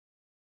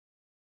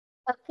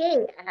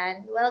Okay,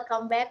 and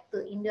welcome back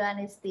to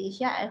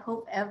Indoanesthesia. I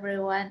hope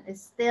everyone is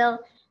still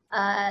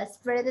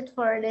spirited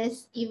for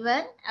this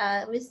event.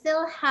 We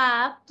still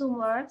have two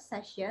more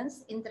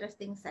sessions,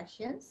 interesting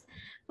sessions.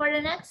 For the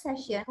next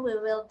session, we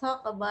will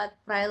talk about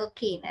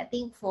PRILOCAINE. I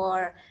think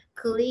for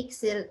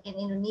colleagues in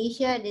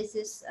Indonesia, this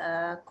is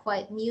a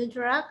quite new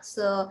drug.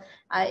 So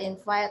I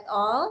invite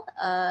all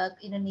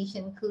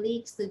Indonesian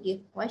colleagues to give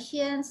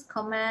questions,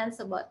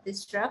 comments about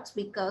these drugs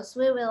because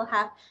we will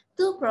have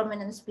two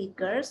prominent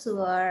speakers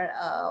who are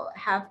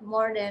have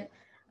more than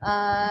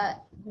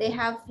they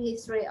have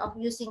history of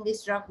using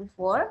this drug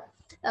before.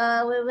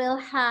 We will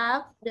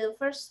have the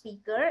first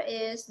speaker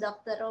is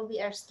Dr.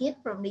 Robbie Erskine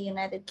from the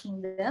United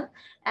Kingdom,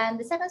 and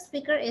the second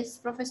speaker is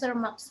Professor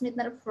Mark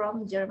Smitner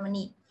from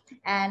Germany.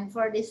 And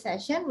for this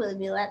session will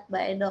be led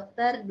by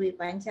Dr. Dwi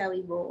Panca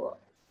Wibowo.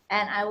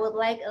 And I would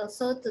like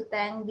also to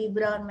thank B.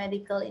 Brown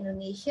Medical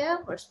Indonesia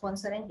for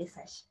sponsoring this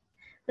session.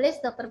 Please,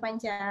 Dr.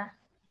 Panca.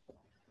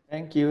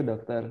 Thank you,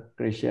 Dr.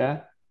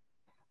 Krisya.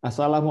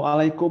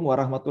 Assalamualaikum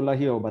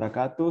warahmatullahi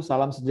wabarakatuh.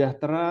 Salam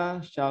sejahtera,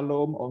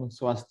 shalom, om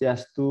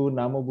swastiastu,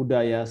 namo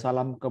buddhaya,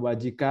 salam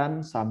kebajikan,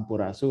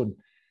 sampurasun.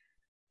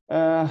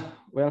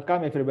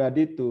 Welcome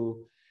everybody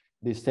to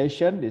this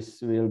session.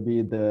 This will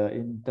be the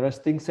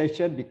interesting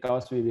session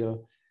because we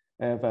will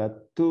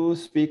have two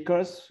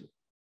speakers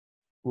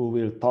who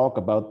will talk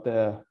about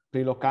the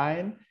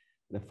PRILOCAINE.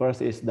 The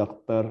first is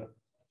Dr.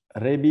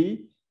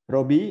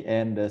 Robbie,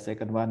 and the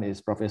second one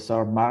is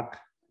Professor Mark.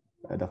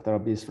 Dr.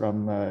 Robbie is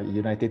from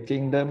United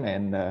Kingdom,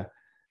 and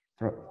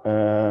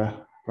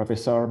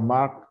Professor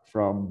Mark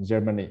from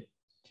Germany.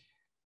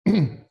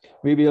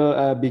 We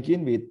will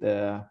begin with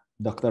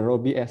Dr.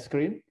 Robbie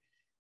Erskine.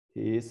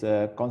 He is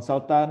a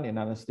consultant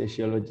in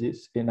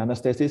anesthesiologist in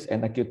anesthesis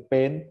and acute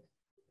pain,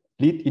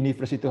 Leeds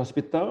University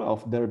Hospital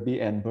of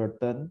Derby and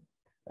Burton,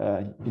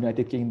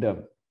 United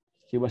Kingdom.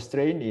 He was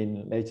trained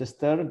in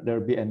Leicester,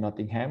 Derby, and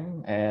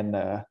Nottingham, and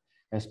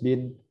has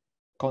been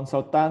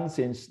consultant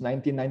since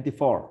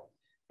 1994,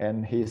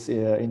 and his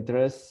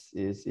interest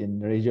is in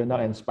regional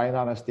and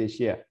spinal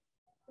anesthesia,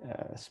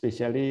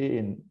 especially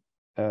in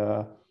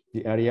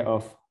the area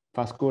of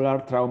vascular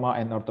trauma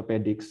and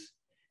orthopedics,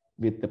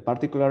 with the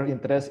particular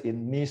interest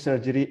in knee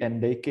surgery and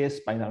day-case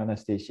spinal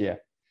anesthesia.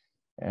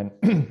 And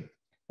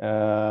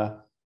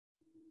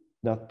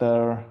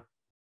Dr.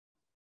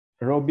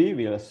 Robbie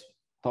will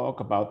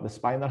talk about the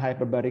spinal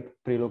hyperbaric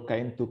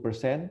PRILOCAINE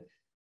 2%,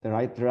 the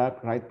right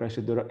drug, right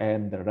procedure,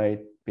 and the right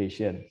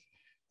patient.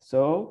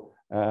 So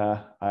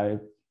I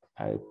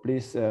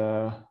please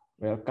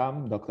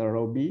welcome Dr.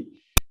 Robbie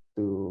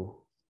to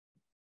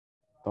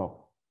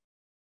talk.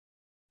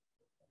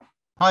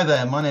 Hi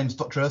there, my name is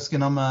Dr.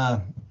 Erskine. I'm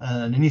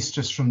an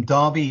anaesthetist from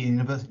Derby,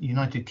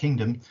 United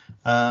Kingdom,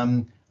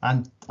 and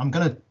I'm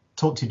going to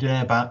talk to you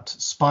today about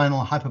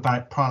spinal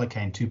hyperbaric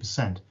PRILOCAINE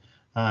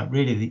 2%,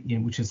 really,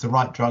 which is the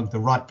right drug, the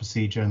right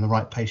procedure, and the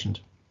right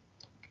patient.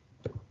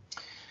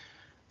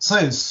 So,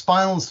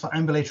 spinals for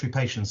ambulatory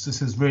patients.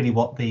 This is really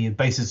what the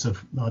basis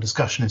of our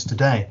discussion is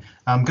today.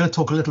 I'm going to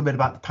talk a little bit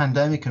about the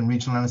pandemic and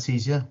regional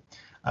anesthesia,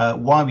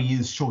 why we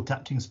use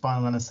short-acting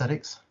spinal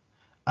anesthetics,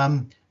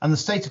 and the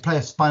state of play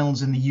of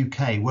spinals in the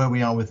UK, where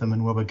we are with them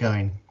and where we're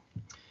going.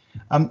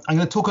 I'm going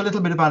to talk a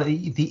little bit about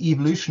the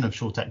evolution of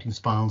short-acting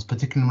spinals,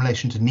 particularly in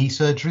relation to knee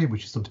surgery,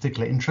 which is of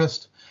particular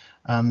interest,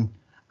 and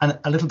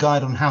a little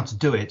guide on how to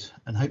do it,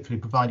 and hopefully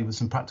provide you with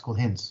some practical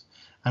hints,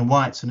 and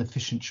why it's an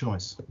efficient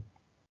choice.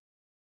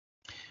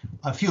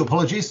 A few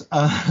apologies.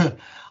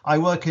 I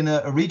work in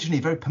a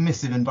regionally very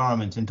permissive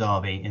environment in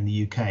Derby in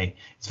the UK.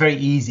 It's very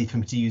easy for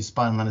me to use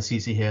spinal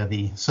anaesthesia here.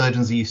 The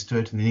surgeons are used to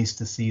it, and the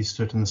anaesthetists are used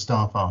to it, and the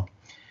staff are.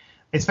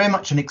 It's very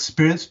much an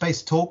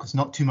experience-based talk. It's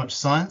not too much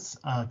science.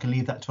 I can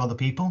leave that to other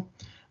people,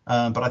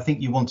 but I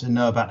think you want to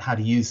know about how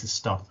to use this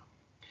stuff.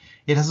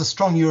 It has a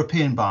strong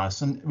European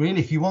bias, and really,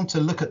 if you want to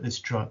look at these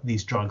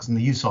drugs and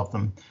the use of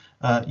them,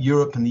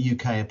 Europe and the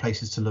UK are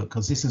places to look,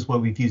 because this is where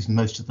we've used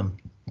most of them.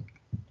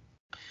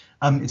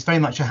 It's very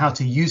much a how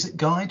to use it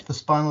guide for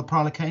spinal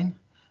PRILOCAINE,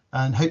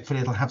 and hopefully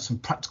it'll have some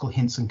practical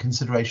hints and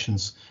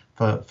considerations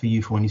for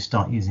you for when you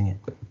start using it.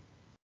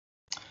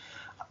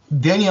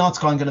 The only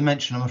article I'm going to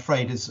mention, I'm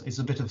afraid, is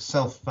a bit of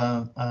self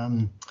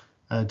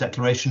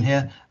declaration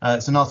here.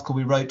 It's an article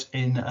we wrote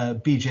in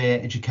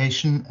BJA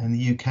Education in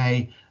the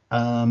UK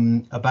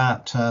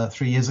about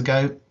 3 years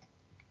ago.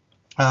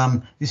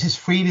 This is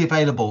freely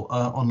available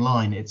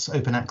online. It's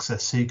open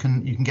access, so you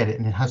can get it,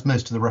 and it has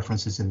most of the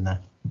references in there.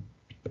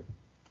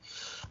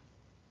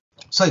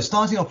 So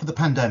starting off with the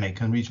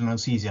pandemic and regional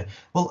anesthesia.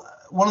 Well,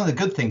 one of the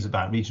good things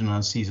about regional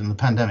anesthesia and the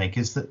pandemic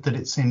is that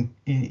it's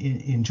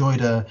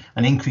enjoyed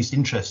an increased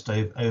interest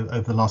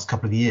over the last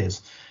couple of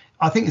years.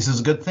 I think this is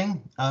a good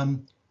thing,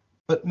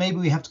 but maybe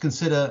we have to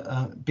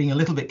consider being a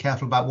little bit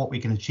careful about what we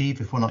can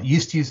achieve if we're not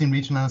used to using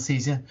regional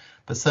anesthesia,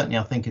 but certainly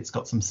I think it's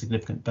got some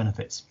significant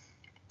benefits,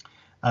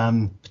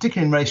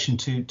 particularly in relation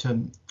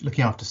to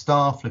looking after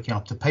staff, looking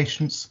after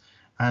patients,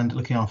 and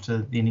looking after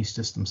the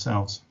anaesthetists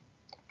themselves.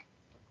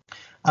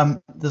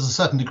 There's a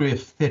certain degree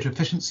of theatre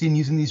efficiency in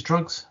using these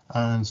drugs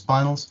and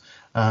spinals,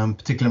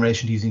 particularly in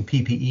relation to using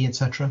PPE,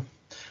 etc.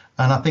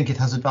 And I think it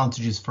has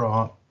advantages for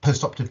our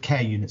post-operative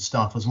care unit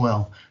staff as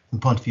well, from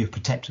the point of view of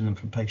protecting them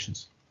from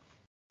patients.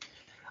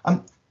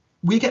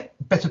 We get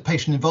better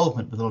patient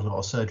involvement with a lot of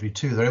our surgery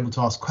too. They're able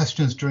to ask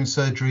questions during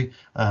surgery,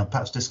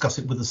 perhaps discuss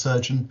it with the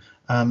surgeon,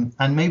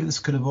 and maybe this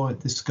could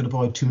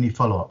avoid too many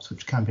follow-ups,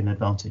 which can be an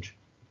advantage.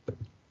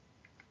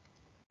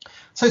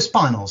 So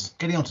spinals,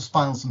 getting onto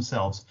spinals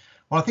themselves.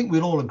 Well, I think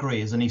we'd all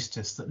agree as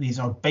anaesthetists that these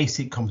are a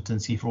basic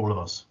competency for all of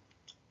us.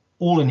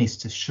 All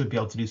anaesthetists should be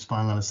able to do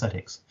spinal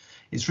anaesthetics.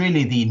 It's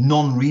really the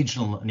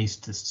non-regional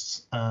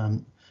anaesthetists'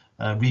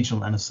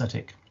 regional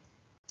anaesthetic.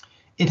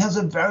 It has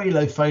a very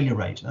low failure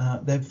rate.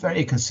 They're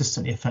very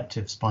consistently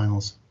effective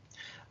spinals.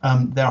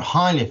 They're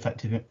highly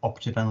effective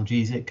operative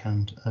analgesic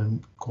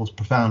and cause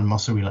profound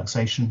muscle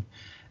relaxation,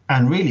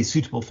 and really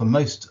suitable for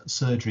most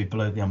surgery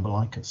below the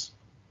umbilicus.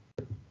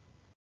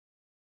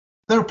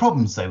 There are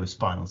problems though with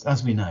spinals,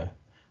 as we know.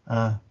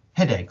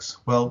 Headaches.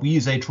 Well, we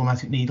use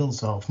atraumatic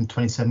needles, often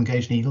 27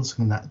 gauge needles,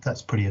 and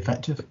that's pretty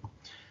effective.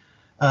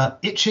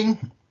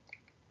 Itching.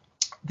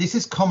 This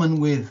is common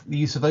with the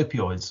use of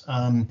opioids,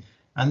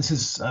 and this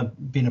has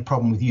been a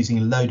problem with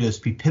using low dose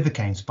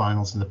bupivacaine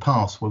spinals in the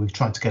past, where we've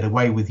tried to get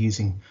away with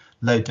using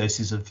low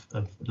doses of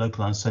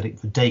local anaesthetic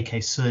for day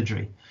case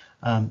surgery,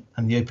 and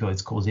the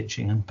opioids cause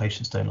itching and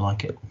patients don't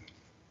like it.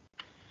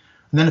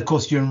 And then, of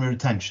course, urinary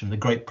retention, the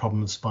great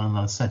problem with spinal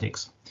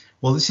anaesthetics.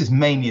 Well, this is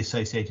mainly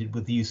associated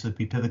with the use of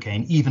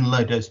bupivacaine. Even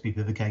low-dose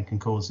bupivacaine can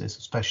cause this,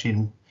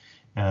 especially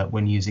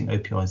when using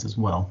opioids as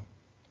well.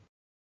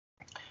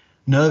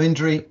 Nerve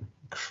injury,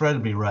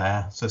 incredibly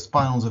rare. So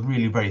spinals are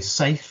really very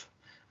safe,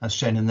 as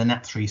shown in the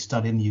NAT3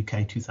 study in the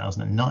UK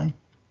 2009.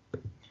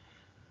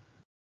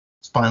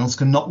 Spinals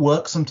can not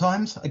work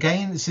sometimes.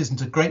 Again, this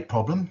isn't a great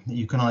problem.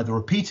 You can either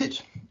repeat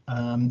it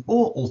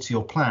or alter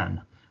your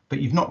plan, but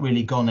you've not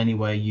really gone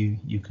anywhere you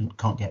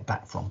can't get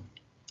back from.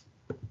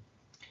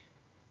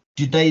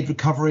 Delayed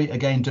recovery,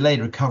 again, delayed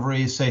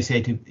recovery is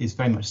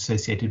very much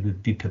associated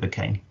with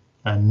bupivacaine,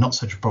 and not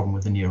such a problem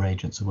with the newer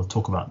agents, so we'll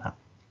talk about that.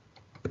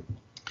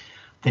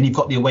 Then you've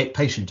got the awake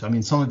patient. I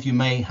mean, some of you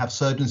may have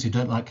surgeons who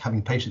don't like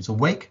having patients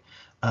awake.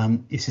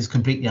 This is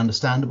completely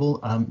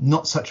understandable.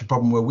 Not such a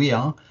problem where we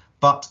are,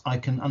 but I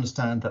can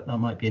understand that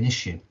might be an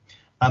issue.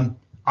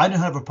 I don't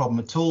have a problem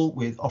at all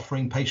with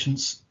offering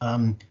patients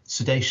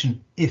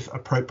sedation if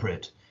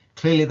appropriate.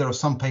 Clearly, there are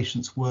some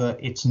patients where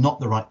it's not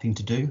the right thing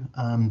to do,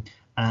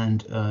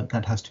 and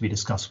that has to be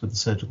discussed with the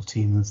surgical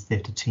team and the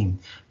theatre team.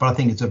 But I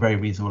think it's a very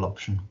reasonable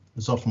option.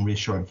 It's often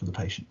reassuring for the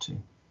patient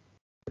too.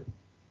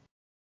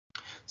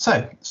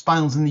 So,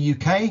 spinals in the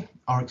UK,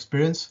 our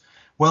experience.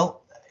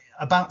 Well,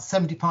 about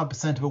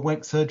 75% of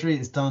awake surgery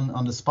is done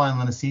under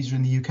spinal anaesthesia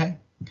in the UK.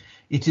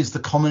 It is the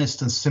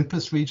commonest and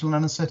simplest regional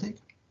anaesthetic.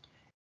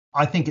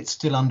 I think it's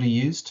still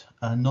underused,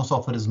 not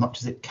offered as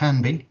much as it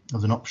can be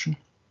as an option.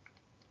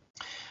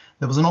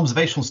 There was an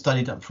observational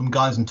study done from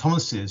Guy's and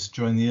Thomas's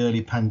during the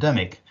early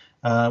pandemic,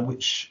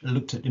 which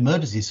looked at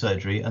emergency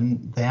surgery,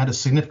 and they had a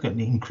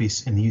significant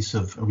increase in the use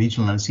of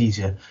regional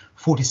anaesthesia,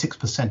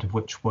 46% of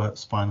which were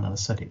spinal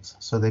anaesthetics.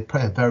 So they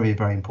play a very,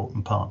 very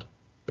important part.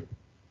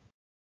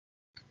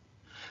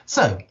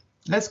 So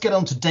let's get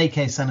on to day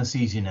case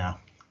anaesthesia now.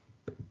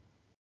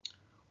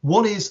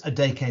 What is a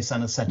day case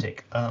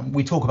anaesthetic?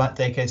 We talk about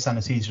day case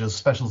anaesthesia as a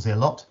specialty a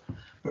lot,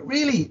 but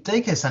really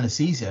day case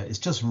anaesthesia is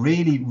just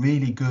really,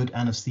 really good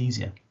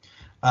anaesthesia.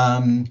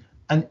 And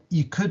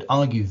you could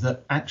argue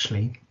that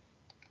actually,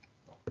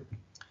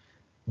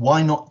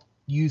 why not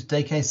use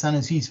day case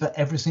anaesthesia for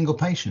every single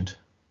patient?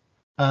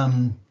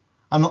 I'm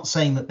not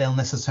saying that they'll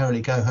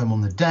necessarily go home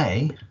on the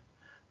day,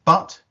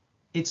 but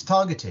it's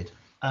targeted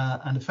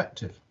and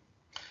effective.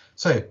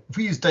 So if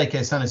we use day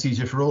case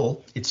anaesthesia for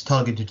all, it's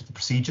targeted to the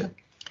procedure.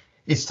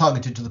 It's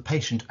targeted to the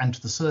patient and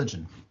to the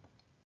surgeon.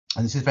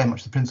 And this is very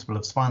much the principle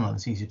of spinal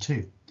anaesthesia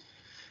too.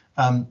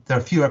 There are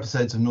few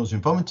episodes of nausea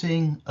and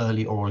vomiting,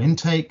 early oral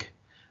intake,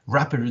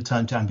 rapid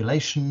return to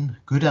ambulation,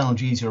 good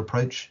analgesia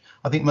approach.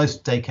 I think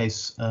most day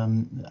case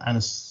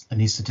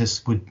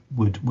anaesthetists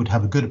would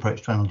have a good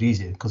approach to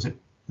analgesia because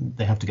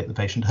they have to get the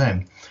patient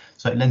home.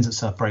 So it lends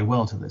itself very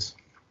well to this.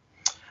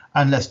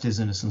 And less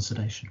dizziness and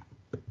sedation.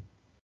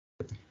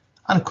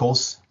 And of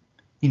course,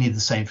 you need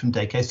the same from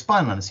day case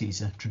spinal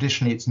anaesthesia.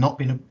 Traditionally, it's not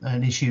been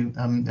an issue.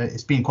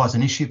 It's been quite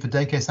an issue for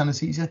day case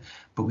anaesthesia,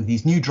 but with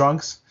these new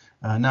drugs,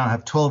 now I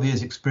have 12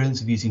 years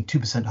experience of using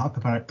 2%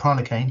 hyperbaric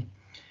PRILOCAINE.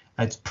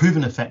 It's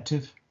proven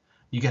effective.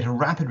 You get a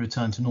rapid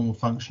return to normal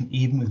function,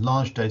 even with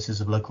large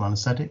doses of local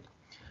anaesthetic.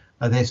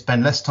 They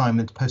spend less time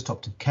in the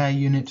post-operative care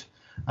unit,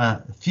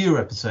 fewer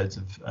episodes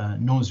of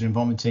nausea and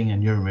vomiting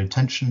and urinary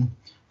retention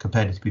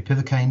compared to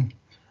bupivacaine.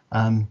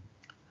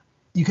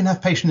 You can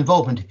have patient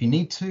involvement if you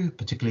need to,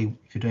 particularly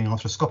if you're doing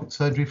arthroscopic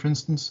surgery, for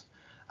instance.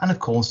 And of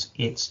course,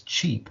 it's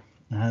cheap,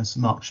 as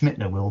Mark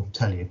Schmittner will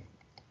tell you.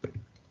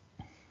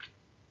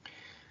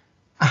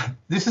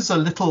 This is a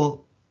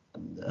little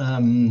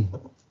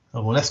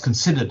or less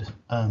considered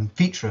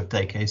feature of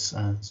day case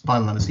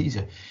spinal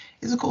anaesthesia.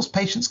 is, of course,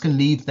 patients can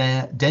leave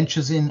their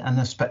dentures in and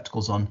their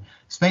spectacles on.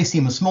 This may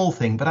seem a small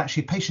thing, but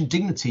actually patient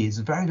dignity is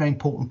a very, very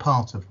important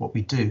part of what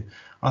we do.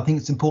 I think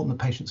it's important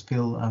that patients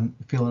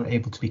feel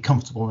able to be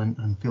comfortable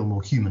and feel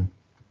more human.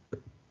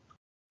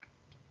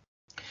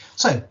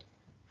 So,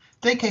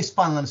 day case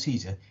spinal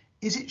anaesthesia,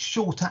 is it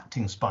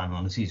short-acting spinal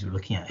anaesthesia we're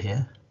looking at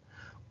here?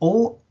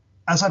 Or,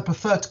 as I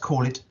prefer to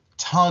call it,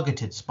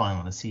 targeted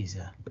spinal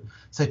anaesthesia.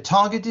 So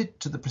targeted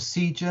to the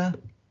procedure,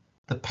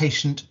 the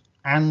patient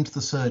and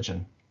the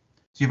surgeon.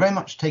 So you're very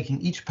much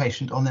taking each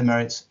patient on their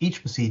merits,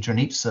 each procedure and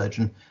each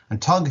surgeon,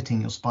 and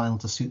targeting your spinal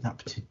to suit that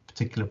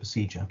particular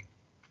procedure.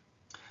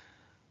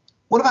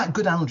 What about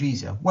good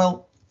analgesia?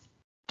 Well,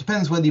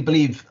 depends whether you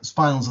believe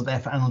spinals are there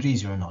for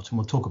analgesia or not, and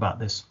we'll talk about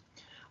this.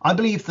 I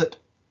believe that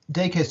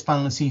day case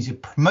spinal anaesthesia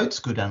promotes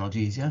good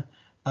analgesia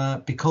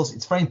because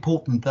it's very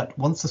important that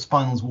once the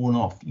spinal's worn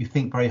off, you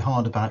think very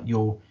hard about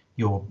your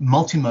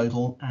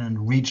multimodal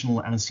and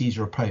regional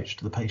anaesthesia approach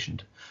to the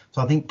patient.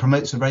 So I think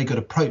promotes a very good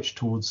approach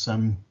towards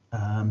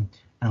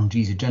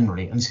analgesia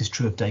generally, and this is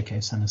true of day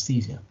case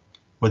anaesthesia,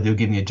 whether you're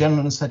giving a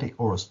general anaesthetic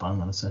or a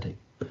spinal anaesthetic.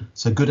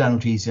 So good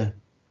analgesia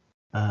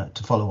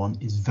to follow on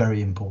is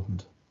very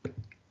important.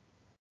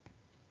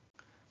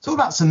 So what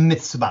about some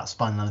myths about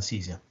spinal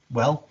anaesthesia?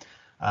 Well,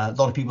 a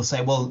lot of people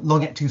say, well,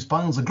 long-acting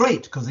spinals are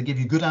great because they give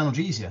you good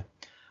analgesia.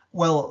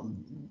 Well,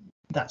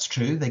 that's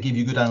true, they give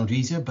you good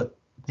analgesia, but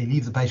they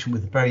leave the patient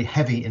with very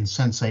heavy,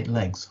 insensate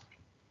legs.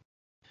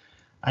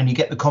 And you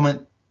get the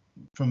comment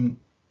from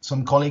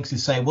some colleagues who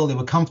say, well, they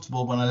were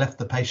comfortable when I left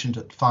the patient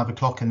at 5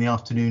 o'clock in the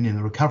afternoon in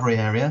the recovery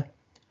area.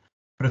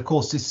 But of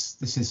course,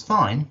 this is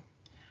fine,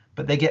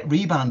 but they get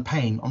rebound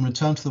pain on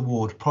return to the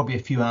ward probably a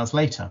few hours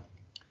later.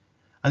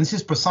 And this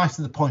is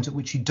precisely the point at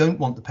which you don't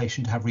want the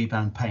patient to have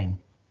rebound pain.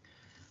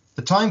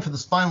 The time for the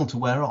spinal to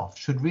wear off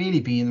should really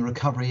be in the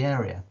recovery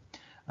area,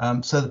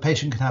 so the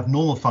patient can have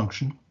normal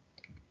function.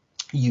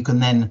 You can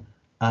then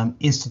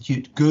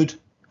institute good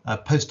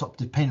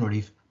post-operative pain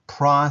relief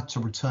prior to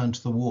return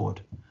to the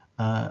ward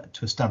to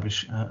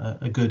establish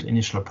a good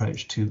initial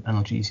approach to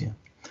analgesia.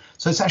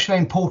 So it's actually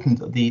very important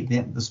that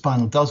the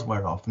spinal does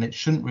wear off, and it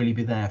shouldn't really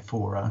be there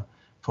for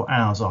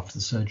hours after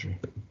the surgery.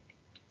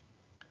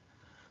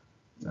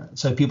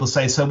 So people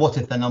say, so what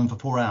if they're numb for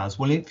 4 hours?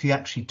 Well, if you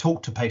actually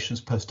talk to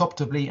patients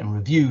post-operatively and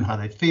review how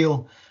they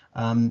feel,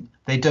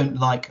 they don't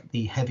like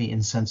the heavy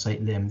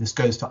insensate limb. This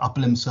goes for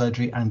upper limb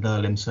surgery and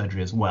lower limb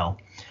surgery as well.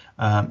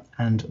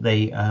 And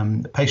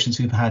the patients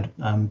who've had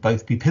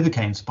both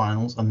bupivacaine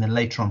spinals and then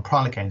later on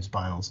PRILOCAINE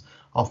spinals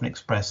often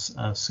express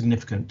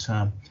significant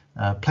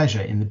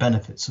pleasure in the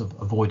benefits of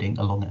avoiding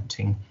a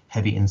long-acting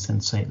heavy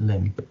insensate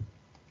limb.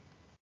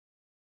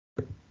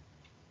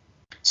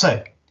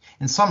 So,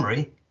 in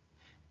summary,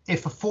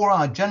 if a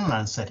 4-hour general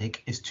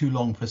anaesthetic is too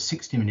long for a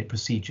 60-minute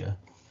procedure,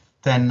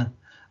 then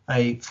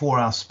a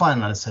 4-hour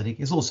spinal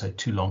anaesthetic is also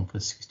too long for a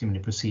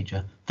 60-minute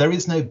procedure. There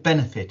is no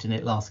benefit in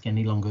it lasting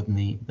any longer than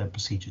the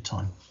procedure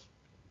time.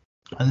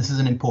 And this is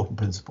an important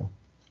principle.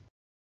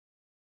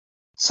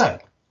 So,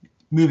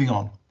 moving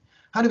on,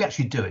 how do we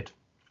actually do it?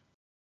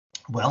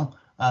 Well,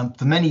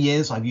 for many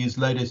years, I've used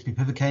low-dose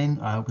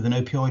bupivacaine with an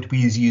opioid. We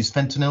use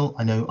fentanyl.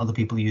 I know other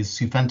people use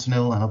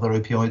sufentanil and other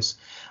opioids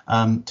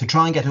to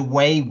try and get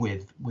away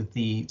with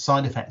the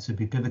side effects of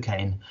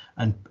bupivacaine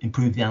and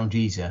improve the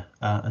analgesia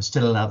and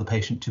still allow the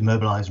patient to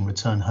mobilize and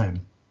return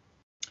home.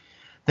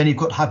 Then you've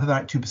got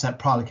hyperbaric 2%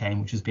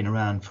 PRILOCAINE, which has been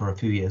around for a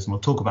few years, and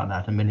we'll talk about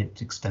that in a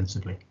minute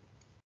extensively.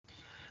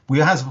 We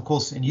have, of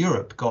course, in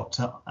Europe got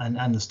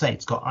and the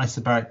States got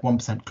isobaric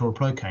 1%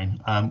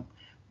 chlorprocaine.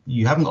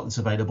 You haven't got this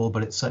available,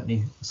 but it's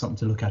certainly something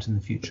to look at in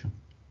the future.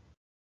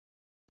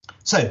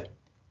 So,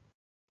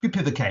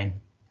 bupivacaine,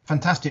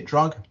 fantastic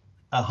drug,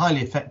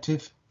 highly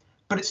effective,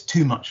 but it's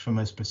too much for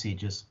most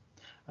procedures.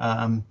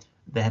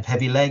 They have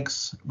heavy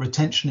legs,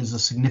 retention is a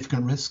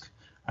significant risk,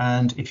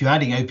 and if you're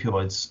adding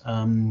opioids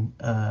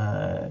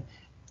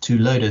to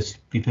low-dose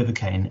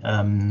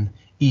bupivacaine,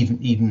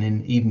 even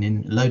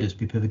in low-dose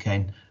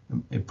bupivacaine,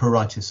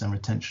 pruritus and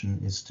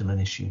retention is still an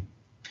issue,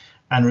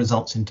 and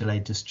results in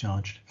delayed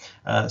discharge.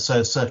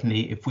 So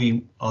certainly if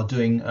we are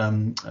doing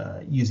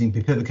using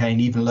bupivacaine,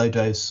 even low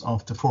dose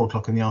after 4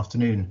 o'clock in the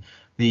afternoon,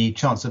 the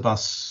chance of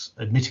us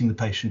admitting the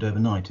patient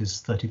overnight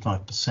is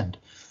 35%.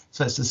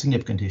 So it's a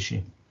significant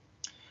issue.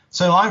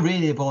 So I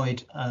really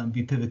avoid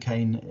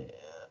bupivacaine,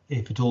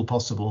 if at all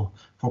possible,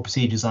 for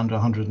procedures under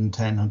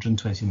 110,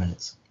 120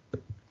 minutes.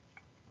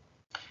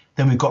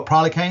 Then we've got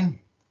PRILOCAINE,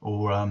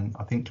 or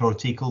I think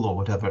chlorotical or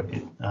whatever,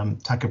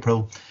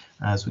 Tacapril,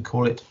 as we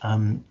call it,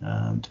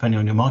 depending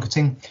on your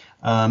marketing,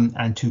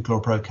 and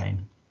 2-chlorprocaine.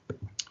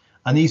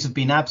 And these have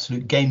been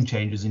absolute game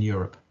changers in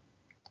Europe.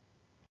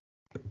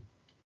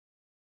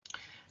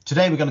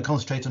 Today we're going to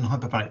concentrate on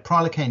hyperbaric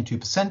PRILOCAINE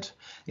 2%.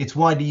 It's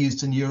widely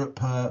used in Europe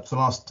for the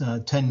last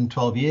 10,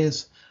 12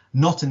 years,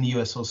 not in the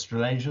US or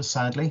Australasia,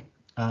 sadly.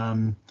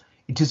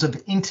 It is of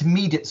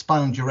intermediate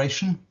spinal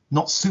duration,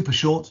 not super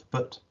short,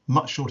 but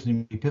much shorter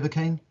than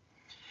bupivacaine.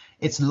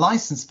 It's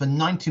licensed for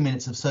 90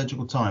 minutes of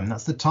surgical time.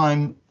 That's the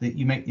time that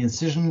you make the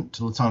incision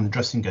till the time the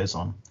dressing goes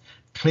on.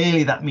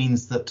 Clearly, that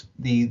means that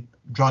the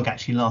drug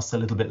actually lasts a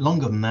little bit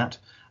longer than that.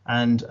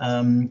 And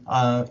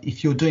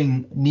if you're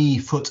doing knee,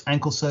 foot,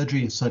 ankle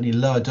surgery, certainly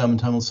lower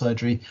dermatome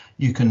surgery,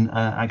 you can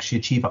actually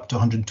achieve up to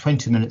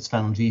 120 minutes of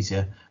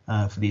analgesia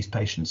for these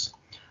patients.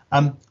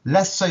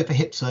 Less so for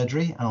hip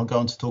surgery, and I'll go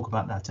on to talk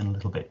about that in a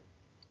little bit.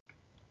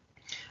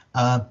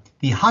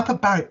 The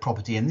hyperbaric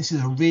property, and this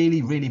is a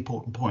really, really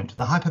important point,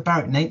 the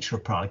hyperbaric nature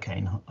of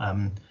PRILOCAINE,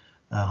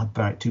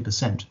 hyperbaric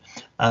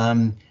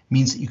 2%,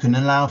 means that you can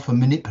allow for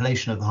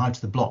manipulation of the height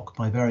of the block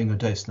by varying your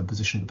dose and the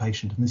position of the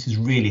patient, and this is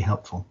really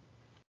helpful.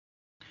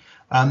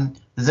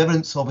 There's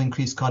evidence of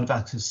increased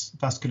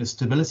cardiovascular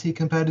stability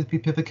compared with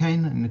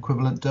bupivacaine in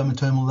equivalent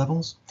dermatomal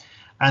levels,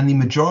 and the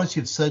majority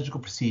of surgical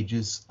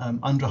procedures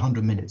under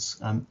 100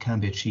 minutes can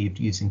be achieved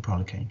using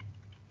PRILOCAINE.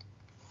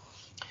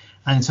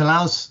 And it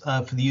allows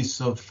for the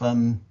use of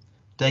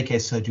day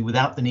case surgery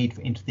without the need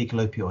for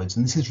intrathecal opioids,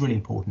 and this is really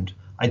important.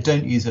 I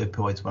don't use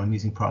opioids when I'm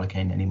using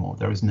PRILOCAINE anymore.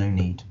 There is no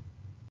need.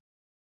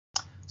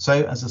 So,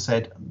 as I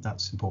said,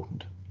 that's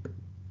important.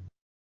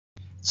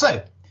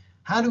 So,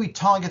 how do we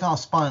target our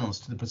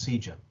spinals to the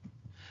procedure?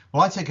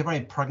 Well, I take a very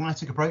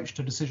pragmatic approach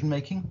to decision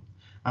making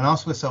and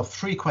ask myself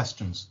 3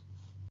 questions.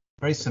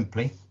 Very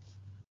simply,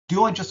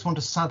 do I just want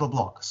a saddle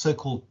block, a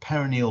so-called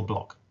perineal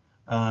block,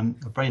 a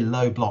very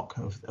low block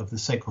of the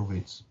sacral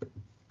roots?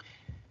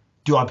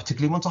 Do I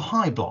particularly want a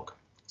high block?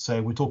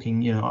 So we're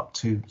talking, up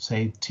to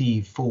say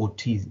T4,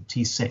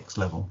 T6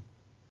 level.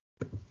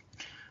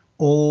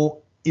 Or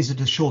is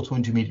it a short or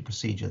intermediate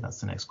procedure? That's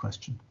the next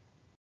question.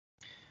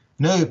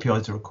 No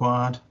opioids are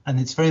required, and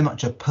it's very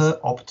much a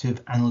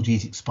per-operative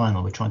analgesic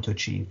spinal we're trying to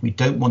achieve. We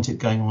don't want it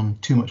going on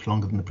too much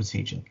longer than the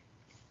procedure.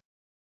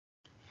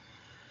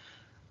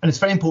 And it's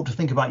very important to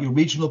think about your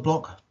regional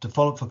block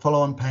for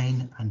follow-on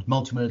pain and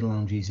multimodal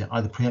analgesia,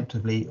 either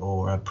preemptively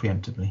or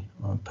preemptively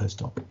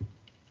post-op.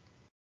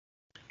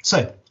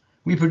 So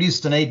we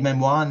produced an aid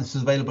memoir, and this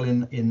is available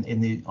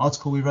in the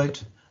article we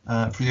wrote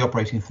for the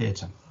operating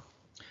theatre.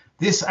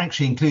 This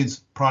actually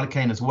includes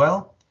PRILOCAINE as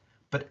well,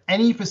 but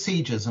any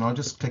procedures, and I'll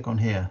just click on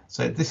here.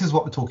 So this is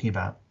what we're talking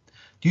about.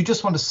 Do you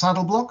just want a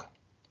saddle block?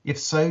 If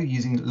so,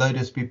 using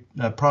low-dose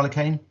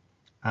PRILOCAINE,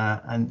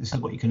 and this is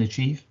what you can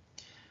achieve.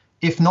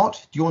 If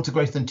not, do you want a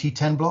greater than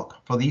T10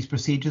 block for these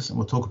procedures? And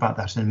we'll talk about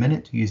that in a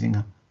minute, using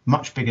a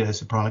much bigger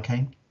dose of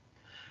PRILOCAINE.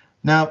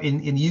 Now, in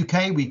the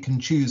UK, we can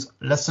choose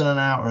less than an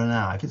hour or an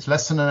hour. If it's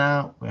less than an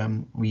hour,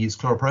 we use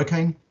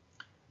chloroprocaine.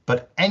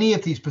 But any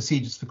of these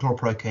procedures for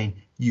chloroprocaine,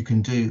 you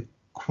can do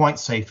quite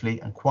safely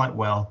and quite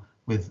well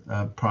with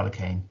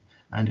PRILOCAINE,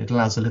 and it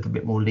allows a little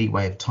bit more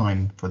leeway of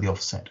time for the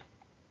offset.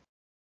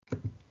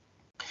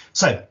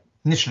 So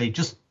initially,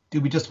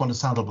 do we just want a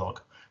saddle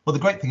block? Well, the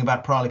great thing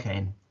about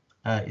PRILOCAINE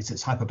is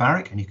it's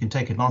hyperbaric, and you can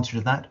take advantage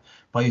of that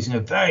by using a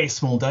very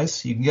small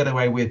dose. You can get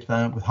away with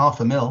half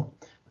a mil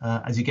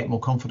as you get more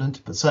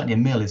confident, but certainly a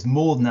mil is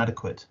more than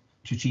adequate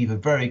to achieve a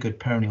very good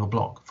perineal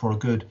block for a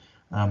good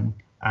hour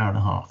and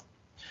a half.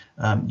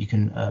 You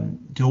can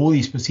do all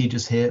these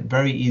procedures here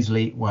very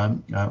easily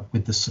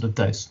with this sort of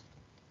dose.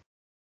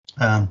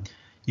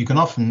 You can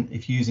often,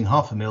 if you're using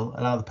half a mil,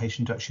 allow the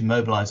patient to actually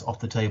mobilize off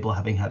the table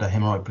having had a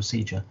hemorrhoid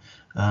procedure,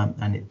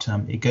 and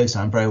it goes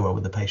down very well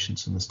with the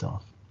patients and the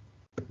staff.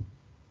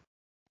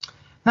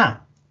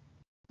 Now,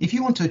 if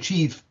you want to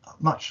achieve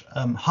much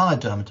higher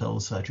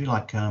dermatological surgery,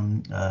 like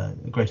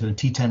greater than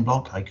T10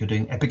 block, like you're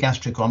doing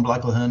epigastric or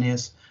umbilical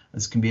hernias,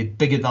 this can be a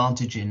big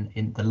advantage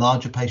in the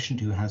larger patient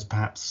who has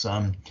perhaps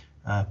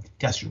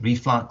gastric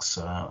reflux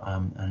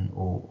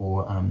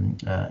or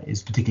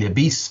is particularly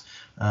obese,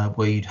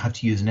 where you'd have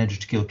to use an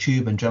edge-to-gill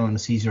tube and general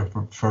anesthesia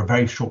for a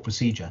very short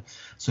procedure.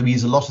 So we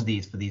use a lot of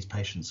these for these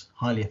patients,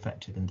 highly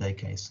effective in day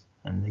case,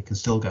 and they can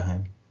still go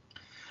home.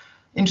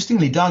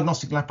 Interestingly,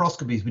 diagnostic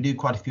laparoscopies, we do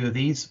quite a few of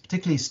these,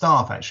 particularly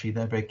staff actually.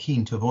 They're very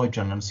keen to avoid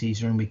general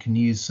anesthesia, and we can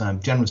use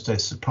generous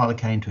doses of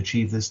PRILOCAINE to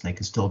achieve this, and they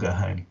can still go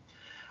home.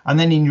 And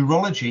then in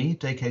urology,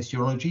 day case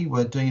urology,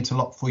 we're doing it a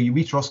lot for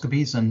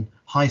ureteroscopies and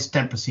high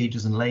stent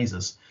procedures and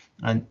lasers.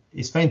 And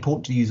it's very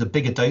important to use a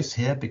bigger dose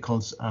here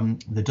because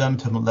the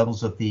dermatomal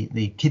levels of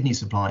the kidney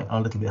supply are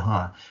a little bit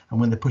higher.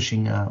 And when they're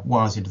pushing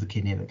wires into the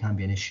kidney, that can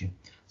be an issue.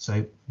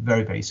 So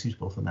very, very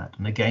suitable for that.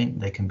 And again,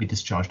 they can be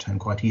discharged home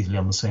quite easily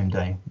on the same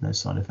day, no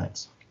side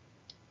effects.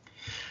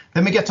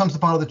 Then we get onto the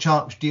part of the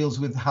chart which deals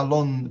with how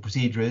long the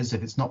procedure is,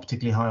 if it's not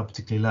particularly high or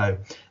particularly low.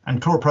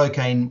 And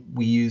chloroprocaine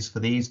we use for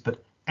these,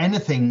 but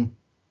anything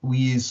we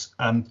use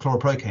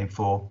chloroprocaine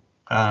for,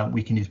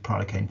 we can use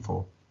PRILOCAINE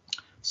for.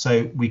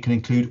 So we can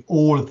include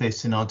all of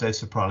this in our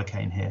dose of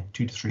PRILOCAINE here,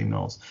 2 to 3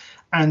 mils.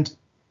 And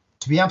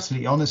to be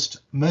absolutely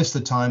honest, most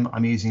of the time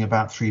I'm using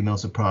about 3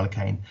 mils of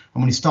PRILOCAINE. And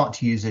when you start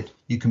to use it,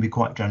 you can be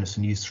quite generous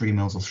and use 3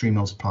 mils or 3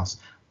 mils plus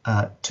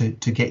to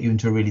get you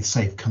into a really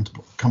safe,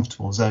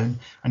 comfortable zone,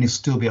 and you'll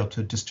still be able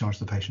to discharge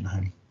the patient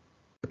home.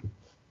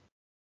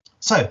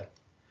 So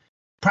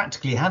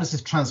practically, how does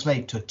this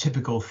translate to a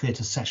typical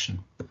theatre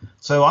session?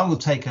 So I will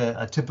take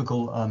a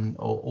typical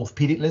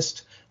orthopedic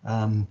list.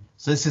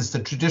 So this is the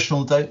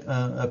traditional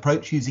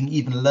approach using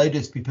even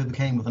low-dose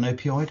bupivacaine with an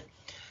opioid.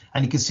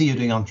 And you can see you're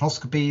doing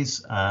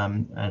arthroscopies,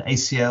 an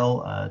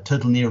ACL,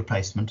 total knee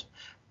replacement.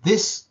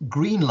 This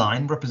green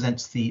line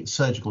represents the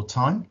surgical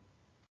time.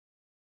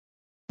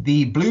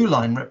 The blue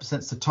line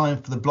represents the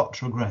time for the block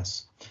to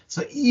regress.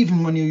 So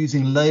even when you're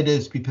using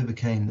low-dose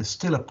bupivacaine, there's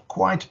still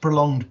quite a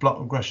prolonged block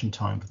regression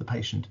time for the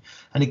patient.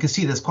 And you can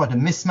see there's quite a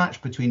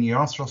mismatch between your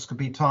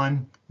arthroscopy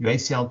time, your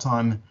ACL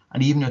time,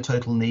 and even your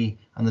total knee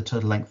and the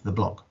total length of the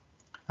block.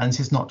 And this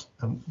is not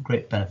a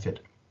great benefit.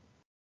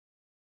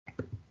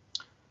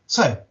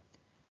 So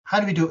how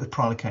do we do it with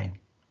PRILOCAINE?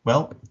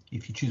 Well,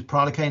 if you choose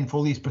PRILOCAINE for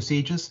all these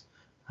procedures,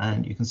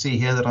 and you can see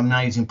here that I'm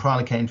now using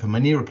PRILOCAINE for my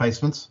knee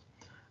replacements,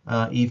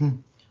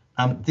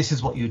 this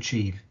is what you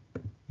achieve.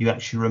 You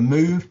actually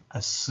remove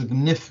a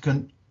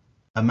significant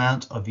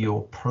amount of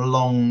your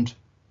prolonged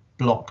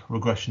block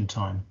regression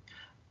time.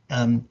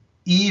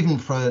 Even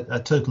for a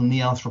total knee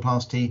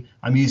arthroplasty,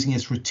 I'm using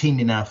this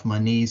routinely now for my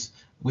knees,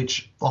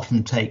 which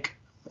often take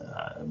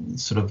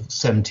sort of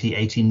 70,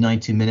 80,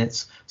 90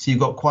 minutes. So you've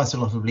got quite a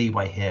lot of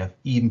leeway here,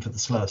 even for the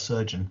slower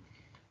surgeon.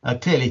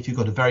 Clearly, if you've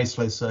got a very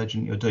slow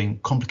surgeon, you're doing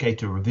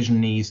complicated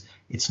revision knees,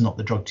 it's not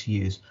the drug to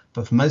use.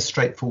 But for most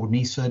straightforward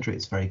knee surgery,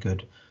 it's very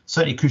good.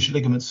 Certainly cruciate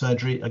ligament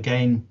surgery,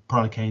 again,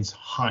 PRILOCAINE is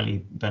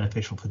highly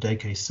beneficial for day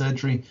case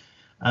surgery.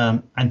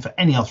 And for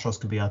any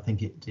arthroscopy, I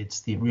think it's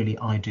the really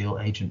ideal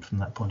agent from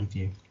that point of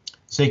view.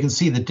 So you can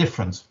see the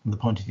difference from the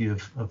point of view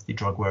of the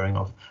drug wearing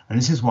off. And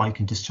this is why you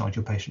can discharge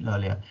your patient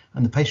earlier.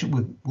 And the patient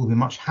will be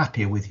much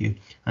happier with you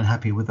and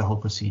happier with the whole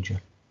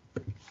procedure.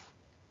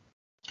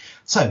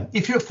 So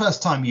if you're a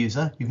first-time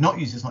user, you've not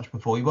used this much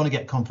before, you want to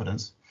get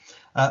confidence,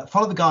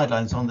 follow the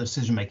guidelines on the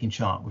decision-making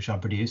chart, which I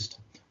produced.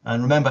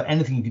 And remember,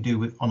 anything you can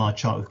do on our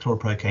chart with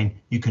chlorprocaine,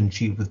 you can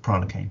achieve with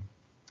PRILOCAINE.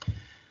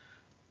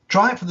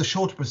 Try it for the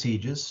shorter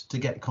procedures to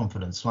get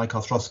confidence, like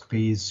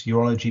arthroscopies,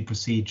 urology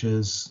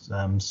procedures,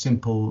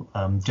 simple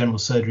general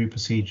surgery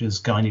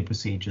procedures, gynae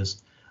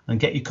procedures,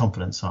 and get your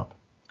confidence up.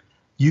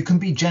 You can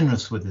be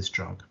generous with this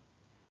drug.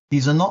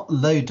 These are not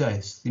low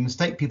dose. The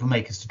mistake people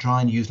make is to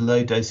try and use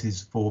low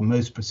doses for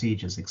most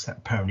procedures,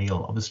 except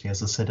perineal. Obviously,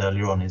 as I said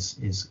earlier on,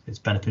 is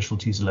beneficial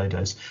to use a low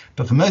dose.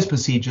 But for most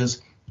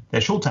procedures,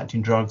 they're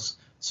short-acting drugs,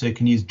 so you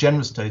can use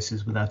generous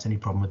doses without any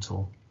problem at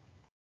all.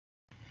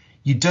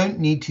 You don't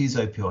need to use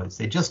opioids.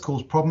 They just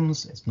cause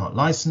problems. It's not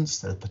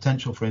licensed. There's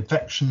potential for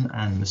infection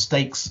and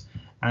mistakes,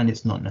 and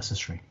it's not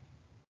necessary.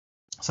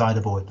 So I'd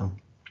avoid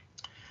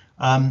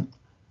them.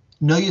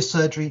 Know your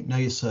surgery, know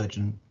your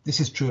surgeon. This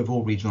is true of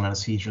all regional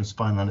anesthesia and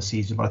spinal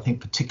anesthesia, but I think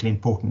particularly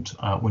important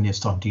when you're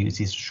starting to use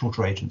these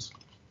shorter agents.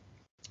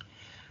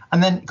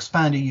 And then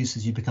expand your use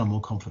as you become more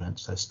confident.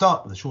 So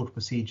start with the shorter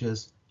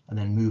procedures and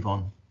then move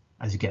on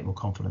as you get more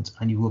confident,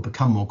 and you will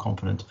become more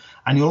confident.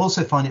 And you'll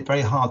also find it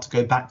very hard to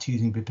go back to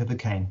using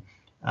bupivacaine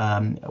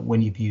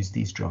when you've used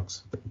these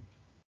drugs.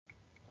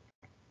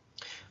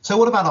 So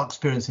what about our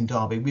experience in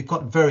Derby? We've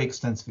got very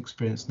extensive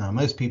experience now.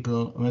 Most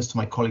of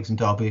my colleagues in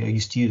Derby are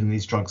used to using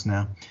these drugs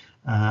now,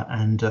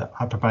 and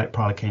hyperbaric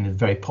PRILOCAINE is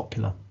very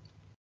popular.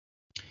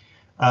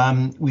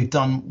 We've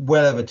done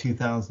well over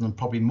 2,000 and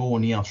probably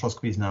more knee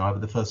arthroscopies now over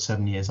the first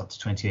 7 years up to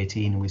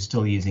 2018, and we're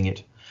still using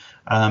it.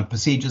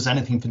 Procedures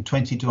anything from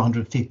 20 to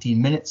 115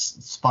 minutes,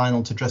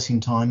 spinal to dressing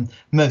time.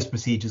 Most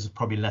procedures are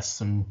probably less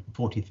than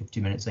 40,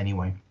 50 minutes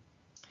anyway.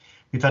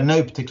 We've had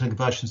no particular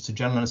conversions to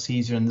general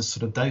anesthesia in this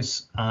sort of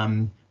dose,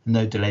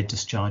 no delayed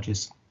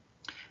discharges.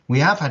 We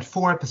have had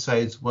 4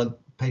 episodes where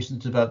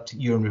patients developed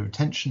urinary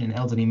retention in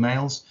elderly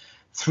males.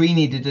 3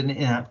 needed an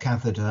in-out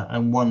catheter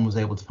and 1 was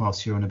able to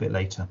pass urine a bit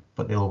later,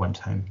 but they all went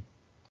home.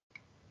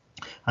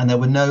 And there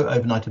were no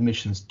overnight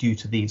admissions due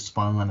to the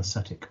spinal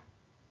anaesthetic.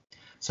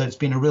 So it's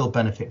been a real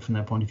benefit from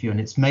their point of view,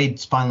 and it's made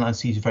spinal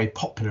anaesthesia very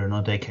popular in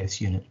our day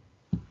case unit.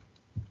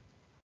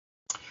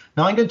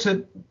 Now I'm going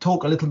to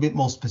talk a little bit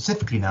more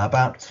specifically now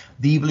about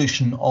the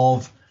evolution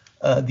of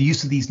the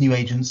use of these new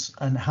agents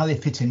and how they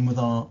fit in with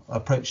our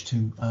approach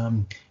to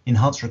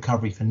enhanced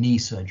recovery for knee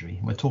surgery.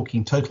 We're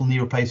talking total knee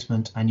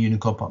replacement and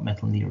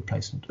unicompartmental knee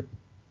replacement.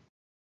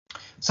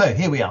 So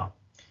here we are.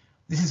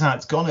 This is how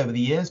it's gone over the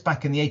years.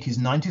 Back in the 80s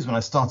and 90s, when I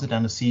started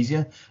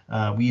anesthesia,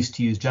 we used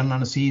to use general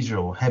anesthesia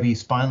or heavy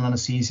spinal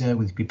anesthesia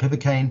with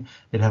bupivacaine.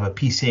 They'd have a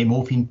PCA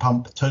morphine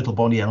pump, total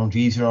body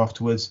analgesia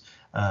afterwards,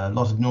 a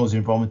lot of nausea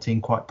and vomiting,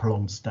 quite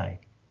prolonged stay,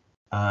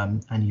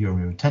 and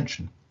urinary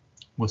retention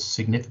was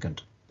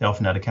significant. They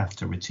often had a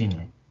catheter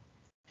routinely.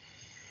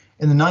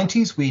 In the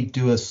 90s, we'd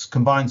do a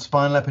combined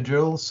spinal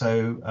epidural,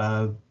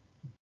 so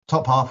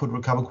top half would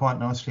recover quite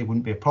nicely,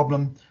 wouldn't be a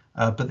problem.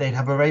 But they'd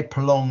have a very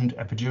prolonged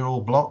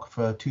epidural block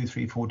for 2,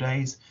 3, 4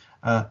 days.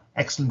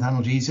 Excellent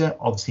analgesia.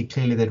 Obviously,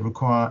 clearly they'd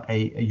require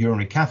a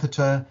urinary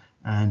catheter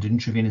and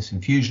intravenous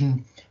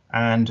infusion.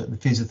 And the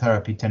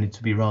physiotherapy tended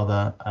to be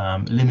rather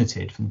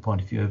limited from the point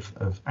of view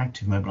of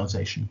active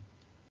mobilization.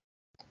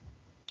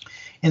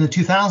 In the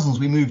 2000s,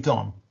 we moved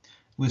on.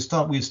 We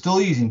were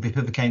still using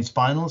bupivacaine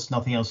spinals.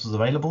 Nothing else was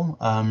available.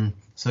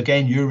 So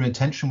again, urinary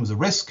retention was a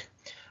risk.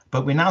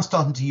 But we're now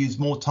starting to use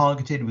more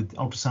targeted with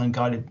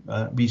ultrasound-guided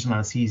regional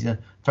anesthesia,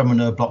 femoral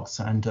nerve blocks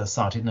and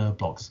sciatic nerve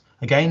blocks.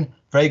 Again,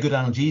 very good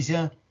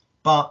analgesia,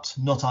 but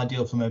not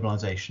ideal for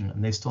mobilization,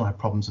 and they still have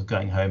problems of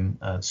going home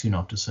soon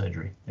after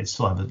surgery. They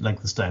still have a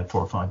length of stay of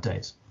 4 or 5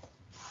 days.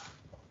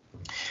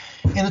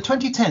 In the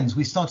 2010s,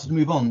 we started to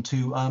move on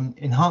to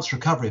enhanced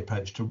recovery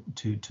approach to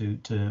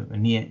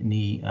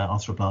knee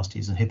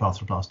arthroplasties and hip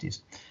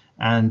arthroplasties.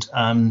 And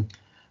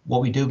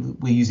what we do,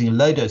 we're using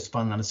low-dose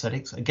spinal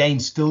anesthetics, again,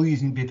 still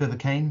using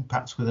bupivacaine,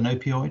 perhaps with an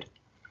opioid,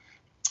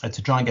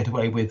 to try and get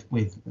away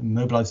with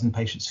mobilizing the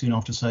patient soon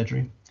after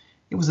surgery.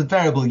 It was a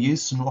variable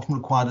use and often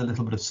required a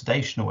little bit of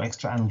sedation or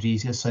extra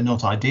analgesia, so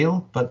not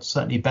ideal, but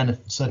certainly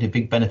a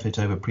big benefit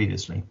over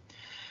previously.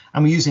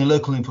 And we're using a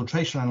local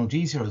infiltration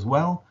analgesia as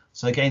well.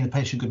 So again, the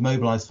patient could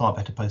mobilize far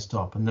better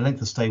post-op, and the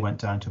length of stay went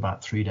down to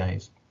about 3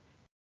 days.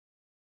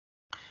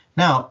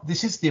 Now,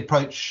 this is the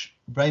approach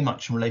very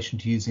much in relation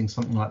to using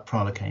something like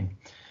PRILOCAINE.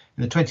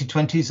 In the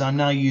 2020s, I'm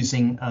now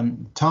using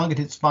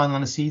targeted spinal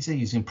anesthesia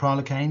using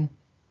PRILOCAINE.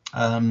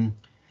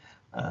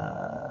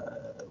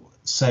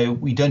 So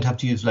we don't have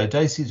to use low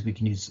doses. We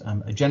can use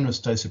a generous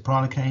dose of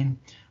PRILOCAINE.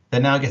 They're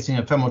now getting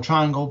a femoral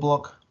triangle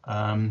block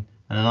and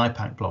an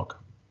IPAC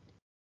block.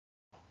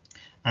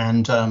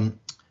 And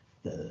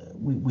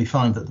we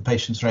find that the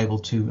patients are able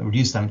to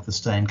reduce length of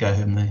stay and go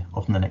home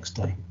often the next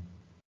day.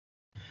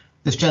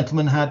 This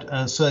gentleman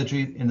had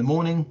surgery in the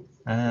morning.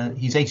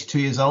 He's 82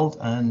 years old,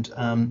 and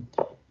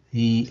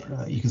you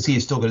can see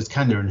he's still got his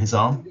cannula in his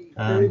arm,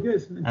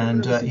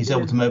 and he's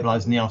able to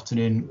mobilize in the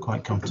afternoon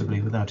quite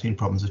comfortably without any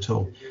problems at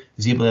all.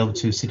 He's able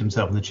to sit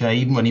himself in the chair.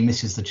 Even when he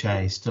misses the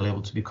chair, he's still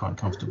able to be quite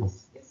comfortable.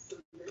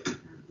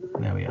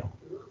 There we are.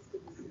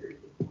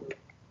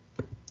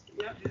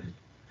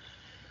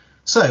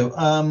 So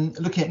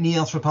looking at knee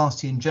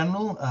arthroplasty in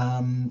general,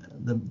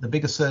 the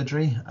bigger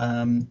surgery,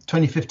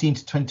 2015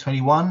 to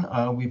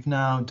 2021, we've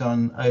now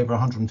done over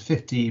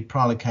 150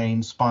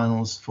 PRILOCAINE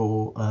spinals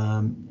for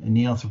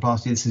knee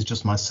arthroplasty. This is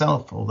just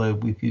myself, although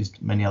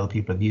many other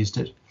people have used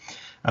it.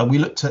 We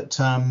looked at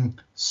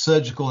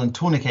surgical and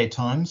tourniquet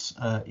times,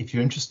 if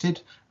you're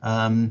interested.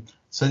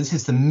 So this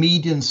is the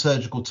median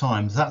surgical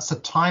time. That's the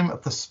time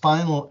of the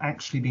spinal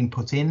actually being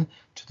put in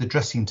to the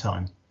dressing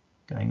time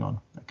going on.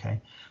 Okay.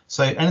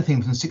 So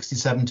anything from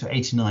 67 to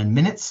 89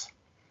 minutes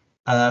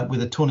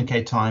with a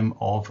tourniquet time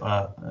of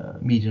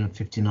median of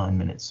 59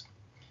 minutes.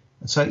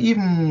 So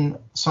even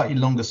slightly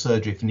longer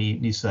surgery for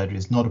knee surgery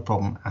is not a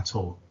problem at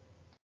all.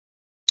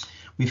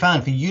 We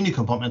found for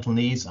unicompartmental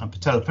knees and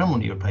patellofemoral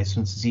knee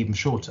replacements is even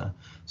shorter.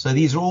 So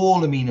these are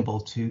all amenable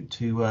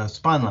to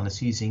spinal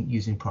anesthesia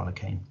using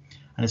PRILOCAINE.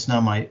 And it's now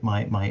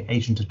my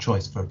agent of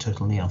choice for a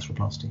total knee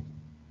arthroplasty.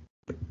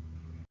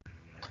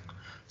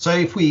 So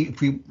if we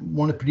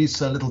want to produce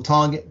a little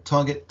target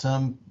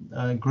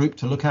group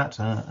to look at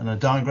and a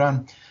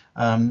diagram,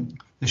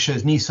 this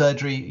shows knee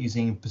surgery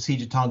using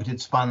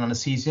procedure-targeted spinal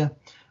anesthesia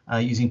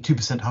using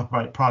 2%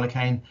 hyperbaric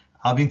PRILOCAINE.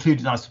 I've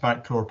included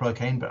isobaric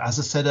chloroprocaine, but as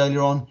I said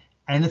earlier on,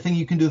 anything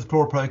you can do with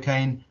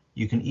chloroprocaine,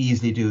 you can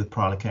easily do with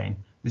PRILOCAINE.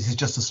 This is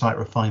just a slight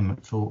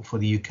refinement for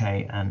the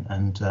UK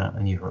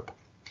and Europe.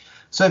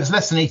 So if it's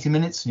less than 80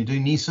 minutes and you're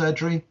doing knee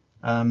surgery,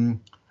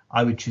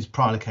 I would choose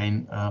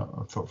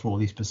PRILOCAINE for all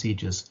these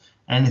procedures.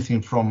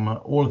 Anything from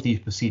all of these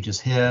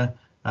procedures here,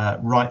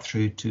 right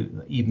through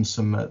to even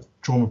some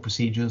trauma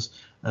procedures,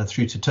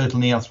 through to total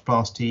knee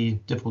arthroplasty,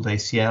 difficult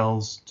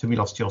ACLs, tibial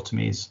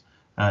osteotomies,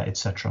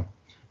 etc.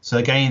 So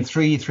again,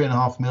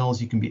 3.5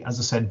 mils, you can be, as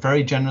I said,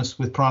 very generous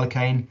with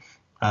PRILOCAINE,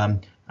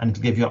 and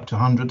it'll give you up to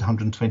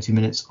 120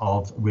 minutes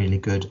of really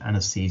good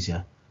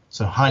anesthesia.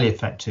 So highly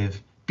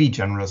effective, be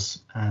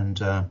generous, and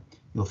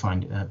you'll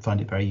find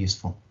it very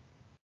useful.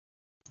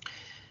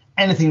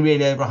 Anything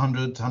really over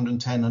 100,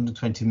 110,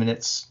 120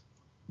 minutes,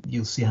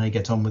 you'll see how you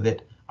get on with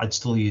it. I'd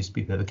still use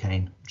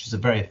bupivacaine, which is a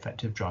very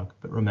effective drug,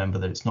 but remember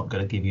that it's not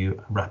going to give you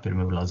a rapid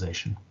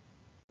mobilization.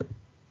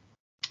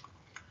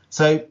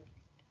 So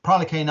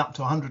PRILOCAINE up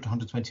to 100 to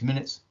 120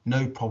 minutes,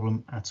 no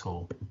problem at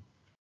all.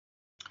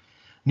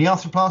 Knee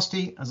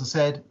arthroplasty, as I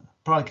said,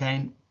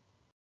 PRILOCAINE,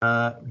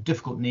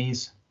 difficult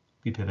knees,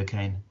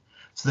 bupivacaine.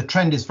 So the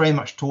trend is very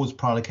much towards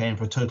PRILOCAINE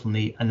for a total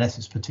knee, unless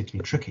it's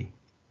particularly tricky.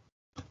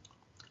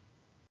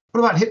 What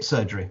about hip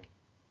surgery?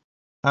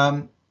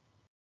 Well,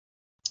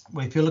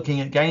 if you're looking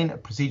again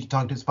at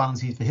procedure-targeted spinal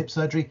anesthesia for hip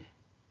surgery,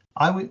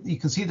 you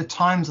can see the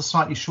times are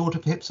slightly shorter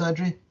for hip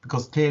surgery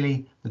because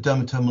clearly the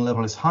dermatomal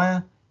level is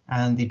higher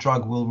and the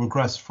drug will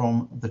regress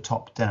from the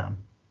top down.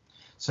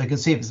 So you can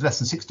see if it's less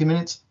than 60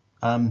 minutes,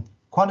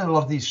 quite a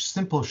lot of these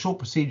simple short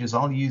procedures,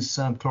 I'll use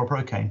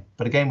chloroprocaine.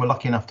 But again, we're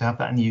lucky enough to have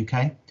that in the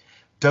UK.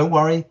 Don't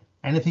worry,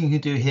 anything you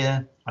can do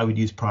here, I would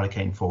use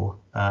PRILOCAINE for,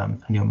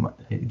 and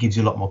it gives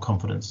you a lot more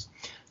confidence.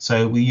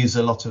 So we use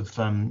a lot of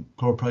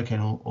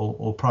chloroprocaine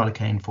or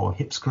PRILOCAINE for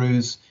hip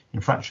screws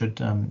in fractured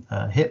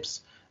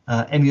hips,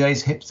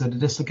 MUAs, hips that are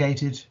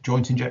dislocated,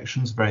 joint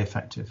injections, very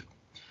effective.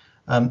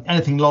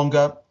 Anything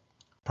longer,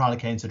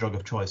 PRILOCAINE is a drug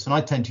of choice, and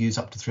I tend to use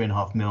up to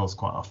 3.5 mils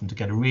quite often to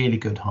get a really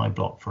good high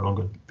block for a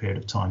longer period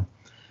of time.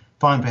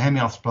 Fine for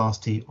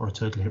hemiarthroplasty or a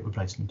total hip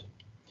replacement.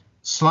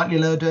 Slightly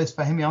lower dose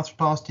for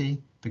hemiarthroplasty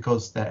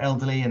because they're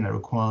elderly and they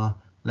require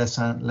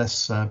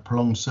less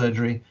prolonged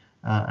surgery.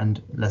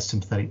 and less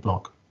sympathetic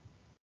block.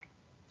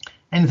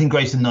 Anything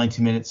greater than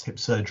 90 minutes, hip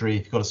surgery,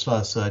 if you've got a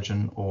slower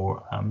surgeon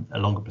or a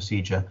longer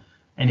procedure,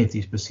 any of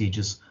these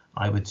procedures,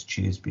 I would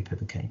choose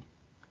bupivacaine.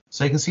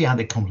 So you can see how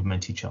they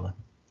complement each other.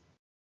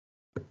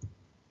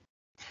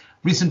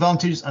 Recent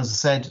advantages, as I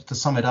said, to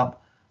sum it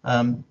up,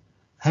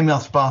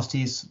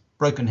 hemiarthroplasties,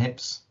 broken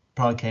hips,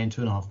 PRILOCAINE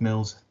 2.5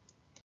 mils.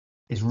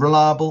 It's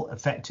reliable,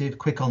 effective,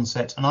 quick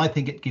onset, and I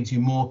think it gives you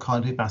more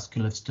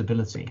cardiovascular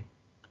stability.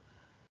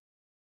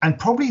 And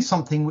probably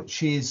something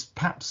which is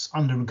perhaps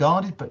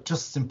underregarded, but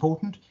just as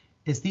important,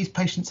 is these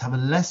patients have a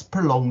less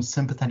prolonged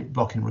sympathetic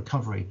block in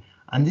recovery.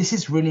 And this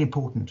is really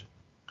important.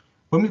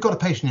 When we've got a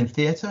patient in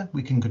theatre,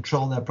 we can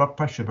control their blood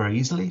pressure very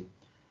easily.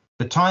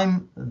 The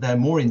time they're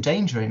more in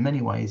danger in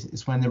many ways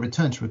is when they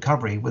return to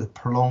recovery with a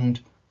prolonged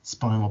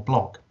spinal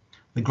block.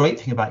 The great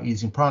thing about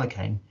using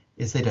PRILOCAINE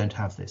is they don't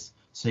have this.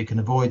 So you can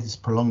avoid this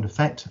prolonged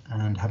effect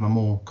and have a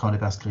more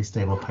cardiovascularly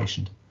stable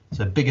patient.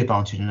 So a big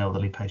advantage in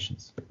elderly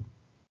patients.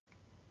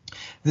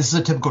 This is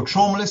a typical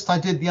trauma list I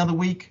did the other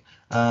week.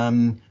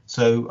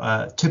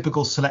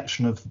 Typical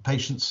selection of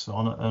patients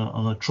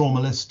on a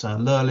trauma list,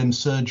 lower limb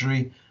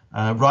surgery,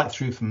 right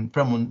through from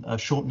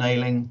short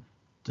nailing,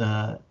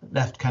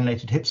 left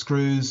cannulated hip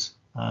screws,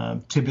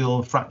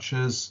 tibial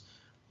fractures,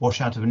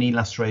 washout of a knee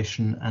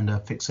laceration, and a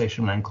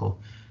fixation of an ankle.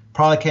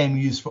 PRILOCAINE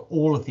we use for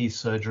all of these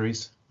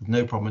surgeries with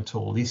no problem at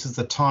all. This is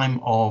the time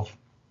of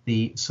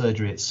the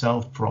surgery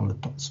itself, from the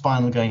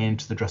spinal going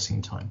into the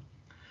dressing time.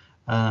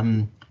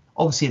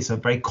 Obviously, it's a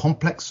very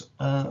complex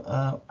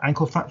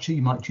ankle fracture.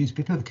 You might choose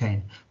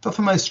bupivacaine, but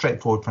for most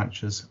straightforward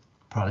fractures,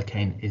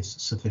 PRILOCAINE is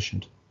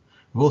sufficient.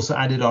 We've also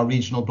added our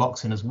regional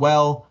blocks in as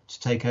well to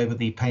take over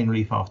the pain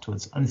relief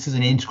afterwards. And this is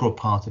an integral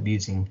part of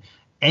using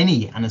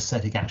any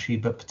anaesthetic actually,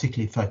 but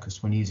particularly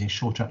focused when using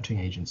short-acting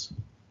agents.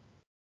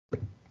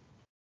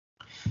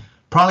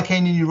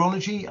 PRILOCAINE in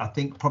urology, I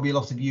think probably a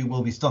lot of you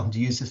will be starting to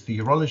use this for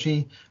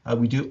urology.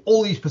 We do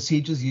all these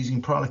procedures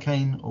using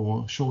PRILOCAINE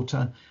or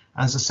shorter.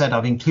 As I said,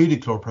 I've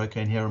included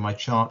chlorprocaine here on my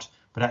chart,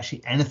 but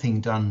actually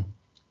anything done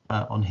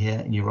on here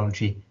in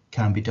urology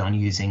can be done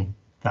using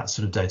that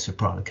sort of dose of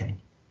PRILOCAINE.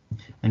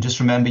 And just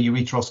remember,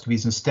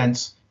 ureteroscopies and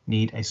stents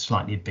need a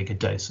slightly bigger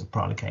dose of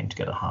PRILOCAINE to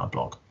get a higher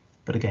block,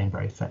 but again,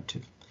 very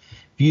effective.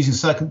 If you're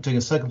using doing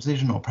a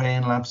circumcision or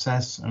perianal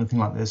abscess, anything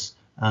like this,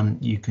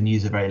 you can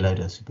use a very low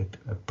dose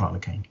of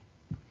PRILOCAINE.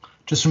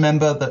 Just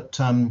remember that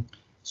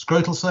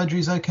scrotal surgery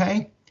is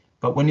okay,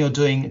 but when you're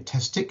doing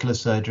testicular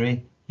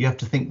surgery, you have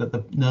to think that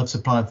the nerve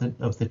supply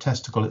of the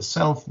testicle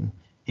itself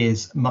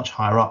is much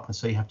higher up, and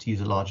so you have to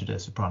use a larger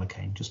dose of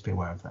PRILOCAINE. Just be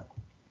aware of that.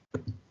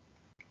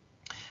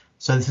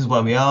 So this is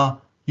where we are: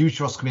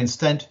 ureteroscopy and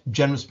stent,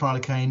 generous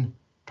PRILOCAINE,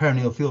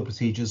 perineal field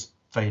procedures,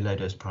 very low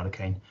dose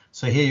PRILOCAINE.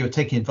 So here you're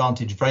taking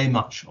advantage very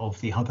much of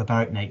the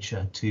hyperbaric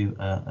nature to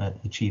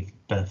achieve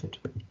benefit.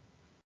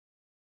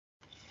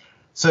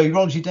 So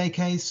urology day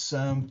case,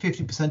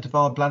 50% of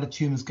our bladder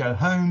tumours go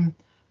home.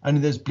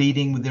 Only those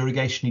bleeding with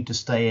irrigation need to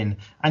stay in.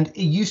 And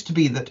it used to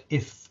be that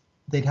if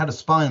they'd had a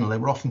spinal, they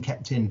were often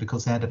kept in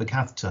because they had to have a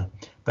catheter.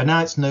 But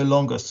now it's no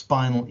longer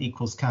spinal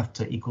equals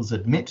catheter equals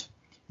admit.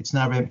 It's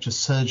now very much a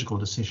surgical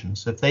decision.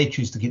 So if they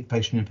choose to keep the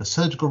patient in for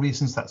surgical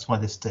reasons, that's why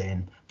they stay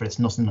in, but it's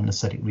not an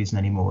anaesthetic reason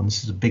anymore. And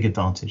this is a big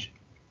advantage.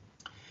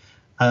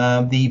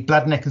 The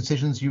bladder neck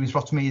incisions,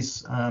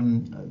 ureterotomies,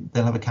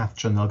 they'll have a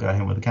catheter and they'll go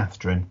home with a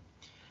catheter in.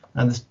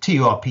 And the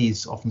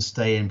TURPs often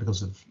stay in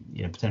because of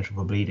potential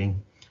for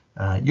bleeding.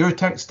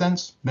 Ureteric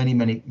stents,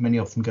 many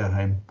of them go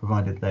home,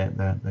 provided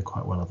they're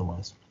quite well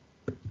otherwise.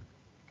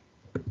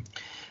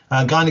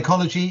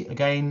 Gynecology,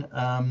 again,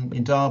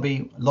 in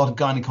Derby, a lot of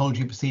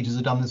gynecology procedures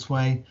are done this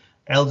way.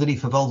 Elderly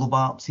for vulval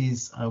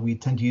biopsies, we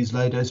tend to use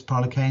low-dose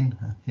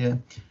PRILOCAINE here.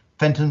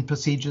 Fenton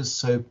procedures,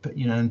 so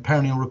and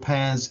perineal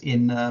repairs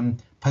in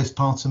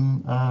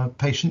postpartum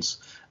patients,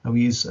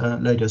 we use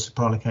low-dose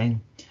PRILOCAINE.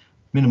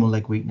 Minimal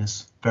leg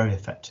weakness, very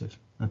effective,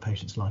 and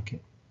patients like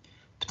it.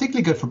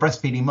 Particularly good for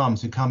breastfeeding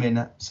mums who come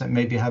in, so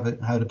maybe had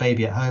a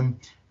baby at home,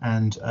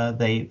 and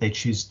they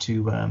choose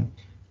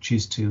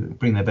to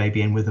bring their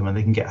baby in with them, and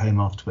they can get home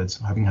afterwards,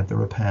 having had the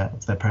repair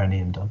of their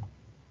perineum done.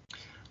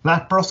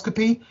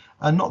 Laparoscopy,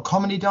 not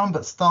commonly done,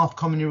 but staff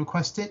commonly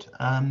requested.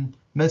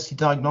 Mostly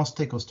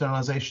diagnostic or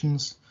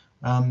sterilizations,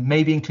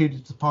 may be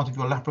included as part of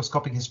your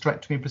laparoscopic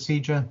hysterectomy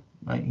procedure,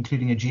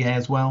 including a GA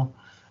as well.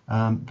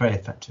 Very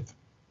effective.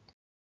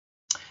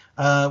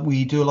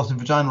 We do a lot of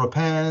vaginal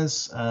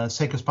repairs,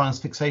 sacrospinal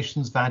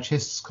fixations, vag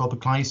hysts,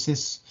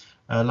 colpoclysis,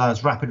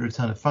 allows rapid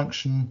return of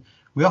function.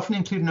 We often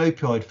include an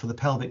opioid for the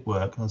pelvic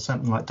work,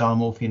 something like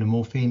diamorphine and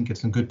morphine,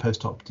 gives some good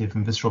post-operative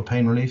and visceral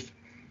pain relief.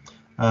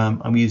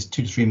 And we use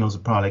 2 to 3 mils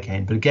of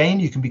PRILOCAINE. But again,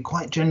 you can be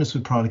quite generous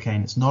with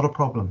PRILOCAINE. It's not a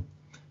problem.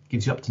 It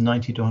gives you up to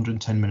 90 to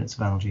 110 minutes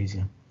of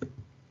analgesia.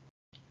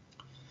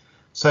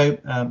 So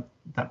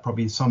that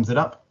probably sums it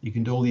up. You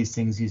can do all these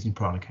things using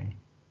PRILOCAINE.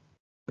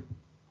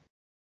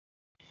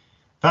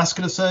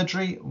 Vascular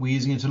surgery, we're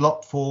using it a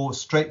lot for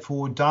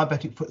straightforward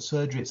diabetic foot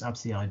surgery. It's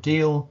absolutely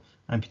ideal.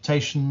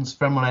 amputations,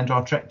 femoral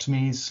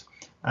endarterectomies,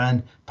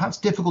 and perhaps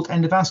difficult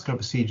endovascular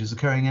procedures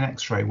occurring in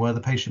X-ray where the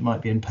patient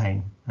might be in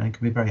pain, and it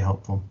can be very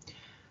helpful.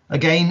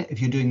 Again, if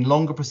you're doing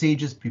longer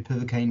procedures,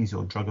 bupivacaine is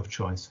your drug of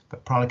choice,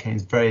 but PRILOCAINE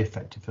is very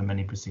effective for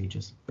many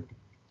procedures.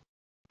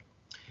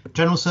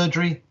 General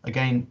surgery,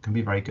 again, can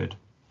be very good.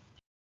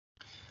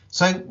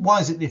 So why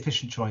is it the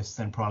efficient choice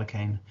then,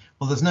 PRILOCAINE?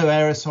 Well, there's no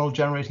aerosol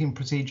generating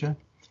procedure.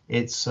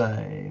 It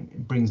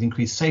brings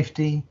increased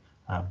safety,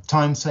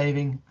 time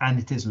saving, and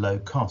it is low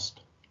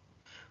cost.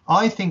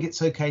 I think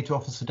it's okay to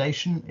offer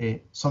sedation.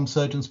 Some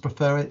surgeons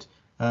prefer it.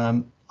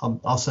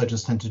 Our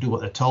surgeons tend to do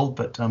what they're told,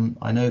 but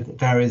I know that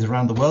varies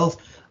around the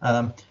world.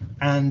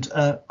 And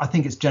I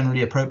think it's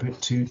generally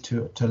appropriate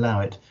to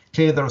allow it.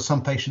 Clearly, there are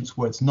some patients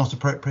where it's not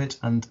appropriate,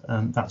 and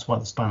that's why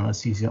the spinal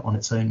anesthesia on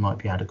its own might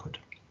be adequate.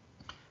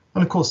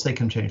 And of course, they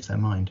can change their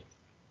mind.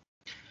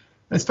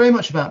 It's very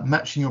much about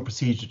matching your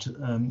procedure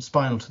to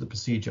spinal to the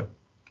procedure.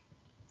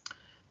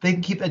 They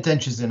can keep their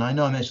dentures in. I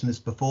know I mentioned this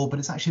before, but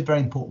it's actually a very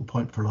important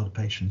point for a lot of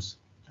patients.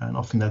 And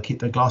often they'll keep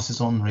their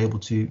glasses on and are able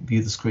to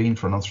view the screen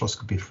for an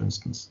arthroscopy, for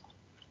instance.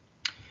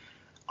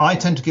 I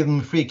tend to give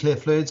them free clear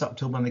fluids up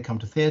till when they come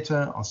to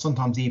theatre. I'll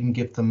sometimes even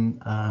give them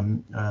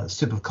a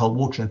sip of cold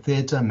water in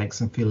theatre, makes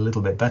them feel a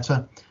little bit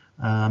better.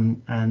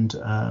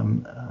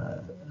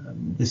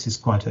 This is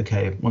quite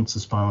okay once the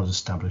spinal is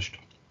established.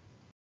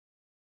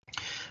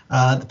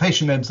 The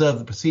patient may observe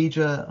the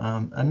procedure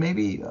and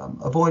maybe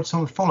avoid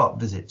some follow-up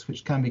visits,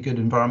 which can be good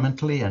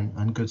environmentally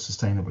and good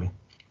sustainably.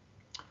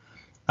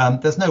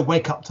 There's no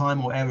wake-up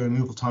time or area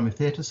removal time in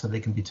theatre, so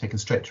they can be taken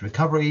straight to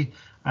recovery,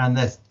 and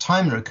their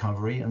time in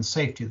recovery and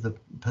safety of the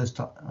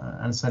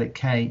post-anaesthetic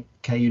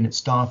care unit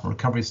staff and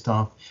recovery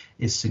staff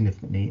is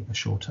significantly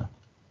shorter.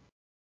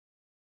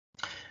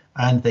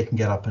 And they can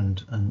get up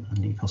and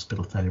leave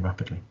hospital fairly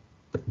rapidly.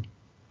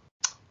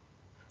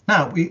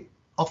 Now, we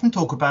often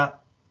talk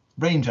about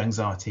range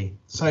anxiety.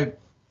 So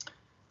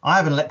I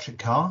have an electric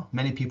car.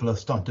 Many people are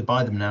starting to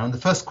buy them now. And the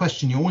first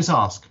question you always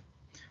ask,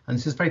 and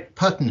this is very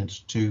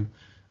pertinent to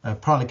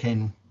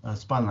PRILOCAINE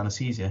spinal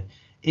anesthesia,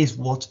 is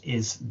what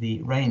is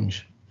the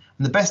range?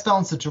 And the best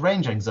answer to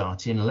range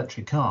anxiety in an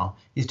electric car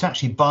is to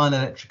actually buy an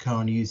electric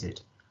car and use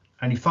it.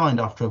 And you find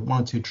after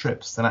 1 or 2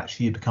 trips that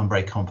actually you become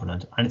very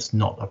confident and it's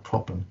not a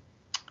problem.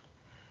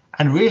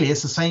 And really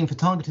it's the same for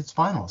targeted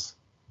spinals.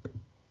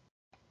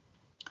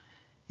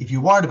 If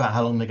you're worried about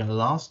how long they're going to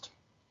last,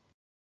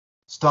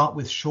 start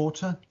with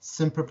shorter,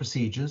 simpler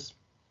procedures,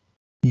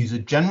 use a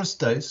generous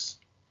dose,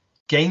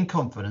 gain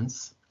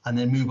confidence, and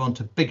then move on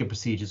to bigger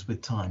procedures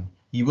with time.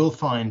 You will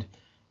find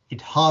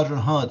it harder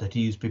and harder to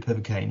use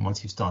bupivacaine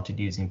once you've started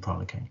using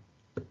PRILOCAINE.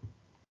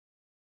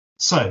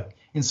 So,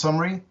 in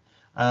summary,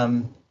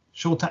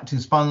 short-acting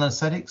spinal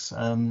anesthetics,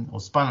 or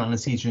spinal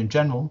anesthesia in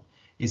general,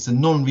 is the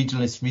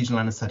non-regionalist regional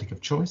anesthetic of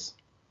choice.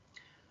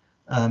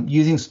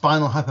 Using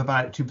spinal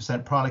hyperbaric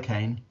 2%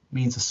 PRILOCAINE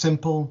means a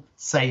simple,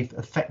 safe,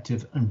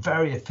 effective, and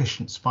very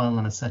efficient spinal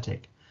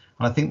anesthetic.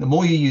 And I think the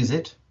more you use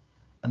it,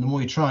 and the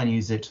more you try and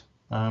use it,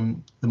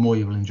 the more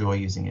you will enjoy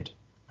using it,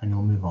 and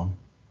you'll move on.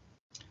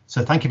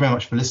 So thank you very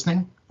much for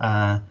listening,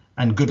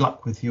 and good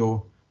luck with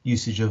your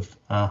usage of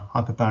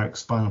hyperbaric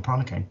spinal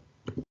PRILOCAINE.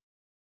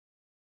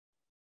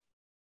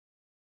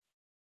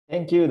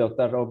 Thank you,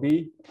 Dr.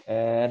 Robbie,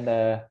 and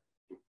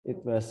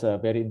it was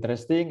very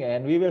interesting,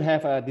 and we will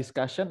have a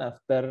discussion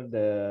after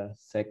the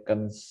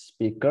second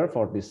speaker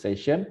for this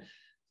session.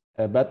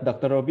 But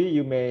Dr. Robbie,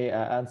 you may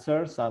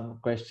answer some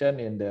question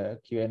in the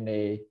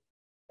Q&A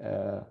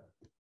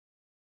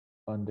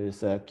on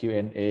this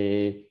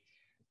Q&A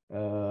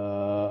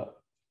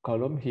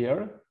column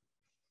here.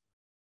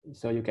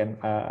 So you can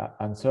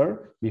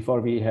answer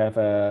before we have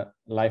a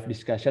live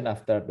discussion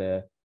after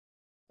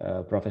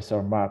the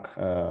Professor Mark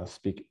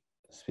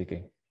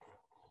speaking.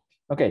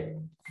 Okay,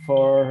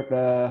 for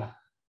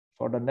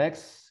the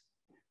next,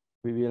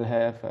 we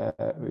have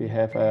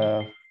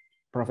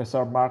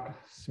Professor Mark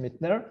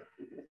Schmittner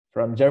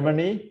from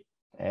Germany,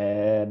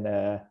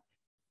 and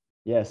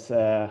yes,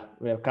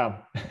 welcome.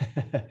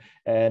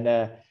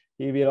 And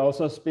he will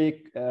also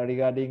speak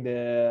regarding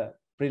the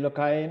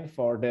PRILOCAINE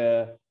for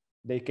the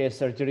decay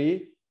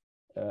surgery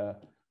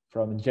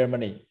from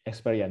German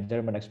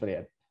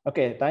experience.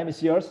 Okay, time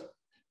is yours,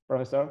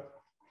 Professor.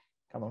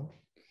 Come on.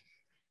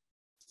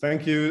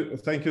 Thank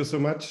you so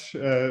much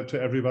to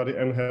everybody,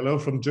 and hello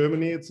from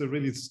Germany. It's a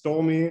really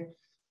stormy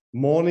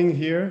morning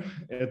here.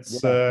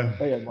 It's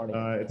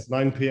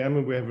 9 p.m.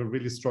 and we have a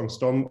really strong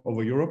storm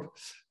over Europe.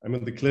 I'm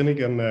in the clinic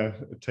and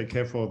take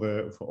care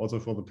also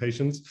for the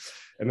patients,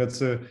 and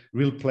it's a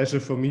real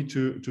pleasure for me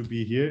to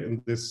be here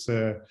in this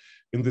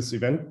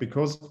event,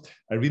 because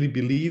I really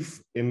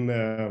believe in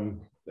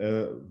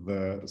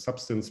the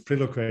substance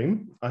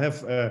PRILOCAINE. I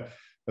have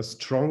a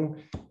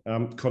strong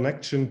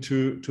connection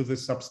to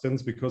this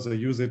substance because I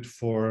use it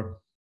for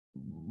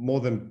more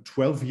than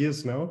 12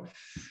 years now.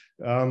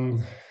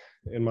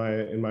 In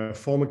my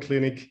former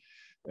clinic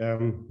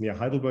near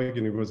Heidelberg,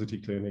 University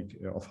Clinic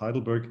of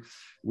Heidelberg,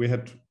 we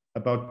had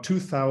about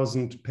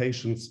 2,000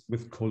 patients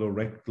with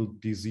colorectal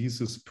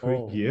diseases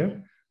per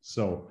year.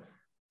 So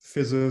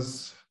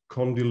physis,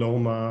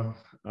 condyloma,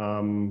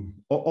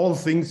 all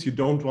things you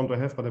don't want to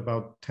have, but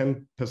about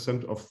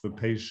 10% of the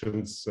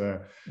patients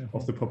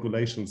of the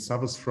population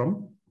suffers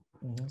from.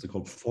 It's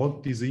called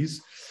Ford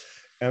disease.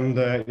 And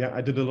yeah,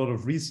 I did a lot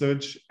of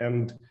research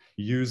and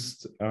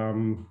used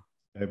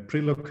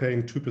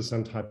PRILOCAINE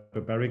 2%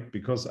 hyperbaric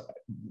because,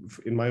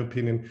 in my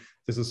opinion,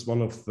 this is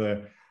one of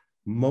the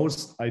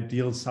most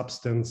ideal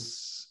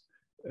substance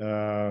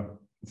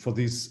for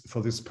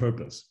this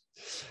purpose.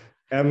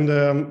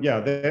 And yeah,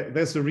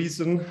 there's a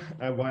reason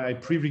why I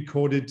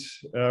pre-recorded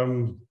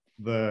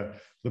the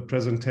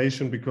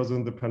presentation, because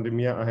in the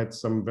pandemic I had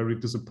some very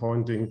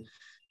disappointing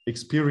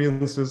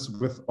experiences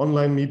with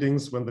online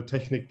meetings when the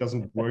technique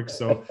doesn't work.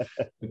 So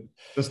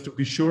just to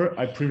be sure,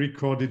 I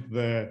pre-recorded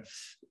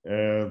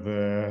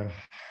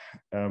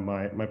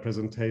my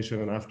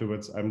presentation, and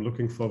afterwards I'm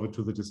looking forward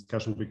to the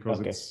discussion because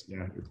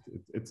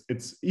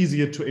it's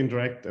easier to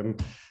interact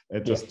and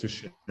just to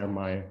share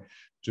my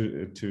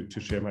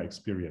share my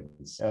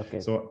experience.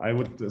 Okay. So I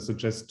would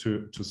suggest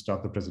to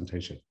start the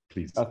presentation,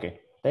 please. Okay.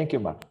 Thank you,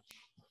 Mark.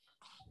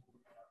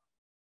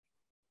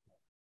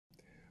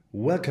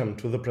 Welcome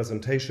to the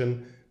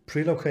presentation,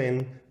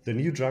 PRILOCAINE, the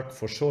new drug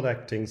for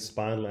short-acting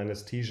spinal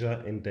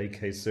anesthesia in day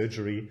case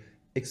surgery,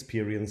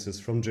 experiences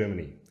from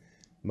Germany.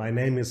 My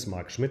name is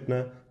Mark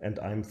Schmidtner and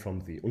I'm from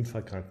the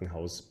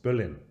Unfallkrankenhaus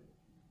Berlin.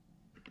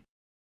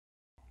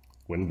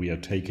 When we are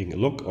taking a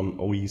look on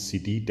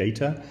OECD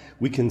data,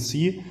 we can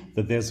see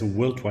that there's a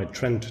worldwide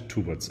trend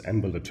towards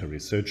ambulatory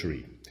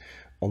surgery.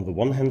 On the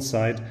one hand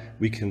side,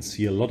 we can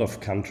see a lot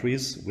of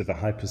countries with a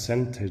high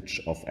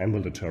percentage of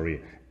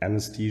ambulatory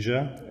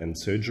anesthesia and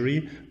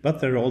surgery, but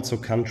there are also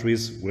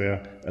countries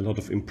where a lot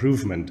of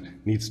improvement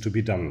needs to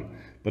be done.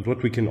 But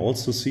what we can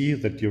also see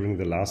that during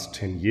the last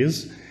 10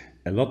 years,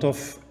 a lot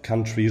of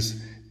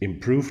countries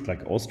improved,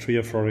 like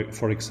Austria,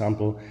 for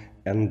example,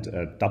 and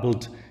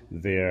doubled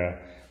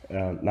their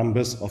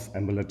numbers of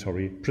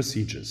ambulatory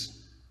procedures.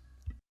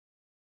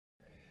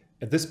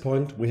 At this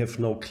point, we have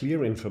no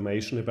clear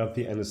information about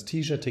the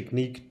anesthesia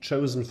technique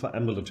chosen for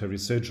ambulatory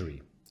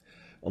surgery.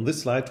 On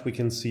this slide, we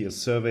can see a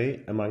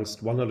survey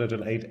amongst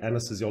 108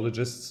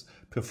 anesthesiologists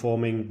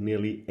performing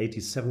nearly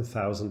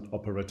 87,000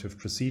 operative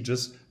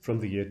procedures from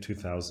the year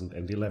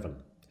 2011.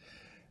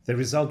 The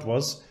result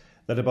was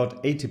that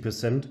about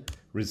 80%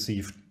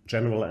 received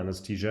general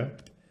anesthesia,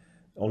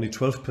 only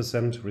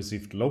 12%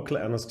 received local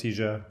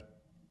anesthesia,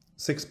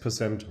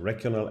 6%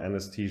 regional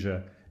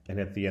anesthesia, and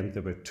at the end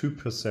there were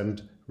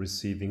 2%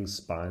 receiving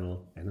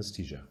spinal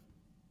anesthesia.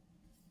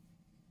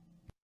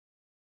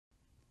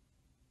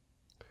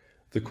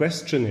 The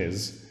question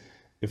is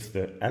if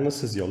the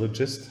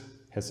anesthesiologist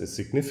has a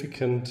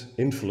significant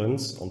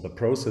influence on the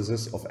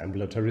processes of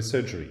ambulatory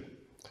surgery.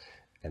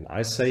 And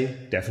I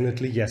say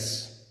definitely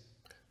yes.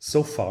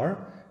 So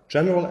far,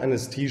 general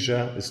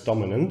anesthesia is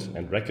dominant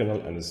and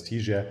regional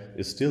anesthesia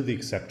is still the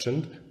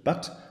exception,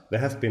 but there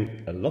have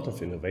been a lot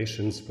of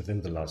innovations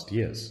within the last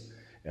years,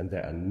 and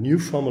there are new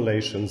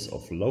formulations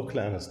of local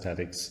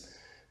anesthetics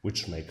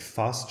which make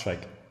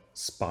fast-track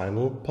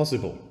spinal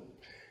possible.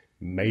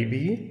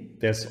 Maybe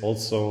there's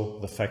also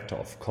the factor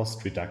of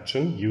cost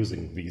reduction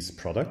using these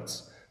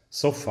products.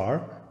 So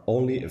far,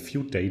 only a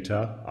few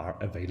data are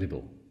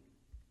available.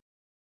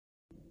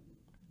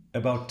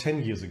 About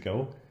 10 years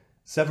ago,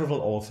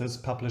 several authors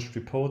published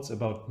reports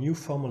about new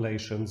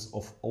formulations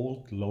of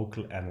old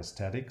local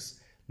anesthetics,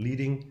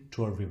 leading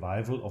to a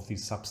revival of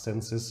these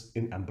substances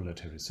in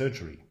ambulatory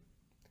surgery.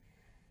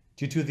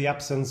 Due to the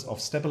absence of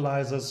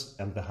stabilizers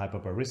and the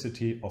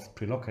hyperbaricity of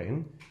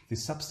PRILOCAINE, the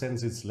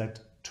substances led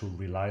to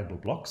reliable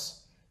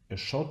blocks, a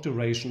short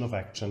duration of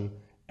action,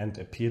 and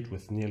appeared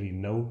with nearly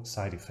no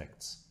side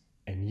effects.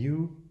 A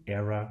new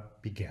era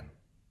began.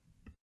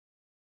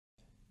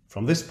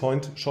 From this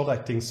point,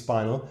 short-acting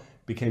spinal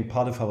became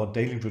part of our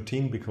daily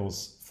routine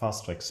because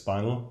fast-track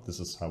spinal, this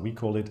is how we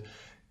call it,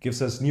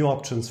 gives us new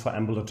options for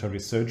ambulatory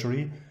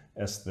surgery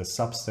as the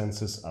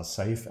substances are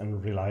safe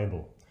and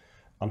reliable.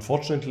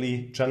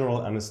 Unfortunately,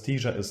 general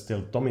anesthesia is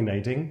still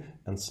dominating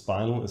and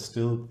spinal is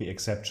still the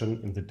exception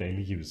in the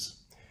daily use.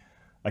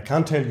 I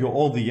can't tell you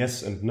all the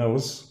yes and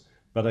no's,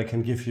 but I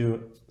can give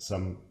you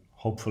some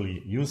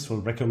hopefully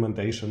useful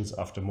recommendations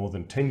after more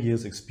than 10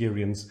 years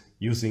experience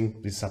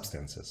using these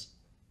substances.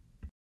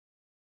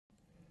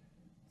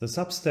 The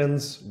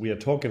substance we are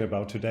talking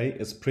about today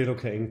is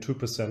PRILOCAINE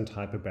 2%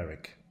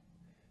 hyperbaric.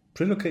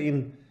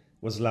 PRILOCAINE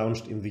was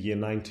launched in the year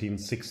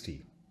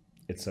 1960.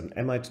 It's an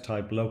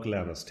amide-type local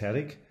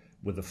anesthetic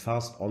with a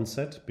fast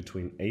onset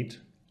between 8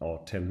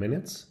 or 10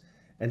 minutes,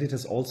 and it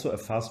has also a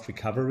fast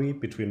recovery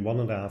between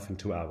 1.5 and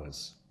 2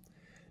 hours.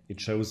 It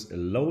shows a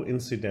low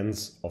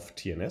incidence of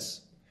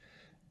TNS,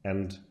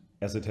 and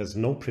as it has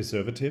no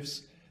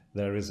preservatives,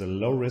 there is a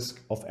low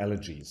risk of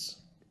allergies.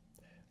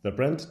 The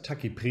brand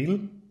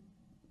Takipril,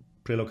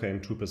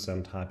 PRILOCAINE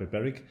 2%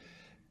 hyperbaric,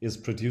 is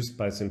produced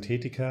by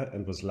Synthetica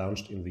and was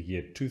launched in the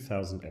year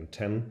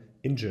 2010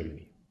 in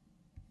Germany.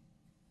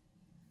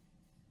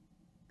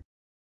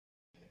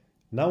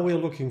 Now we are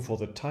looking for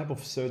the type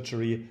of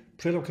surgery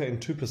PRILOCAINE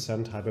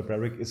 2%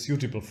 hyperbaric is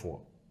suitable for.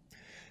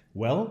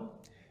 Well,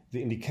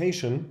 the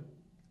indication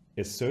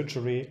is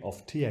surgery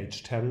of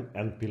TH10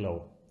 and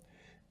below.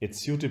 It's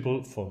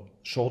suitable for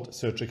short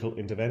surgical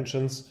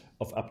interventions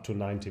of up to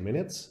 90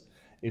 minutes.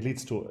 It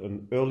leads to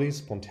an early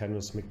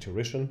spontaneous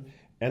micturition,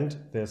 and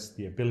there's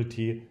the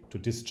ability to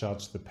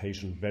discharge the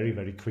patient very,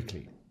 very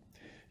quickly.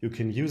 You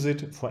can use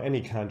it for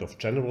any kind of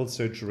general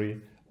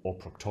surgery or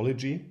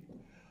proctology,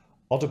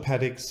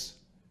 orthopedics,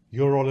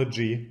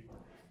 urology,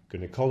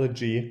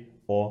 gynecology,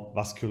 or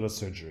vascular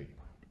surgery.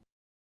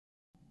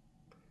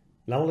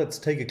 Now let's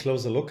take a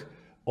closer look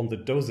on the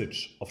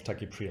dosage of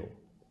tachypril.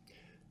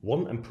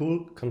 One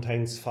ampoule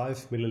contains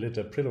 5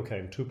 ml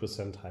PRILOCAINE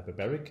 2%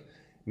 hyperbaric,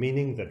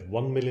 meaning that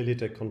 1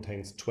 milliliter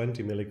contains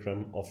 20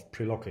 mg of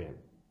PRILOCAINE.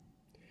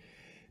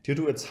 Due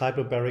to its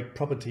hyperbaric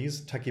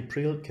properties,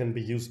 tachypril can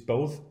be used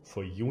both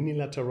for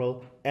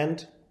unilateral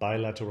and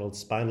bilateral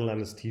spinal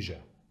anesthesia.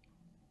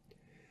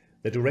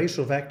 The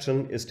duration of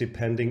action is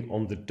depending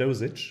on the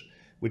dosage,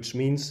 which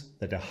means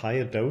that a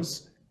higher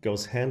dose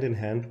goes hand in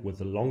hand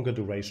with a longer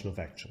duration of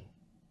action.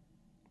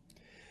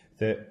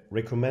 The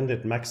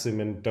recommended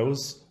maximum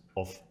dose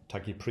of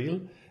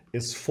tachypril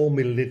is 4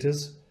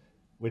 milliliters,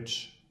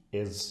 which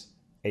is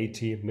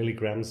 80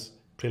 milligrams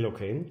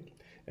PRILOCAINE,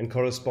 and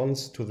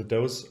corresponds to the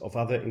dose of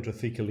other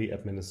intrathecally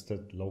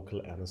administered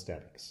local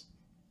anesthetics.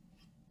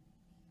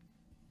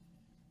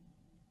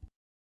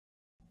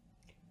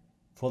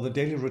 For the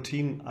daily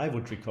routine, I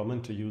would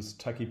recommend to use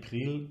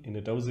tachypril in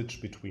a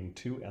dosage between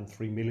 2 and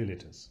 3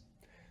 milliliters.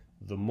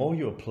 The more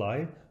you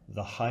apply,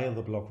 the higher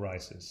the block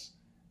rises.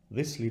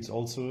 This leads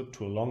also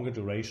to a longer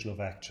duration of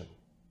action.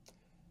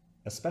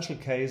 A special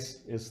case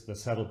is the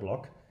saddle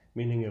block,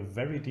 meaning a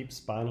very deep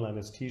spinal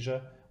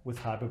anesthesia with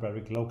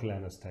hyperbaric local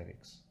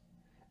anesthetics.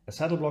 A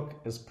saddle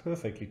block is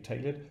perfectly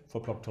tailored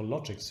for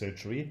proctologic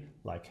surgery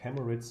like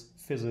hemorrhoids,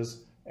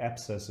 fissures,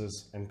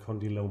 abscesses, and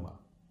condyloma.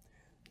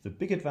 The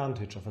big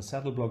advantage of a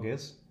saddle block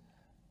is,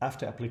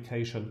 after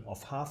application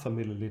of half a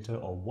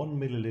milliliter or 1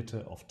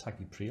 milliliter of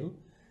tachypril,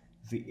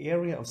 the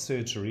area of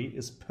surgery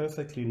is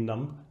perfectly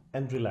numb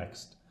and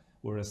relaxed,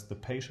 whereas the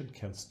patient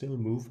can still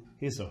move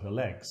his or her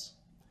legs.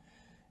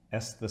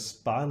 As the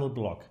spinal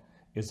block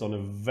is on a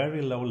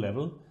very low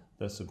level,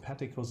 the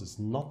sympathicus is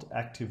not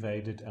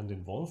activated and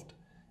involved,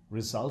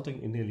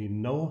 resulting in nearly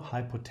no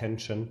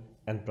hypotension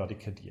and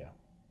bradycardia.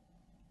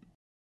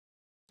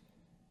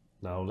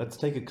 Now let's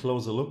take a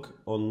closer look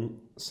on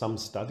some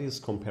studies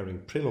comparing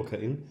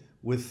PRILOCAINE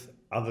with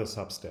other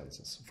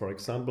substances. For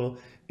example,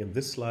 in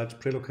this slide,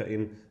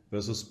 PRILOCAINE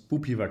versus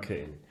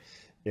bupivacaine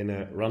in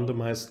a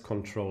randomized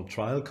controlled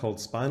trial called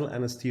Spinal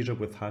Anesthesia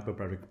with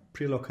Hyperbaric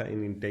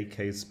PRILOCAINE in day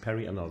case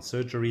perianal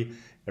surgery,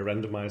 a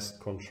randomized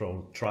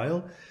controlled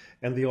trial.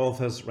 And the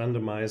authors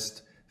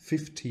randomized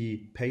 50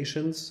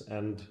 patients,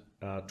 and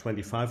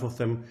 25 of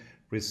them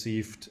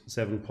received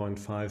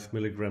 7.5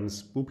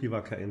 milligrams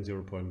bupivacaine,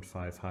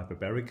 0.5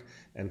 hyperbaric,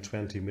 and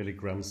 20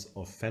 milligrams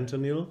of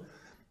fentanyl.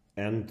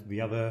 And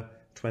the other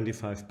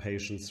 25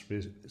 patients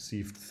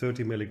received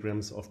 30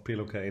 milligrams of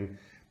PRILOCAINE,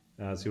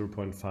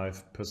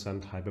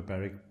 0.5%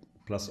 hyperbaric,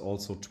 plus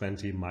also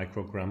 20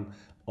 microgram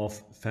of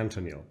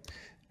fentanyl.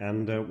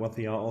 And what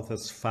the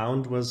authors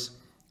found was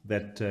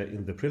that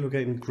in the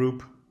PRILOCAINE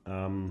group,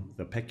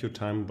 the PECU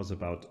time was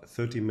about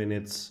 30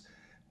 minutes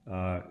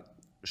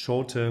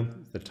shorter,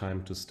 the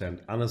time to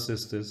stand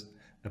unassisted,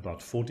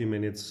 about 40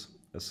 minutes,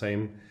 the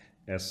same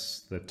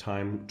as the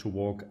time to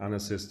walk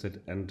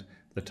unassisted and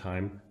the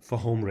time for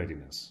home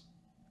readiness.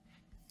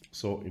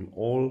 So in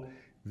all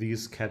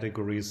these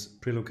categories,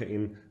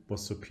 PRILOCAINE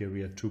was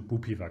superior to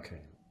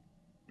bupivacaine.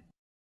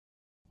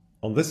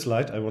 On this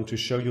slide, I want to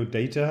show you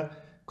data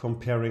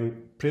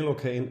comparing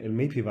PRILOCAINE and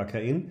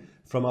mepivacaine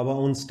from our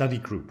own study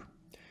group.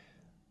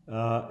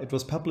 It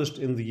was published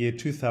in the year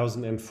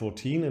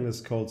 2014 and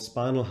is called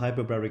Spinal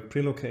Hyperbaric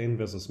PRILOCAINE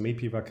versus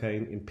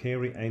mepivacaine in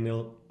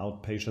perianal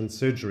outpatient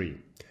surgery.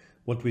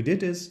 What we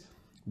did is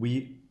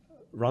we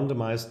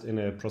randomized in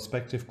a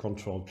prospective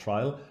controlled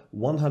trial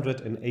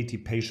 180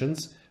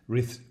 patients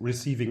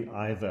receiving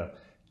either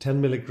 10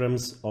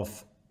 milligrams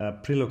of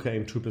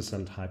PRILOCAINE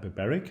 2%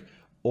 hyperbaric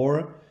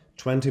or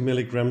 20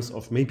 milligrams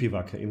of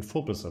mepivacaine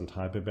 4%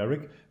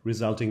 hyperbaric,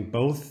 resulting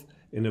both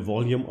in a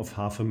volume of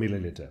half a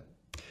milliliter.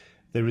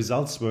 The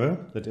results were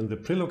that in the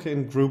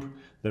PRILOCAINE group,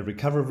 the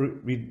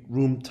recovery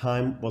room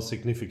time was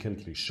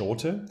significantly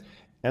shorter,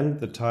 and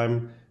the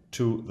time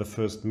to the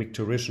first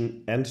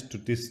micturition and to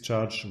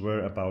discharge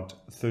were about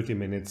 30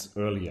 minutes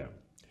earlier.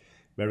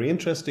 Very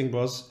interesting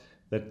was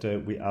that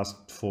we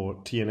asked for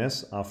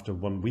TNS after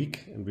 1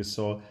 week, and we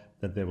saw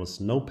that there was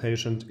no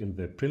patient in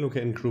the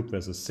PRILOCAINE group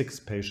versus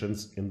 6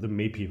 patients in the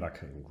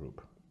mepivacaine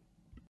group.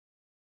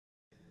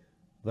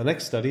 The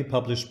next study,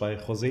 published by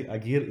José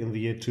Aguirre in the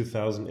year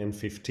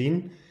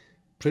 2015,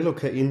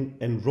 PRILOCAINE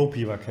and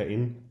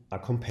ropivacaine are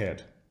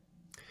compared.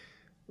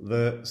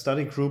 The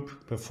study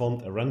group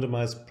performed a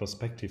randomized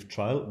prospective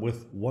trial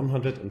with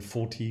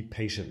 140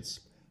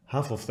 patients.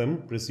 Half of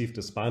them received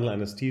a spinal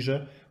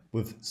anesthesia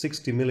with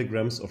 60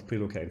 milligrams of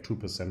PRILOCAINE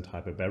 2%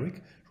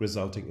 hyperbaric,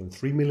 resulting in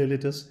 3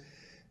 milliliters.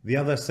 The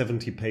other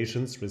 70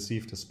 patients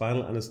received a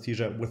spinal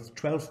anesthesia with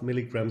 12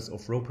 milligrams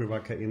of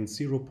ropivacaine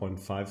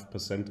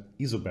 0.5%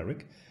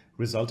 isobaric,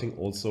 resulting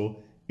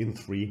also in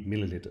 3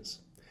 milliliters.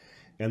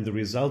 And the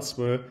results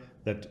were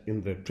that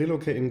in the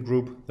PRILOCAINE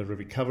group, the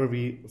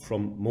recovery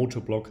from motor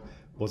block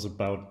was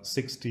about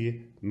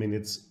 60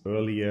 minutes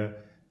earlier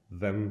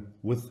than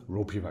with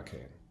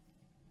ropivacaine.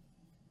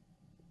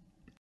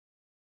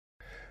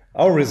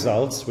 Our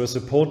results were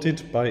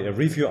supported by a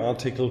review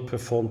article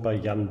performed by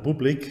Jan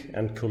Bublik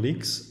and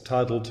colleagues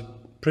titled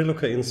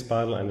PRILOCAINE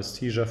Spinal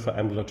Anesthesia for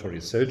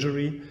Ambulatory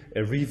Surgery,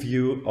 a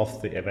review of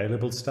the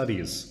available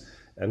studies.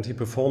 And he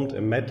performed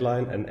a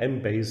Medline and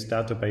M-based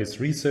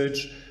database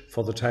research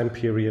for the time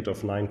period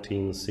of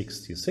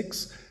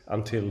 1966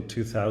 until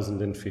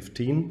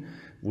 2015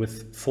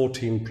 with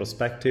 14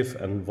 prospective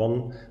and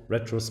 1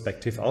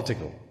 retrospective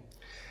article.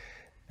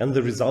 And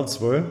the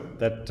results were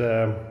that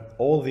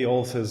all the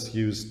authors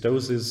used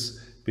doses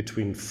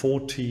between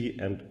 40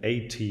 and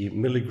 80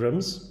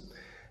 milligrams,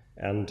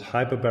 and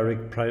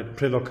hyperbaric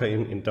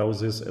PRILOCAINE in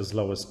doses as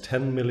low as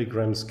 10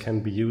 milligrams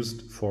can be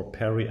used for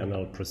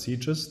perianal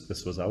procedures.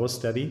 This was our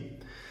study.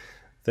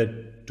 The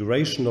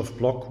duration of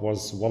block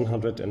was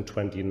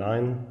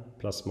 129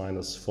 plus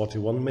minus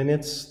 41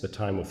 minutes, the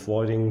time of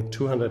voiding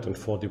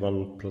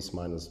 241 plus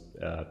minus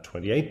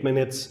 28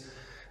 minutes,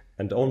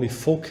 and only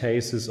 4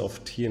 cases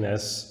of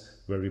TNS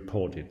were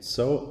reported.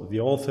 So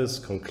the authors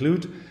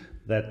conclude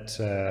that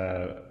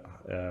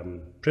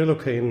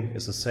PRILOCAINE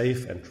is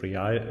safe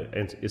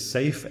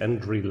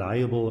and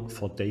reliable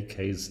for day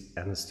case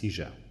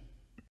anesthesia.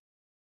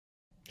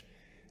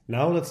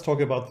 Now let's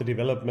talk about the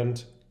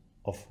development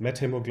of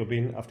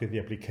methemoglobin after the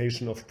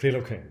application of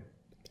PRILOCAINE.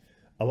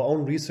 Our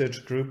own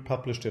research group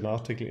published an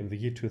article in the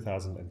year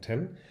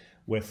 2010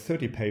 where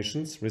 30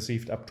 patients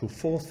received up to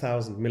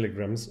 4,000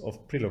 milligrams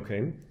of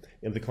PRILOCAINE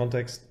in the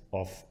context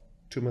of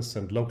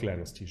tumescent local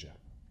anesthesia.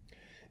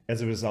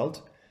 As a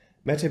result,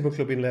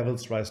 methemoglobin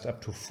levels rose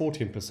up to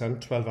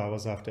 14% 12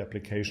 hours after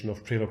application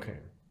of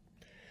PRILOCAINE.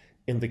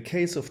 In the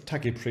case of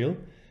Takipril,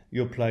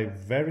 you apply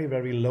very,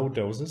 very low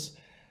doses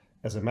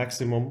as a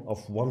maximum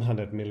of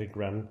 100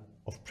 milligram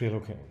of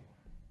PRILOCAINE.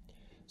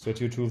 So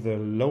due to the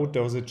low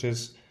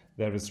dosages,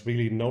 there is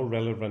really no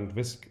relevant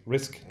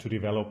risk to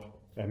develop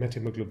a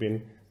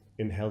methemoglobin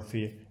in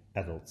healthy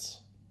adults.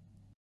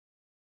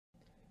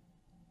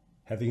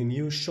 Having a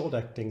new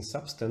short-acting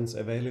substance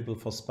available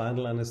for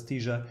spinal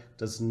anesthesia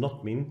does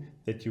not mean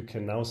that you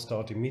can now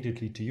start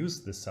immediately to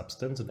use this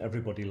substance and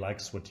everybody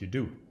likes what you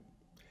do.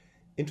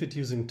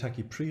 Introducing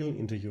Takipril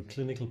into your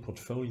clinical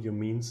portfolio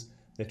means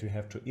that you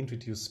have to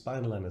introduce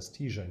spinal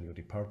anesthesia in your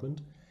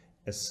department,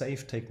 a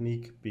safe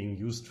technique being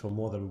used for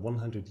more than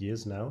 100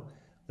 years now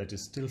that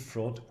is still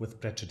fraught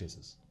with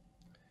prejudices.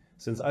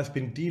 Since I've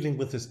been dealing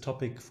with this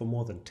topic for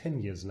more than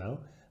 10 years now,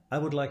 I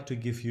would like to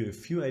give you a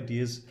few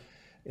ideas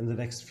in the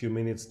next few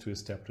minutes to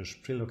establish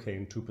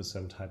PRILOCAINE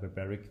 2%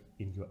 hyperbaric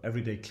in your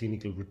everyday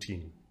clinical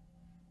routine.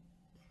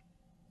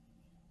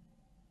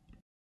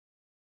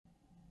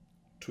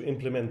 To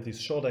implement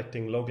these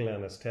short-acting local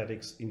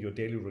anesthetics in your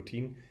daily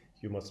routine,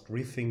 you must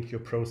rethink your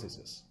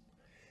processes.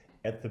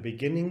 At the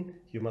beginning,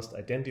 you must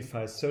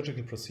identify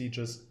surgical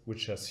procedures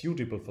which are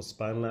suitable for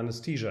spinal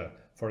anesthesia,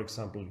 for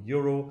example,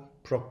 uro,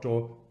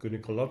 procto,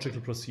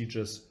 gynecological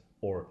procedures,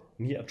 or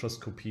knee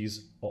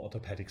arthroscopies or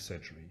orthopedic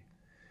surgery.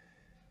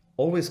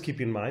 Always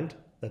keep in mind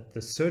that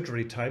the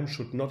surgery time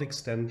should not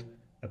extend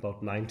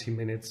about 90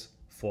 minutes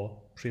for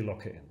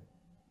PRILOCAINE.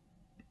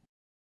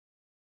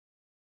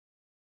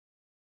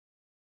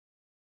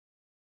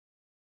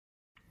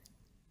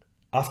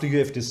 After you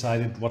have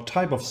decided what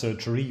type of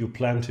surgery you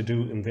plan to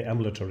do in the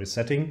ambulatory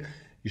setting,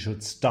 you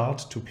should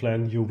start to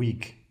plan your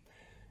week.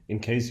 In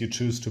case you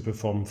choose to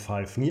perform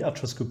 5 knee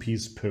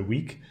arthroscopies per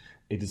week,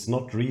 it is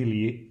not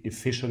really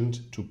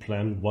efficient to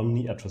plan 1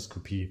 knee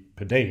arthroscopy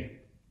per day.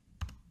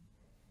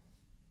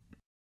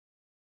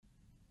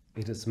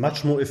 It is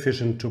much more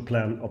efficient to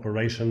plan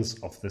operations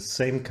of the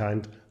same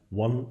kind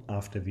one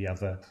after the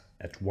other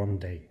at one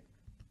day.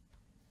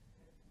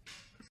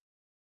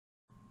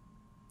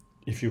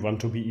 If you want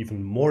to be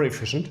even more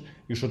efficient,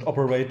 you should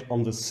operate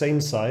on the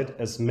same side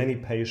as many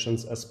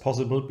patients as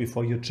possible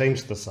before you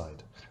change the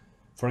side.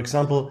 For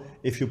example,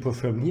 if you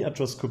perform knee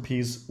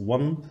arthroscopies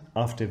one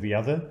after the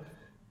other,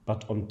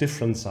 but on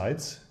different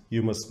sides,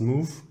 you must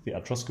move the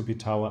arthroscopy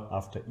tower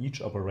after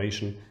each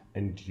operation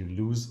and you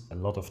lose a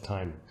lot of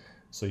time.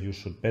 So you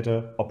should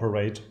better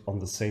operate on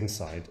the same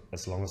side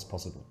as long as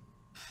possible.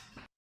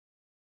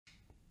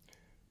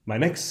 My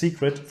next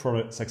secret for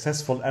a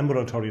successful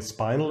ambulatory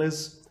spinal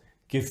is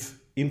give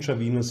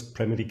intravenous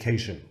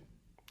premedication.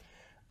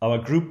 Our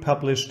group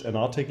published an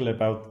article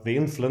about the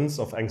influence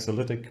of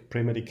anxiolytic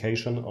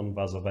premedication on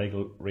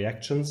vasovagal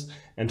reactions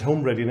and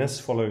home readiness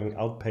following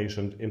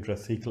outpatient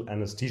intrathecal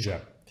anesthesia.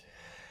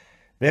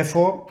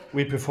 Therefore,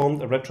 we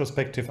performed a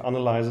retrospective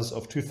analysis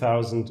of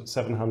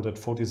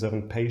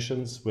 2,747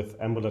 patients with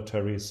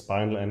ambulatory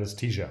spinal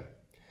anesthesia.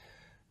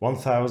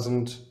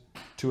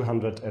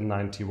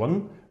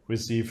 1,291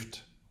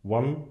 received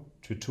 1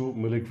 to 2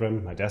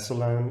 milligram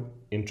midazolam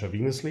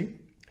intravenously.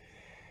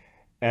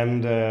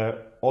 and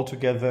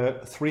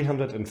altogether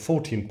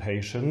 314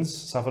 patients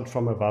suffered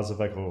from a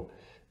vasovagal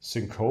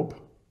syncope.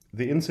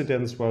 The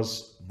incidence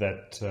was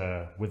that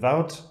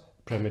without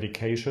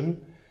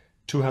premedication,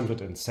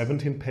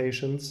 217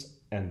 patients,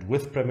 and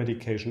with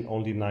premedication,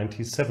 only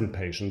 97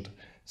 patients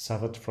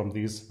suffered from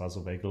these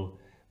vasovagal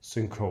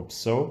syncopes.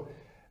 So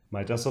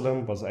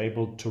midazolam was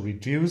able to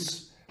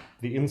reduce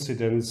the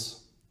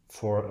incidence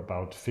for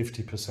about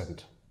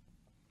 50%.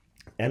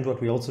 And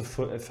what we also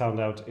found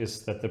out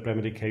is that the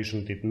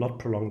premedication did not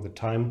prolong the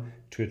time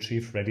to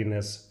achieve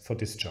readiness for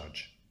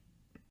discharge.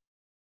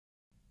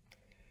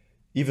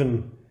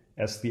 Even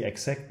as the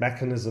exact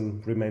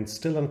mechanism remains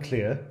still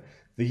unclear,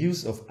 the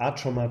use of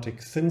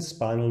atraumatic thin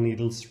spinal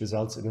needles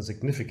results in a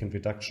significant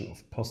reduction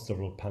of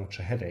post-dural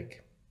puncture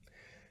headache.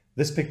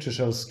 This picture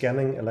shows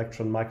scanning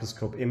electron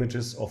microscope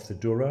images of the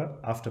dura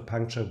after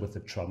puncture with a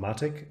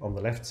traumatic on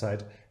the left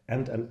side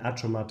and an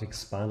atraumatic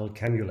spinal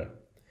cannula.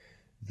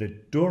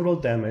 The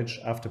dural damage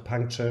after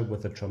puncture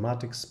with a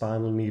traumatic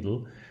spinal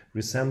needle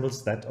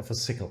resembles that of a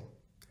sickle.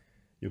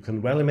 You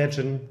can well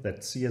imagine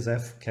that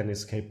CSF can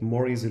escape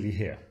more easily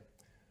here.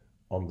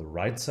 On the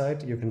right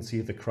side, you can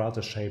see the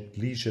crater-shaped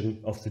lesion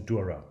of the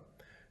dura.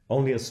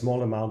 Only a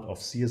small amount of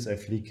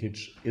CSF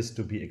leakage is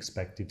to be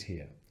expected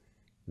here.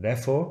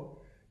 Therefore,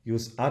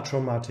 use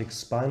atraumatic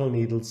spinal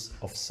needles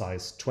of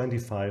size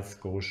 25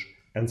 gauge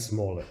and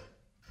smaller.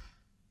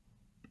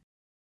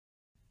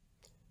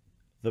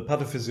 The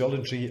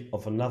pathophysiology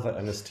of another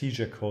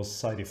anesthesia-caused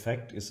side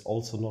effect is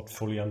also not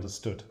fully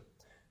understood.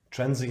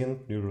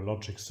 Transient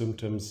neurologic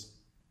symptoms,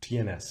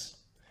 TNS.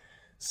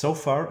 So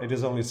far, it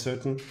is only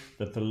certain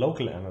that the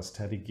local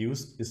anesthetic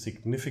used is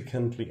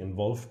significantly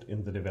involved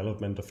in the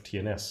development of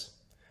TNS.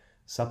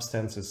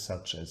 Substances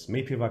such as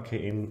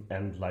mepivacaine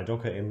and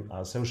lidocaine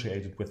are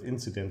associated with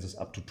incidences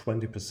up to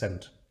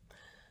 20%.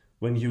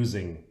 When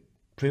using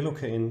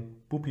PRILOCAINE,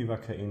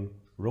 bupivacaine,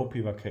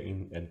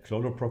 ropivacaine and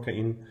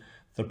chloroprocaine,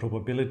 the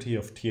probability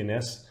of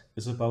TNS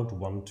is about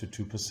 1 to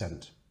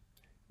 2%.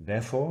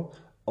 Therefore,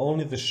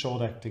 only the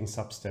short-acting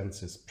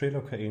substances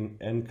PRILOCAINE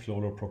and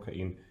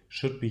chloroprocaine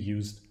should be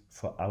used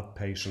for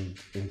outpatient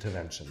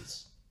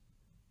interventions.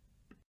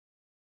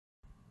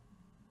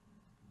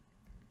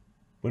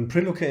 When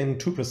PRILOCAINE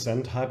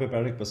 2%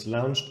 hyperbaric was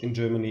launched in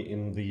Germany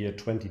in the year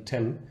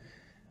 2010,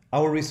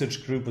 our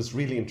research group was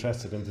really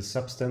interested in this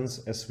substance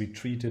as we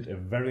treated a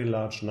very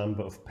large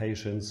number of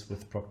patients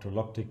with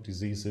proctoloctic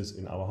diseases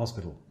in our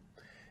hospital.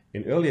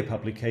 In earlier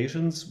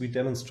publications, we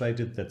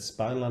demonstrated that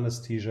spinal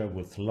anesthesia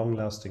with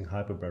long-lasting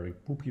hyperbaric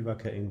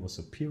bupivacaine was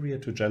superior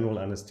to general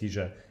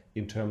anesthesia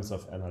in terms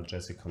of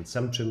analgesic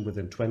consumption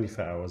within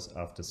 24 hours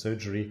after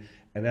surgery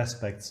and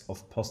aspects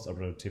of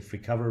post-operative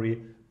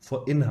recovery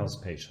for in-house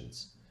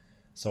patients.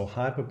 So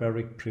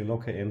hyperbaric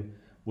PRILOCAINE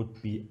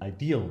would be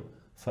ideal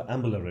for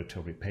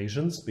ambulatory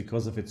patients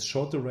because of its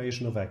short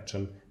duration of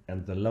action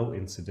and the low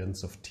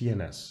incidence of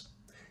TNS.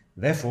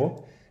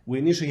 Therefore, we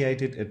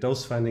initiated a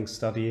dose-finding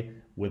study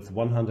with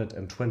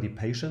 120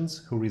 patients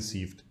who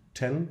received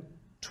 10,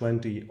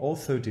 20 or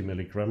 30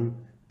 mg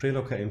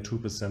PRILOCAINE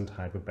 2%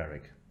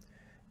 hyperbaric.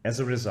 As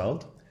a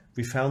result,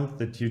 we found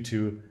that due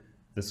to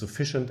the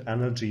sufficient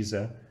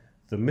analgesia,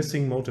 the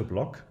missing motor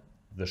block,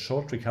 the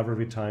short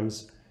recovery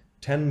times,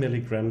 10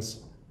 mg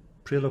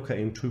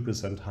PRILOCAINE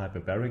 2%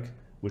 hyperbaric,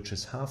 which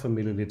is half a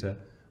milliliter,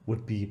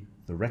 would be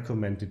the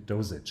recommended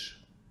dosage.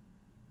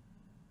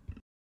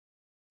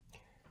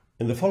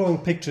 In the following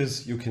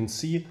pictures, you can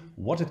see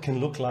what it can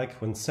look like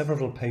when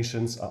several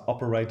patients are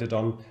operated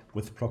on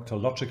with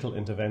proctological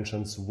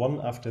interventions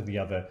one after the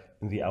other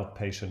in the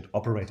outpatient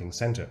operating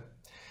center.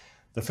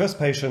 The first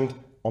patient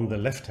on the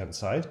left-hand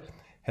side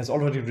has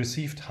already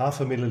received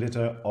half a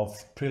milliliter of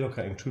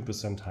PRILOCAINE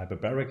 2%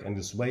 hyperbaric and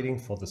is waiting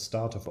for the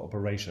start of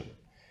operation.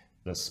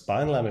 The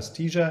spinal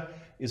anesthesia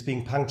is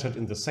being punctured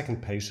in the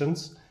second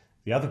patient.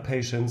 The other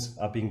patients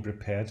are being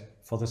prepared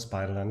for the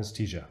spinal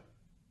anesthesia.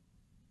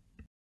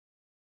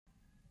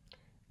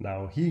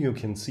 Now here you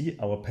can see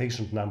our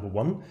patient number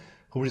 1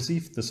 who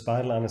received the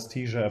spinal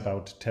anesthesia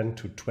about 10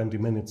 to 20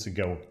 minutes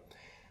ago.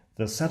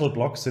 The saddle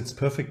block sits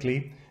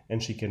perfectly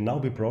and she can now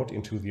be brought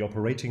into the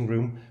operating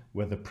room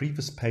where the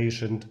previous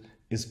patient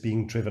is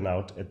being driven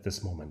out at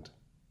this moment.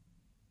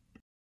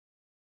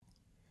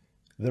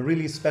 The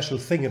really special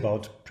thing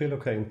about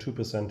PRILOCAINE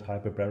 2%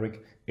 hyperbaric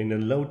in a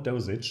low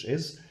dosage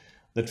is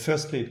that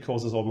firstly it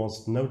causes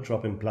almost no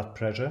drop in blood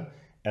pressure,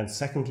 and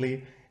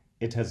secondly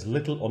it has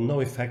little or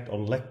no effect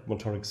on leg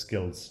motoric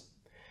skills.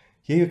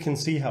 Here you can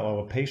see how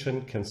our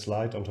patient can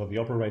slide onto the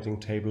operating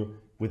table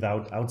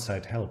without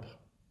outside help.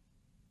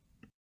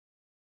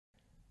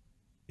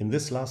 In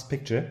this last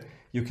picture,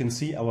 you can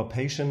see our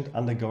patient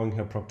undergoing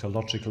her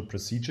proctological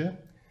procedure.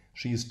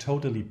 She is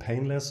totally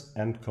painless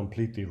and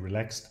completely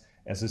relaxed,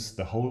 as is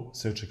the whole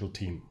surgical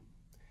team.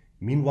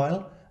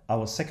 Meanwhile,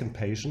 our second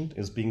patient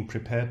is being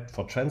prepared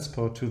for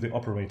transport to the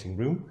operating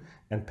room,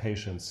 and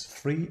patients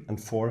 3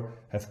 and 4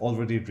 have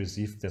already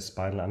received their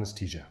spinal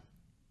anesthesia.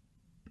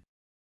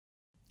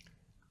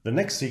 The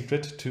next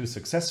secret to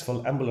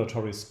successful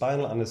ambulatory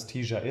spinal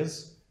anesthesia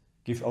is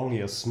Give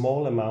only a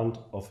small amount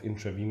of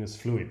intravenous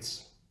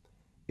fluids.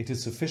 It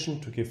is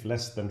sufficient to give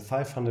less than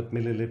 500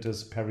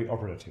 milliliters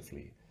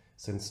perioperatively,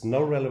 since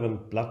no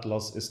relevant blood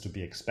loss is to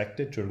be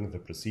expected during the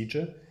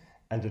procedure,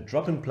 and a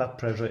drop in blood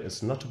pressure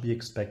is not to be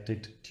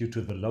expected due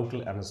to the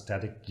local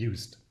anesthetic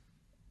used.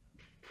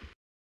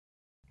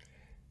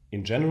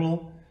 In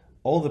general,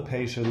 all the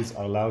patients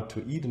are allowed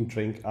to eat and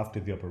drink after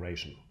the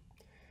operation.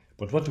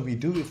 But what do we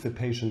do if the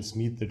patients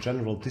meet the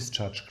general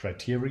discharge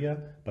criteria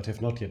but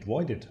have not yet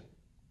voided?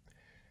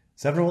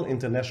 Several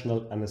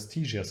international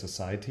anesthesia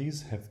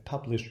societies have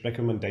published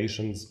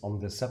recommendations on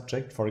this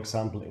subject, for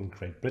example in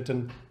Great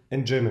Britain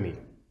and Germany.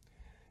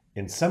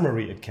 In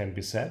summary, it can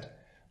be said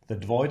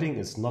that voiding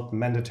is not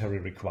mandatory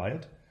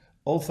required,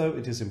 although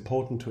it is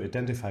important to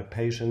identify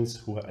patients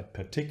who are at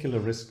particular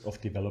risk of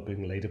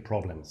developing later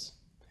problems.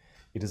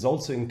 It is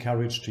also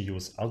encouraged to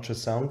use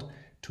ultrasound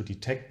to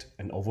detect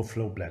an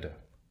overflow bladder.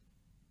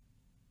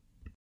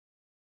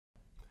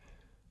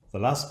 The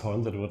last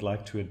point that I would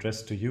like to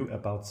address to you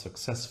about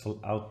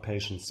successful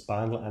outpatient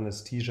spinal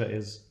anesthesia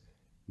is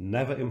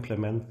never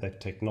implement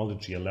that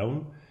technology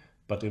alone,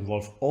 but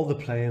involve all the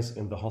players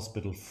in the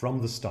hospital from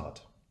the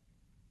start.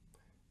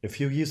 A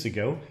few years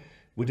ago,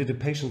 we did a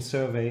patient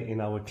survey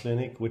in our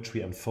clinic, which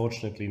we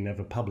unfortunately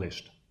never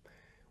published.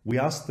 We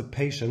asked the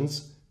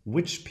patients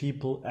which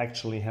people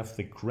actually have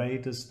the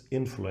greatest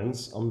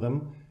influence on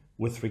them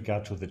with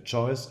regard to the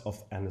choice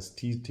of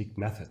anesthetic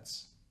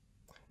methods.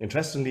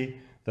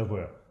 Interestingly, there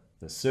were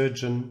the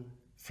surgeon,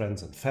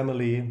 friends and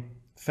family,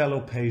 fellow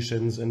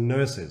patients and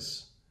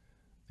nurses.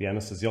 The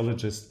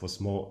anesthesiologist was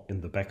more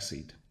in the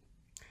backseat.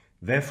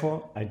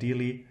 Therefore,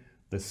 ideally,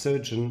 the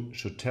surgeon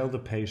should tell the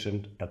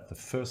patient at the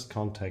first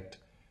contact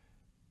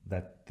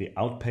that the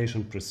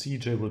outpatient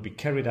procedure will be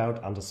carried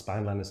out under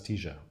spinal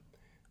anesthesia.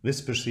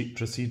 This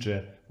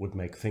procedure would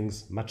make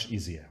things much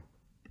easier.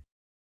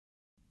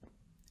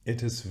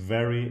 It is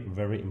very,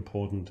 very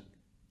important.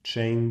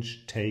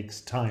 Change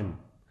takes time.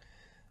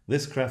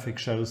 This graphic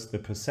shows the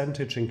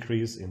percentage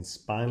increase in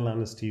spinal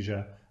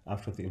anesthesia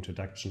after the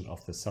introduction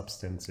of the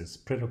substances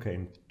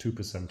PRILOCAINE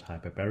 2%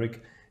 hyperbaric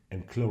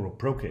and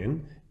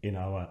chloroprocaine in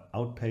our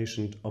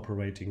outpatient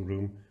operating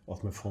room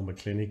of my former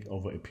clinic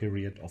over a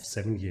period of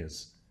 7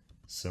 years.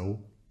 So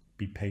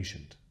be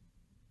patient.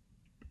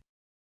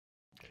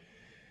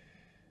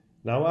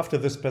 Now, after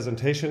this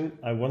presentation,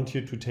 I want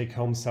you to take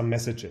home some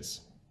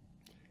messages.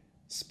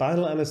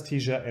 Spinal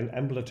anesthesia and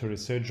ambulatory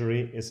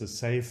surgery is a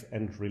safe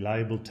and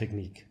reliable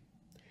technique.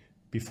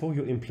 Before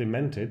you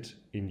implement it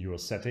in your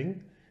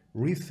setting,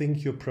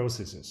 rethink your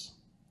processes.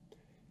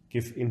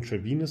 Give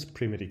intravenous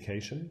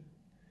premedication.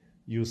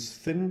 Use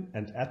thin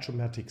and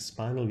atraumatic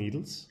spinal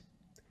needles.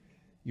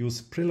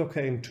 Use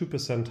PRILOCAINE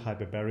 2%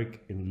 hyperbaric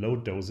in low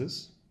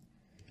doses.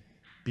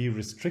 Be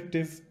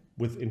restrictive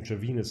with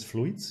intravenous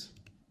fluids.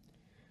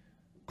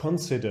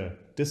 Consider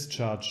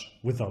discharge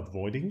without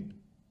voiding.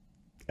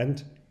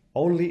 And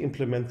only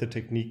implement the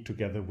technique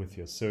together with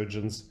your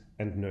surgeons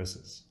and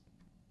nurses.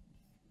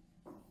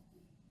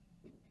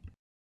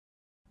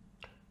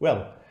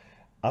 Well,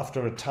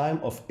 after a time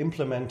of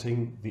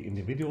implementing the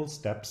individual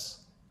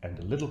steps and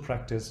a little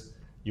practice,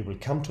 you will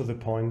come to the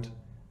point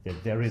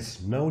that there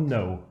is no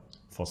no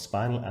for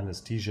spinal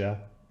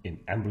anesthesia in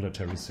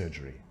ambulatory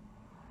surgery.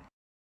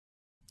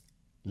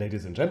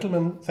 Ladies and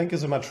gentlemen, thank you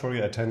so much for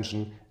your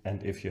attention,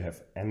 and if you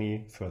have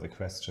any further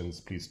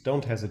questions, please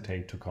don't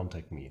hesitate to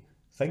contact me.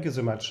 Thank you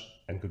so much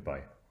and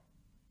goodbye.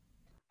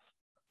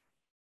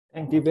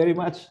 Thank you very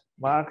much,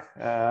 Mark,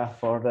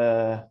 for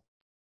the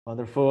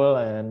wonderful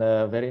and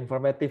very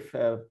informative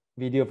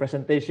video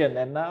presentation.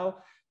 And now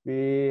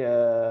we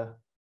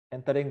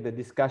entering the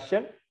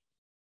discussion.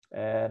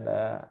 And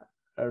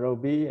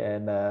Robbie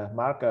and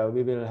Mark,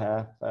 we will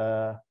have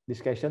a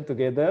discussion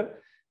together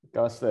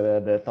because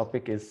the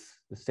topic is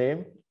the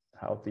same,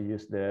 how to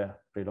use the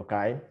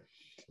PRILOCAINE.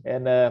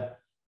 And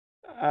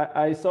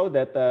I saw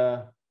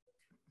that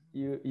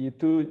you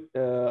two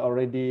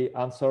already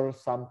answered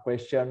some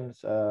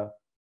questions on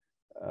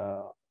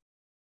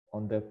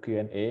the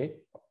Q&A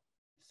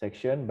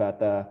section,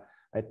 but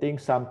I think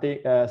some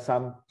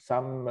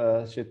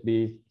should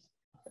be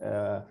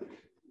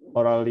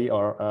orally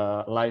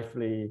or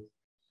lively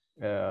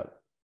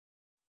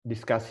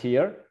discussed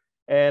here.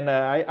 And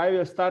I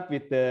will start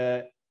with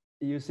the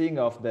using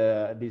of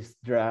this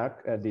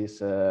drug, this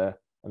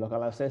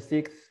local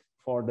anesthetics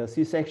for the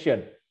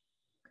C-section,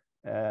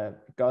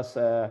 because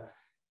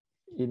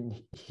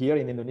here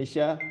in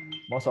Indonesia,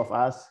 most of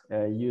us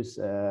use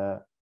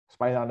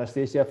spinal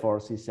anesthesia for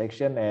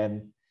C-section.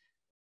 And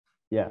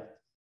yeah,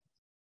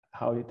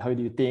 how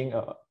do you think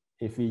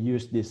if we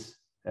use this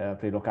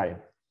PRILOCAINE?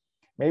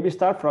 Maybe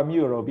start from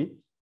you, Robbie.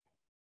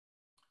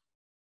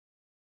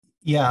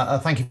 Yeah,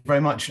 thank you very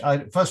much.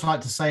 I'd first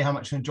like to say how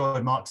much I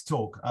enjoyed Mark's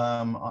talk.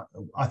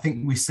 I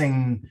think we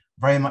sing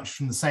very much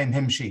from the same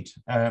hymn sheet.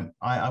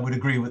 I would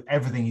agree with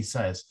everything he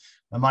says.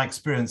 My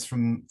experience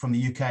from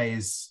the UK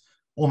is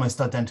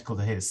almost identical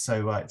to his,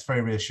 so it's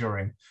very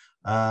reassuring.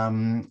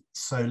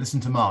 So listen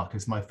to Mark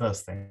is my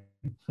first thing.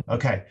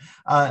 Okay,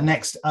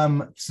 next,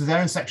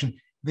 cesarean section.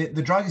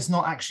 the drug is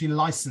not actually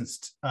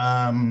licensed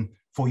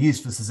for use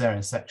for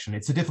cesarean section.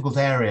 It's a difficult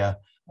area,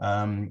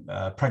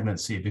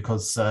 pregnancy,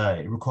 because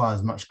it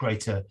requires much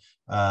greater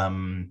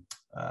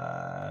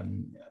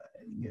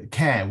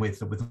care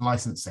with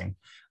licensing.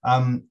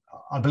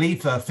 I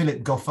believe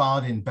Philip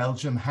Goffard in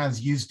Belgium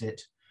has used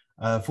it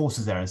for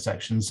cesarean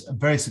sections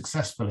very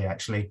successfully,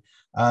 actually,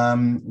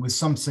 with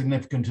some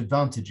significant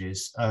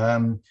advantages,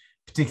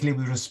 particularly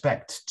with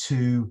respect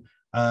to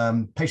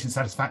patient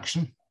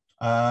satisfaction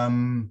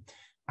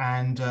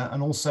and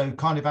also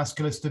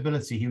cardiovascular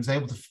stability. He was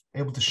able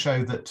to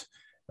show that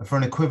for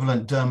an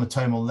equivalent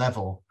dermatomal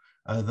level,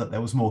 that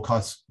there was more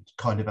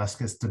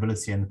cardiovascular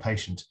stability in the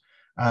patient,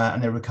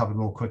 and they recovered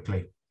more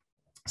quickly.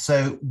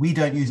 So we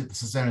don't use it for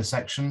cesarean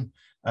section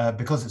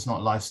because it's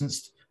not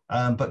licensed,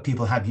 but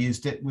people have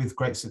used it with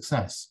great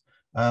success.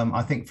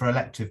 I think for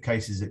elective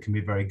cases, it can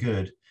be very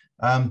good.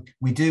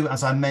 We do,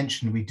 as I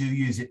mentioned, we do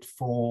use it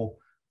for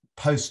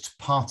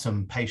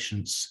postpartum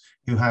patients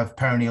who have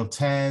perineal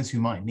tears, who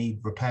might need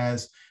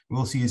repairs. We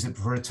also use it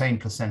for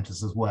retained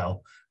placentas as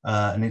well.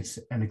 And it's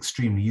an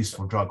extremely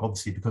useful drug,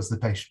 obviously, because the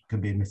patient can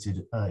be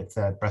admitted if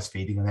they're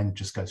breastfeeding and then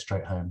just go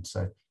straight home.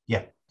 So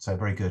yeah, so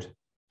very good.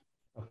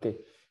 Okay,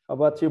 how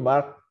about you,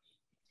 Mark?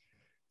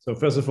 So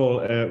first of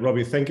all,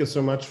 Robbie, thank you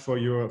so much for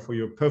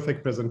your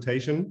perfect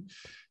presentation.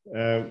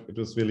 It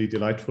was really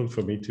delightful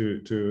for me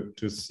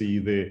to see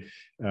the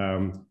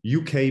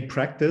UK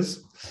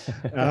practice.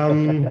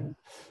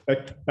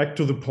 Back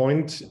to the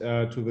point,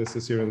 to the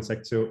cesarean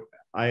section.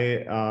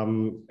 I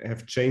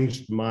have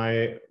changed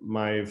my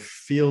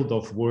field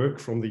of work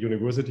from the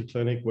university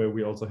clinic, where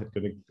we also had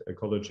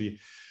gynecology,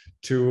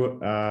 to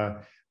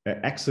an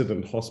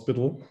accident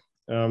hospital,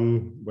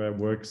 where I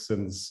work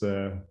since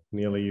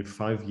nearly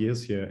 5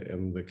 years here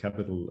in the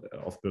capital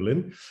of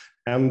Berlin.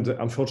 And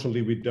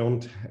unfortunately, we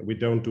don't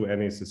do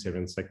any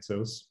cesarean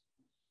sections.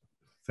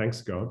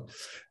 Thanks God.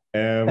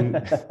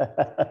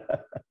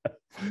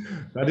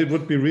 But it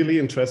would be really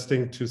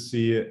interesting to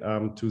see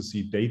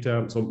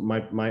data. So my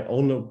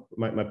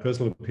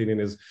personal opinion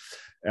is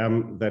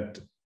that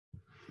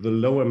the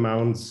low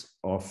amounts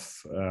of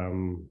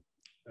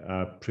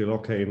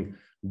PRILOCAINE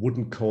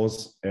wouldn't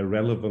cause a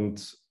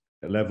relevant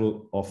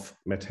level of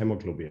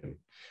methemoglobin.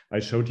 I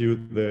showed you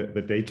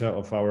the data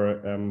of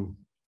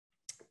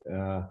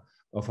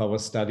our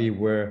study,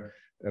 where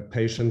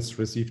patients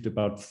received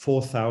about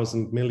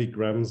 4,000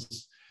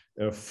 milligrams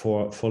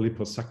for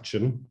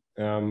liposuction,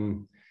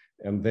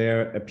 and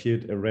there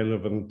appeared a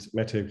relevant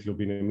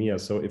methemoglobinemia.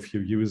 So if you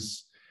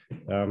use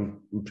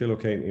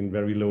PRILOCAINE in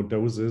very low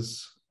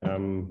doses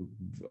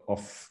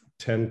of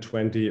 10,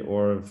 20,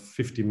 or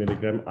 50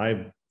 milligram,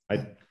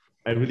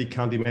 I really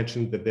can't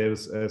imagine that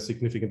there's a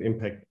significant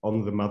impact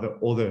on the mother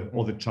or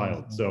the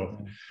child. So,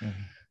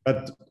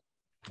 but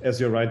as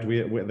you're right,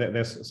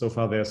 so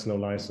far there's no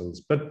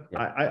license. But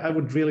yeah. I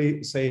would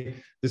really say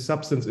the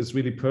substance is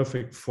really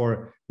perfect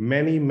for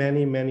many,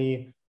 many,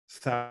 many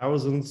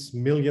thousands,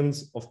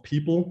 millions of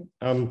people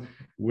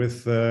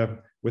with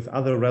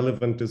other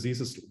relevant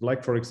diseases,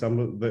 like, for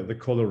example, the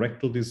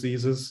colorectal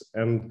diseases.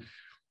 And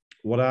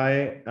what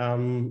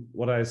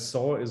I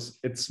saw is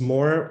it's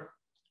more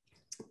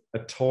a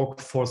talk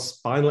for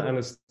spinal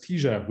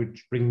anesthesia,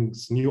 which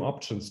brings new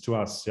options to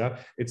us. Yeah,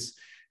 it's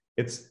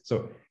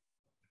so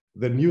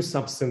the new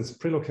substance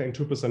PRILOCAINE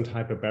 2%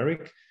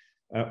 hyperbaric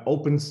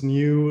opens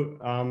new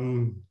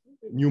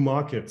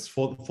markets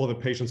for the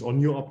patients, or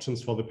new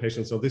options for the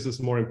patients. So this is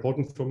more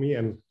important for me,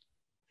 and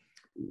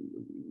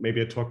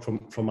maybe I talk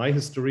from my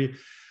history,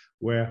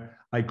 where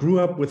I grew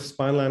up with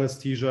spinal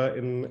anesthesia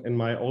in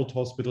my old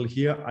hospital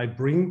here. I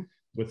bring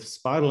with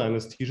spinal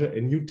anesthesia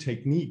a new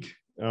technique,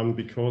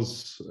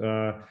 because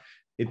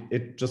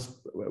it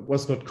just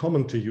was not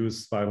common to use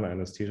spinal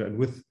anesthesia. And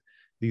with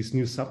these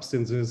new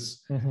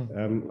substances,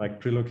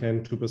 like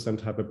PRILOCAINE 2%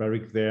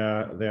 hyperbaric,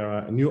 there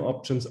are new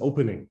options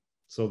opening.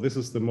 So this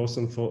is the most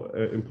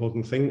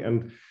important thing.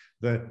 And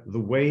the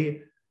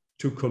way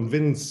to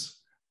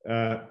convince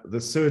the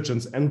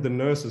surgeons and the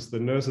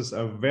nurses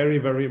are very,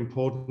 very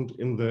important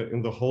in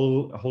the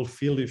whole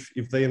field.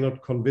 If they are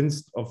not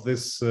convinced of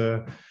this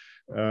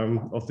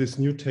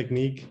new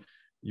technique,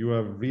 you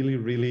are really,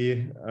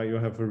 you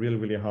have a really,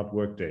 really hard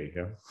work day.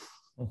 Yeah.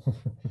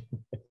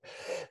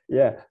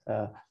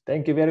 Yeah.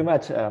 Thank you very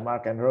much,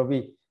 Mark and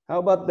Robbie. How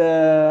about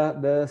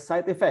the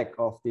side effect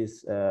of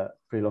this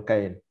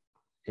PRILOCAINE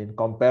in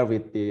compare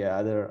with the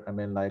other, I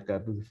mean, like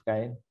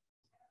bupivacaine?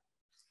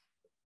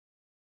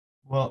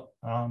 Well,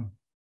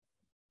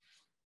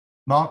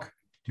 Mark,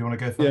 do you want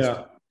to go first?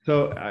 Yeah.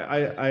 So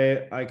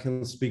I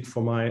can speak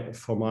for my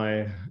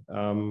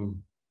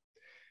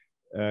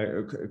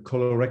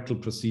colorectal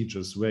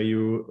procedures, where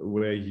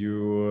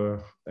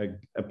you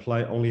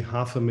apply only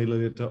 0.5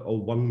 milliliter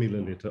or 1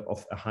 milliliter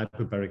of a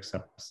hyperbaric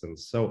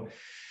substance. So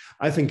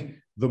I think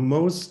the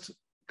most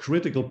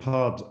critical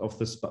part of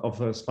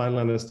spinal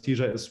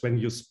anesthesia is when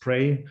you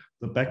spray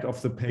the back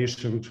of the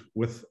patient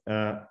with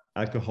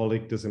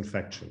alcoholic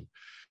disinfection.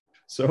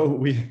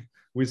 So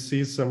we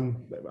see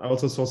some. I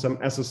also saw some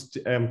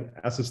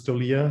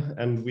asystolia,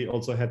 and we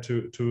also had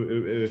to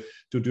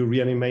do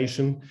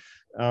reanimation,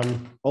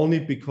 only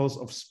because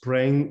of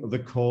spraying the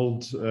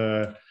cold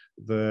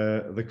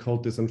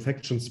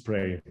disinfection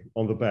spray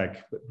on the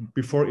back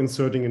before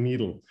inserting a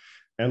needle.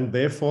 And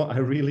therefore, I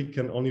really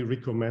can only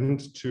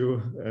recommend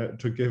to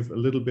give a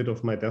little bit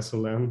of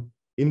midazolam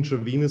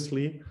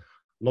intravenously,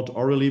 not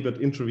orally, but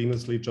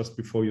intravenously just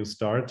before you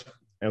start.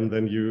 And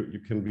then you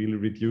can really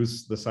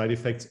reduce the side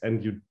effects,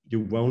 and you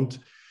won't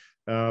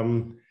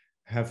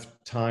have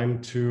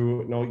time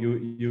to,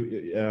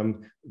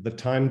 the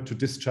time to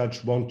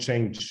discharge won't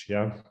change,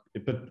 yeah.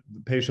 But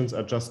the patients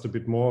are just a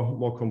bit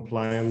more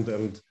compliant,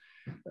 and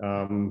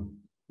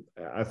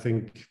I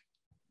think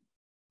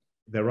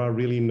there are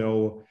really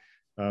no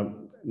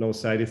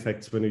side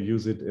effects when you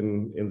use it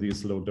in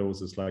these low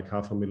doses, like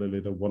 0.5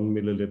 milliliter, 1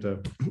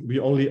 milliliter. We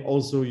only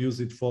also use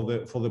it for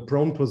the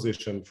prone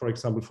position. For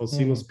example, for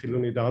sinus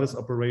pilonidalis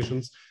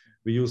operations,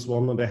 we use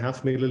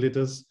 1.5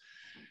 milliliters,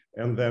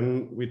 and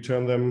then we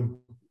turn them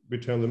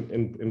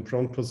in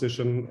prone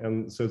position,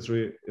 and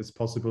surgery is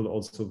possible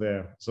also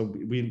there. So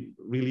we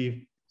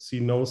really see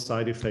no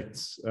side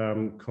effects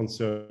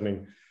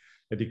concerning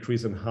a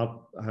decrease in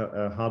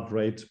heart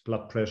rate,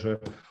 blood pressure,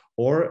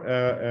 or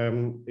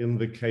in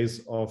the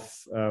case of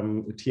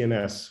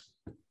TNS.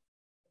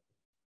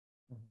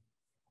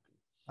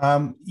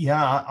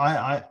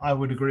 Yeah, I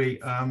would agree.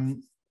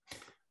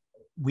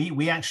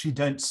 We actually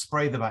don't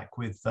spray the back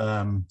with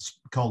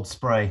cold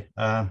spray.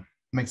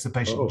 Makes the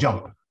patient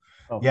jump.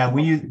 Yeah,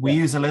 we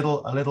use a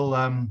little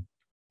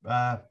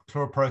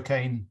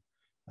chlorhexidine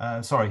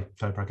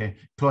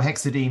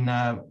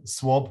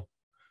swab.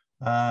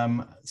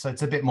 So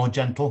it's a bit more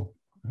gentle.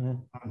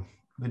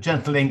 The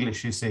gentle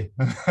English, you see.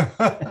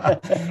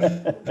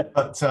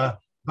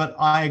 But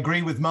I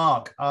agree with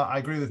Mark.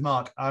 I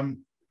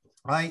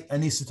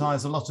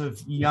anesthetize a lot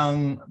of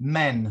young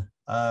men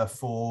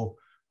for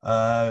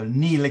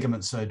knee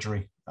ligament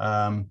surgery,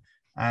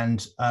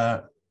 and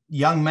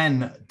young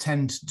men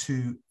tend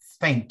to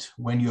faint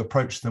when you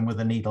approach them with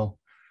a needle,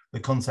 the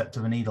concept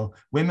of a needle.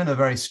 Women are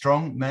very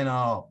strong, men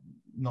are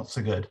not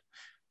so good.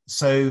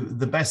 So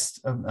the best,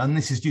 and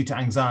this is due to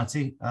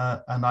anxiety,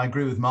 and I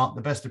agree with Mark,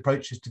 the best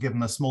approach is to give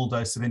them a small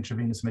dose of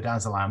intravenous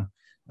midazolam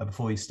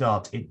before you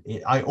start.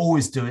 I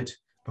always do it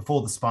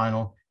before the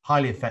spinal,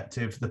 highly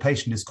effective. The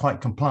patient is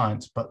quite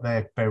compliant, but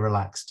they're very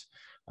relaxed.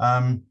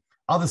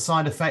 Other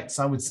side effects,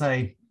 I would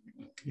say,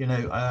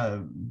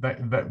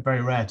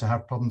 very rare to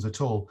have problems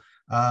at all.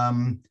 I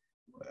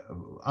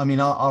mean,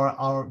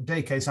 our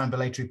day case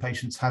ambulatory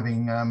patients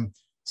having,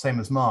 same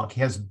as Mark,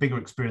 he has bigger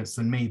experience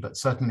than me, but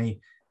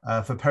certainly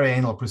for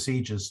perianal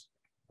procedures,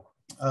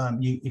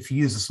 if you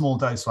use a small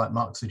dose like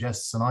Mark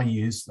suggests, and I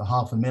use the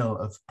 0.5 ml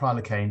of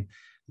PRILOCAINE,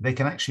 they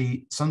can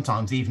actually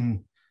sometimes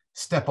even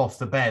step off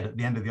the bed at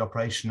the end of the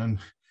operation and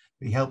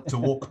be helped to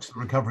walk to the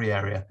recovery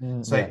area.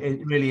 So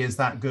it really is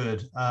that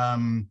good.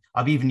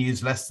 I've even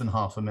used less than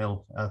 0.5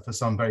 ml for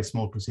some very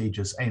small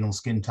procedures, anal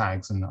skin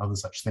tags and other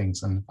such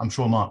things. And I'm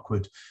sure Mark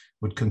would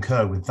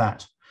concur with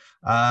that.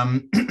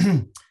 I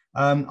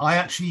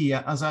actually,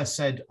 as I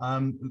said,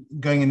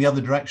 going in the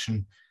other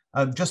direction,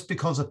 just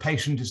because a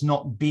patient is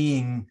not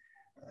being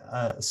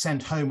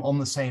sent home on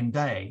the same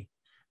day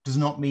does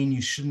not mean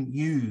you shouldn't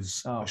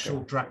use a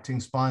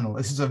short-acting spinal.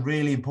 This is a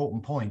really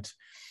important point.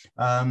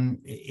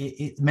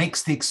 It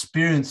makes the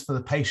experience for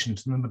the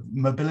patient and the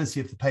mobility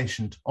of the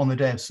patient on the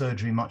day of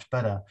surgery much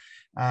better.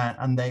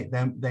 And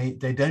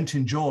they don't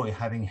enjoy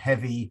having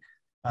heavy,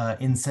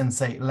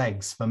 insensate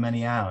legs for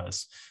many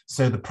hours.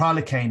 So the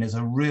PRILOCAINE is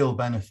a real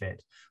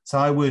benefit. So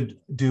I would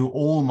do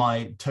all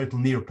my total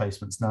knee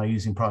replacements now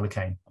using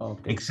PRILOCAINE,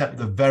 except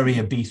the very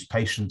obese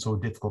patients or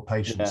difficult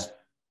patients.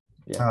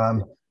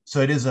 So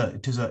it is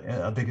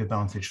a big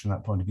advantage from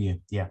that point of view.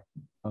 Yeah.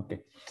 Okay.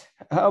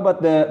 How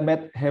about the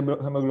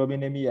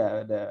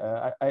methemoglobinemia?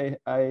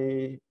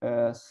 I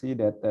see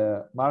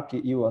that Mark,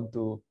 you want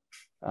to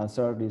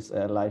answer this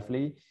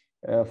lively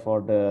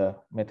for the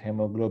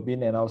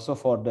methemoglobin and also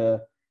for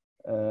the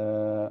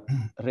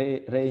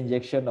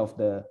re-injection of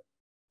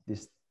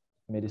this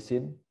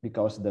medicine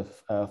because the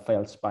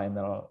failed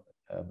spinal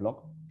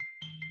block,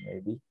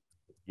 maybe.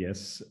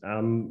 Yes,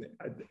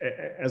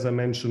 as I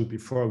mentioned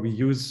before, we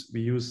use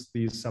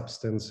these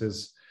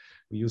substances.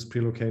 We use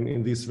PRILOCAINE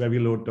in these very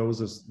low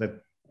doses.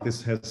 That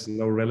this has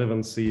no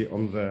relevancy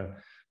on the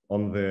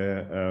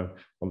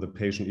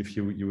patient. If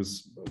you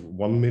use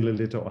 1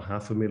 milliliter or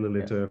 0.5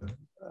 milliliter,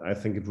 I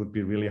think it would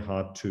be really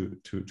hard to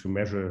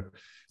measure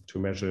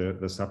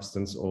the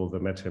substance or the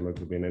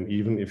methemoglobin. And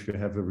even if you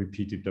have a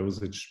repeated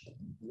dosage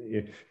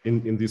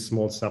in these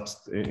small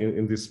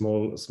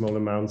small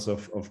amounts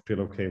of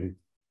PRILOCAINE,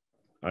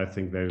 I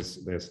think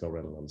there's no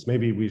relevance.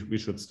 Maybe we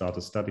should start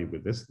a study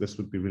with this. This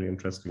would be really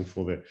interesting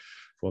for the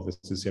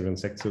cesarean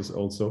sectors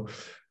also.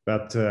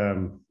 But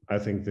I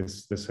think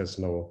this has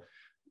no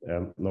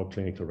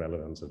clinical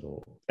relevance at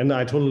all. And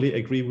I totally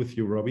agree with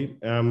you, Robbie.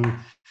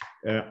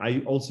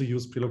 I also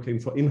use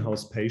PRILOCAINE for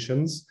in-house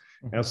patients.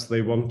 as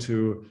they want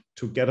to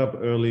get up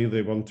early,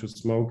 they want to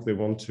smoke, they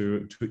want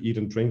to eat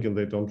and drink, and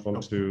they don't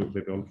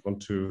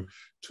want to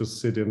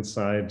sit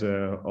inside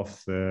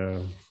of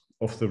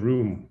the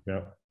room.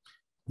 Yeah.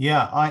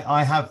 Yeah,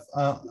 I have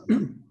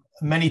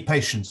many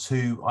patients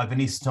who I've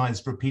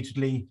anesthetized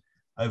repeatedly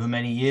over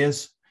many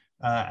years.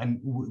 And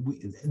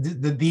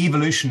the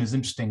evolution is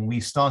interesting. We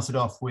started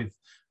off with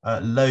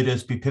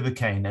low-dose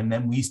bupivacaine, and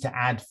then we used to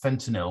add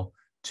fentanyl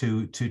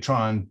to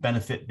try and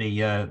benefit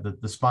the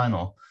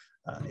spinal.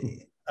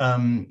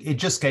 It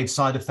just gave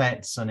side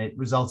effects, and it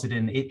resulted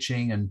in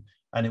itching, and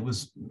it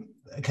was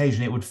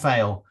occasionally it would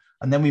fail.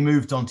 And then we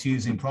moved on to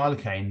using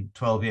PRILOCAINE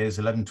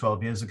 11,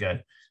 12 years ago.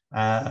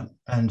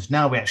 And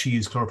now we actually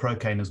use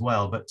chloroprocaine as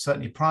well, but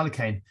certainly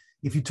PRILOCAINE,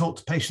 if you talk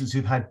to patients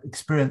who've had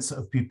experience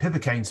of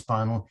bupivacaine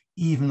spinal,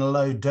 even a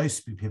low dose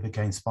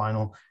bupivacaine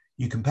spinal,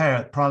 you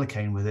compare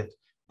PRILOCAINE with it,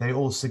 they're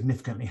all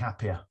significantly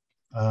happier.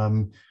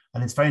 And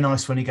it's very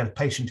nice when you get a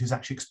patient who's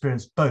actually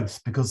experienced both,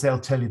 because they'll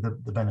tell you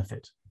the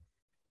benefit.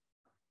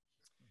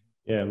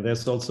 Yeah, and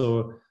there's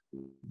also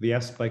the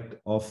aspect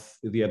of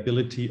the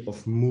ability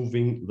of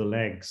moving the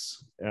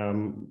legs.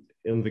 In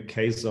the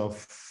case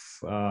of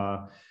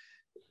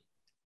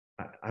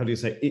how do you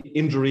say,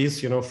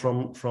 injuries, you know,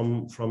 from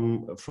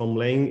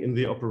laying in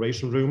the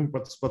operation room.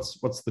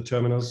 What's the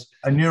terminus?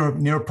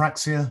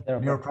 Neuropraxia.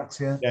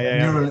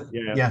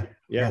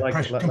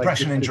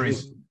 Compression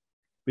injuries.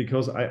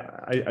 Because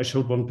I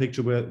showed one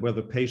picture where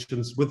the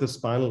patients with the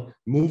spinal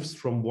moves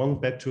from one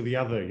bed to the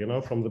other, you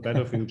know, from the bed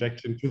of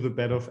injection to the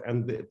bed of,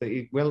 and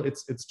well,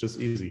 it's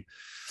just easy.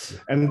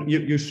 And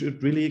you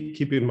should really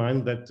keep in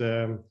mind that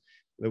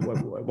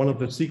one of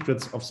the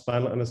secrets of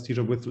spinal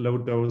anesthesia with low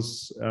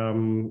dose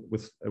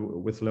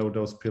with low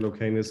dose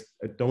PRILOCAINE is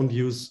don't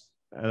use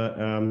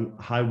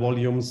high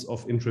volumes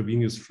of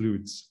intravenous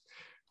fluids,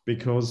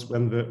 because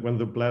when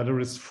the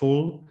bladder is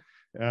full,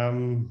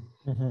 and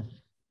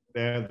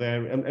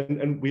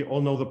we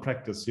all know the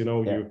practice, you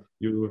know,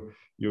 you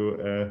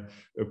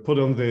put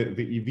on the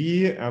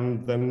EV,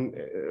 and then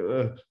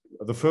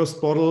the first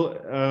bottle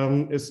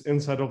is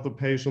inside of the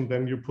patient,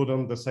 then you put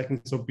on the second.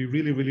 So be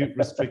really, really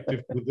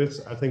restrictive with this.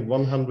 I think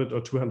 100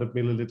 or 200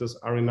 milliliters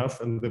are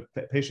enough, and the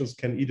patients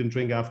can eat and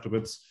drink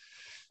afterwards.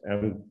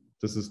 And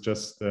this is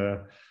just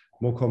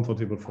more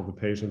comfortable for the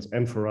patients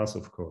and for us,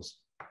 of course.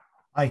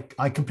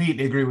 I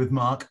completely agree with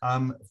Mark.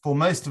 For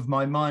most of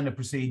my minor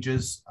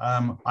procedures,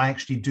 I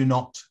actually do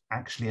not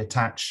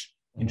attach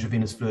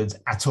intravenous fluids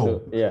at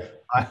all. Yeah.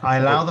 I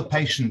allow the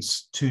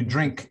patients to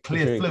drink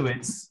clear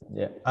fluids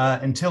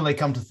until they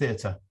come to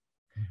theatre.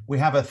 We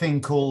have a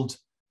thing called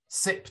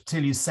sip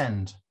till you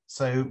send.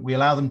 So we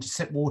allow them to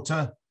sip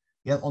water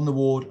on the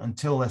ward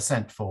until they're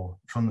sent for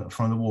from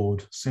the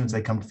ward as soon as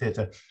they come to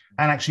theatre.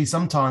 And actually,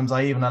 sometimes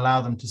I even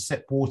allow them to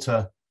sip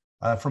water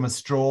from a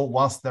straw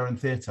whilst they're in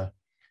theatre.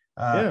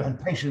 And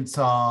patients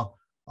are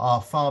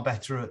far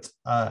better at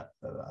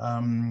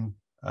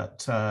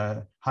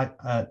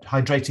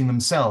hydrating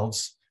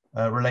themselves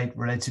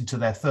related to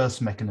their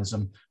thirst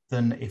mechanism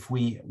than if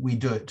we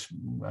do it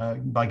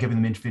by giving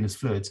them intravenous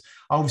fluids.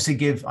 I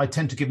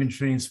tend to give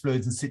intravenous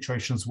fluids in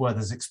situations where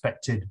there's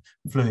expected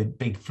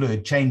big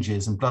fluid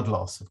changes and blood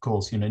loss, of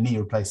course, you know, knee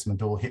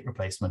replacement or hip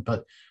replacement,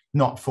 but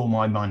not for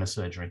my minor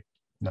surgery.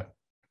 No.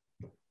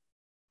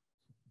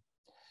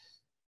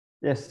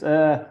 Yes.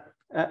 There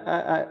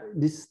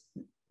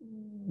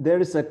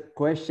is a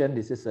question.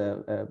 This is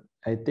I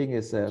think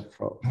it's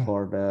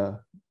for the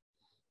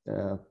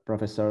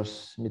Professor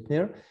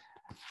Schmittner.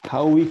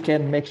 How we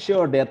can make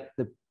sure that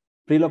the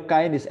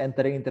PRILOCAINE is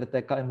entering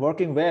intrathecal and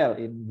working well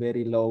in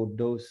very low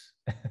dose?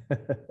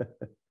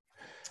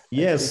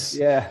 Yes.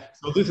 Yeah.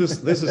 So this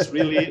is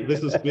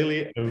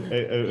really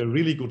a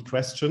really good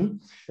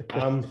question.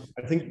 I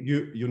think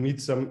you need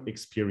some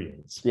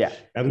experience. Yeah.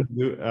 And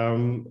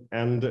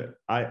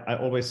I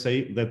always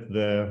say that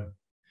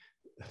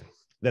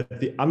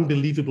the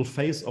unbelievable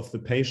face of the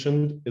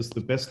patient is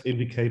the best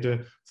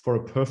indicator for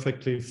a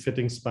perfectly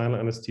fitting spinal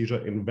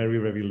anesthesia in very,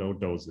 very low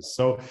doses.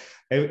 So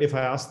if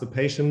I ask the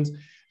patient,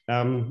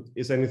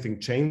 is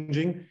anything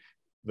changing?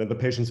 Then the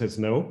patient says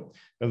no.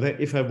 And then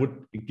if I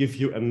would give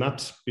you a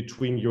nut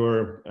between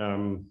your,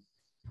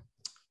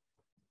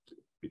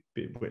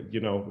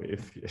 you know,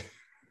 if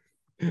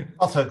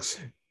buttocks.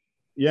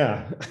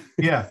 Yeah.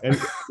 And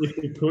if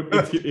you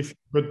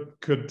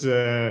could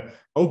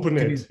open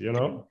it, you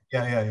know.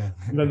 Yeah.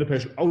 And then the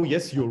patient, oh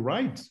yes, you're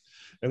right.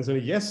 And so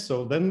yes,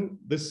 so then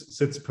this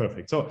sits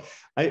perfect. So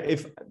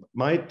if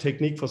my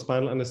technique for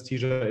spinal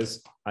anesthesia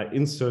is I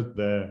insert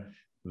the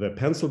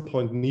pencil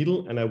point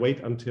needle and I wait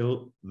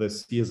until the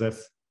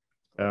CSF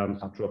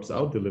drops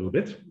out a little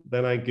bit.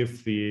 Then I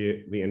give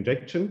the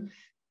injection.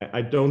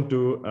 I don't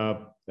do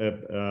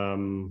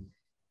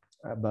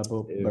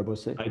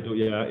Barbose. I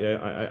do,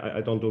 I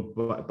don't do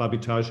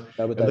barbitage.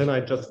 And then I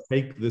just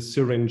take the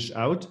syringe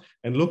out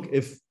and look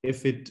if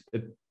it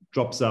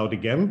drops out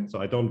again.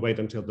 So I don't wait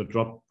until the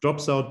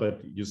drops out,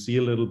 but you see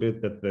a little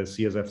bit that the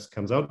CSF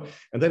comes out.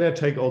 And then I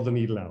take all the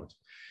needle out.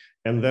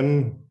 And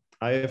then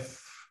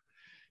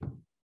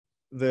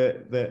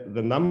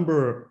the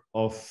number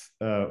of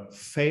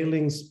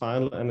failing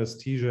spinal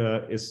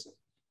anesthesia is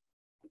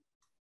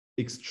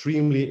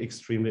extremely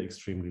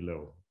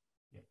low.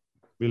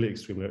 Really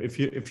extremely low.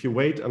 If you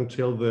wait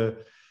until the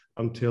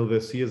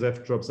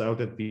CSF drops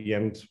out at the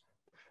end,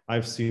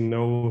 I've seen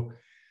no.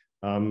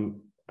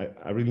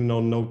 I really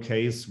know no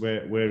case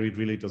where it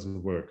really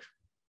doesn't work.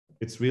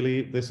 This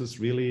is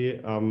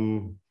really a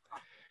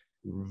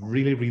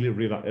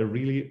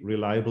really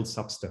reliable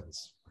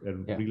substance, a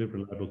really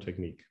reliable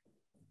technique.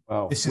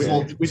 Wow. This is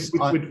which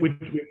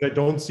I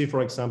don't see,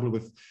 for example,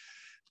 with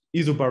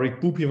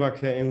isobaric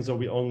bupivacaine. So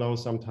we all know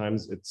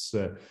sometimes it's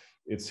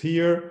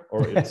here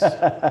or it's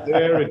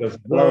there. It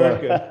doesn't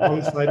work.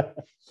 One side.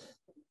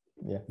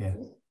 Yeah.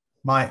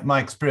 My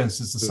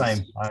experience is the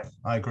same.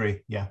 I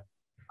agree. Yeah.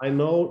 I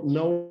know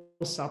no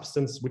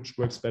substance which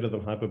works better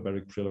than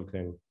hyperbaric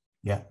PRILOCAINE.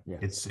 Yeah,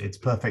 it's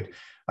perfect.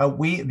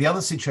 The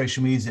other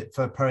situation we use it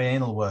for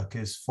perianal work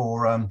is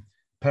for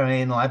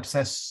perianal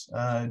abscess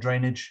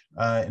drainage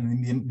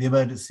in the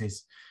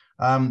emergencies.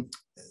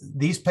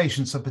 These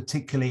patients are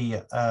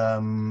particularly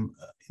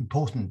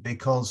important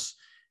because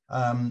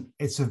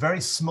it's a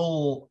very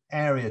small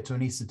area to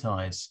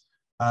anesthetize,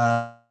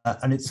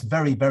 and it's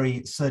very,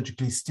 very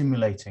surgically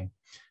stimulating.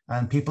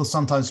 And people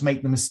sometimes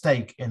make the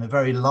mistake in a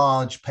very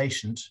large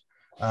patient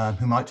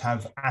who might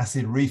have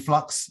acid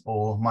reflux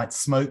or might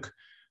smoke,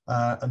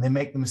 and they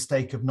make the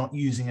mistake of not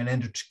using an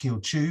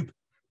endotracheal tube,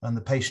 and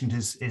the patient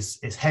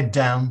is head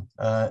down,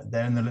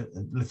 they're in the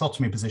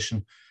lithotomy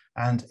position.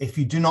 And if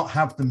you do not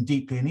have them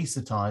deeply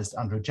anesthetized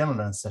under a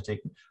general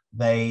anesthetic,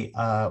 they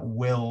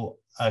will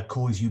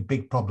cause you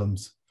big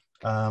problems.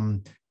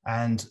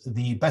 And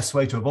the best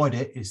way to avoid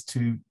it is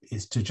to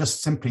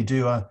just simply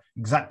do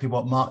exactly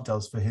what Mark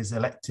does for his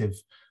elective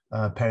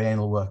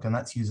perianal work, and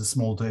that's use a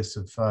small dose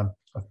of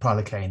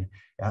PRILOCAINE,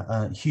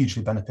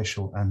 hugely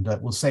beneficial, and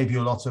will save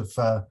you a lot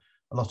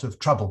of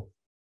trouble.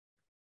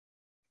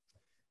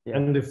 Yeah.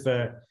 And if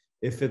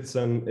it's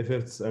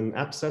an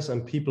abscess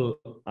and people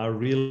are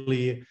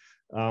really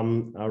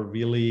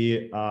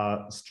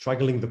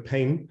struggling the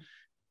pain,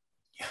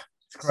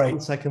 it's great.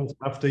 1 second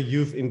after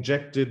you've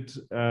injected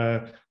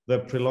the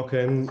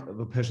PRILOCAINE,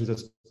 the patient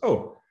says,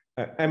 "Oh,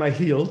 am I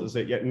healed?" I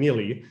say, "Yeah,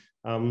 nearly."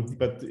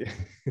 But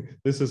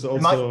this is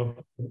also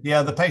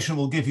the patient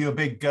will give you a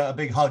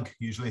big hug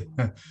usually.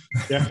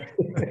 Yeah.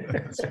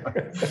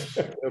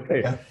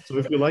 Okay. Yeah. So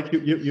if you like,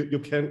 you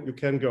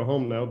can go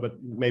home now, but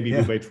maybe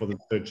we wait for the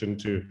surgeon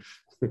to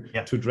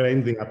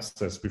drain the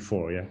abscess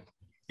before. Yeah.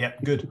 Yeah.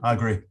 Good. I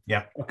agree.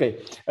 Yeah.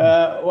 Okay.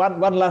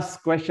 One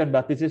last question,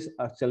 but this is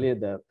actually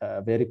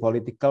very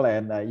political,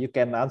 and you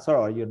can answer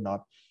or you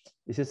not.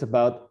 This is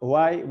about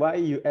why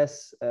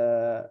US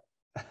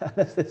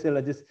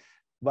anesthesiologists,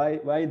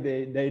 why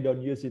they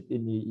don't use it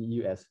in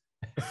the US.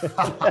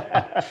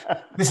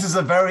 This is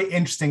a very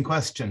interesting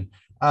question.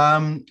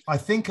 I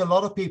think a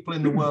lot of people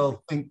in the world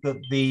think that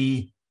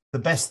the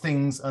best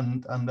things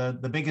and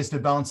the biggest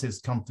advances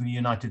come from the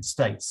United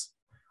States.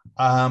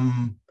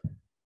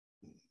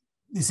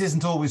 This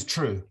isn't always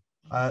true.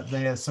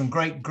 There are some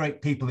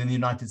great people in the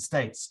United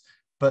States,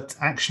 but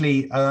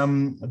actually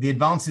the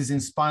advances in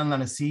spinal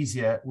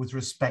anesthesia with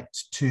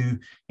respect to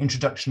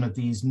introduction of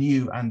these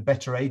new and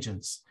better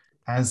agents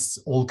has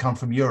all come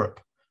from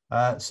Europe.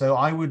 So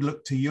I would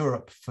look to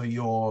Europe for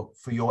your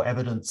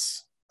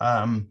evidence.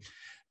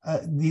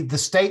 The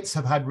States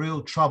have had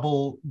real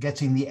trouble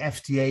getting the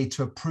FDA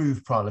to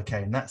approve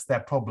PRILOCAINE. That's their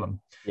problem.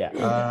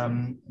 Yeah.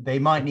 They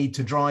might need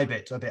to drive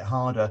it a bit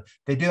harder.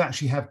 They do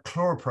actually have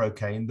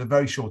chloroprocaine, the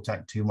very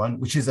short-acting one,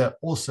 which is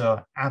also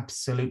an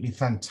absolutely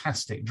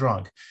fantastic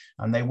drug,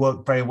 and they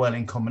work very well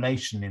in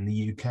combination in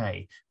the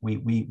UK.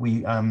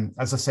 We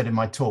as I said in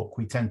my talk,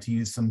 we tend to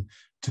use them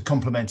to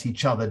complement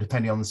each other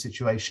depending on the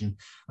situation,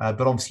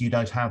 but obviously you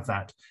don't have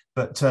that.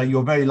 But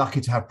you're very lucky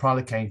to have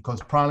PRILOCAINE,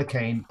 because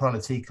PRILOCAINE,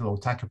 prilotical or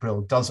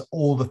Tacapril, does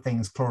all the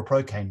things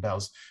chloroprocaine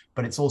does,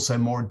 but it's also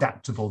more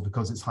adaptable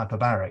because it's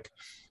hyperbaric.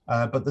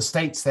 But the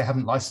States, they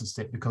haven't licensed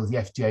it because the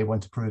FDA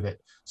won't approve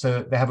it.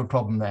 So they have a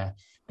problem there.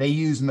 They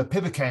use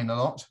mepivacaine a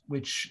lot,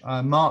 which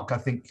Mark, I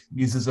think,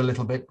 uses a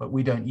little bit, but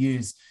we don't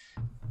use.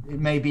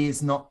 Maybe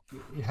it's not,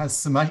 it has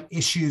some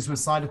issues with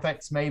side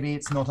effects. Maybe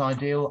it's not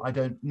ideal. I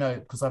don't know,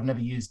 because I've never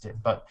used it,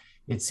 but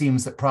it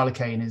seems that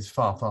PRILOCAINE is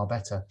far, far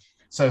better.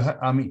 So,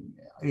 I mean,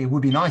 it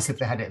would be nice if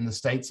they had it in the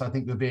States. I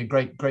think it would be a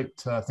great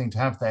thing to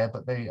have there,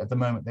 but at the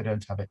moment, they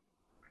don't have it.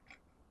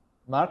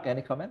 Mark,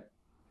 any comment?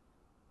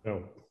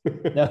 No.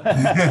 No.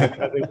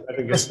 I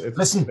think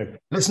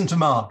listen to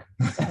Mark.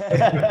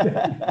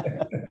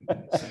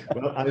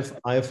 Well,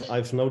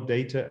 I've no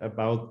data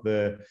about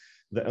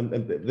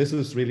and this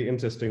is really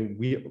interesting.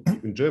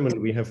 In Germany,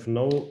 we have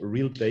no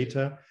real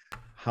data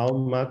how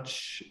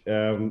much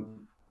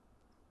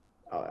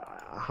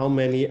how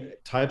many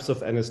types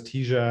of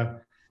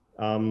anesthesia.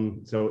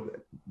 So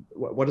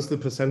what is the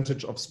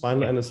percentage of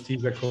spinal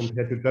anesthesia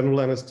compared to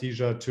general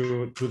anesthesia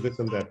to this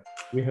and that?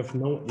 We have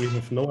no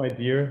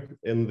idea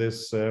in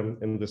this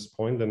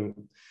point, and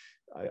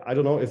I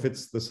don't know if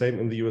it's the same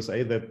in the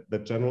USA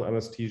that general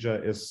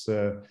anesthesia is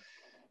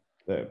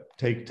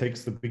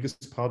takes the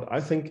biggest part. I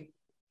think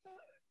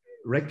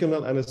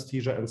regional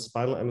anesthesia and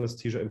spinal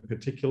anesthesia in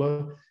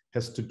particular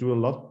has to do a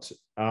lot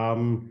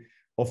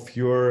of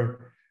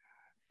your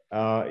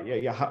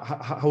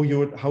how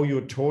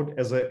you're taught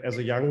as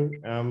a young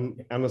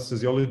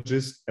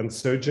anesthesiologist and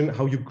surgeon,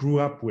 how you grew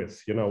up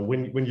with,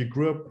 when you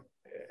grew up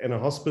in a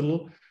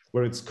hospital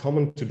where it's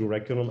common to do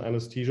regional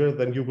anesthesia,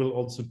 then you will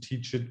also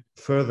teach it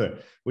further.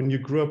 When you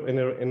grew up in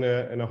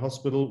a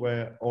hospital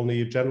where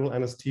only general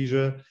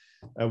anesthesia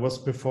was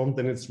performed,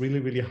 then it's really,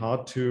 really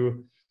hard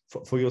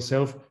for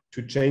yourself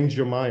to change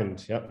your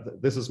mind. Yeah,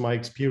 this is my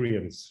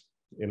experience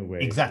in a way.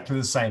 Exactly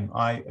the same.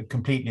 I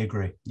completely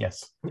agree.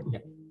 Yes. Yeah.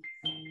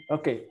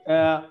 Okay.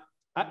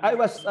 I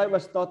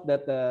was taught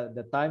that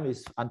the time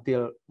is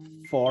until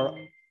 4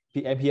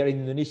 p.m. here in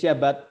Indonesia,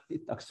 but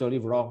it's actually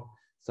wrong.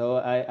 So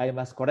I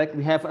must correct.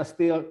 We have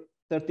still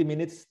 30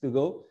 minutes to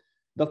go.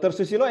 Dr.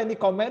 Susilo, any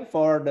comment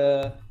for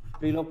the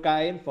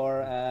PRILOCAINE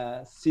for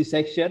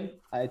C-section?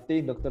 I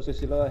think Dr.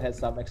 Susilo has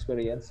some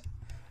experience.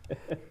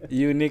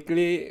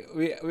 Uniquely,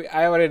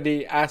 I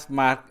already asked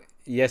Mark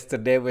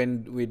yesterday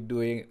when we're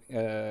doing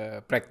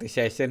practice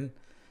session,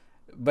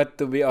 but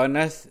to be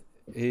honest,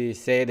 he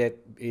said that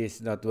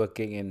he's not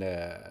working in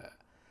the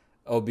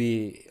OB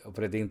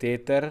operating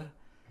theater,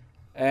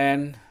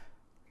 and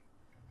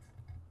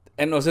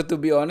also to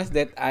be honest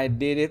that I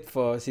did it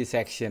for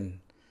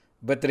C-section,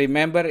 but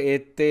remember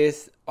it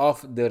is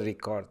off the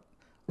record,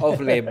 off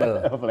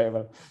label. Off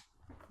label.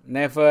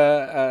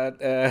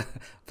 Never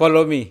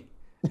follow me.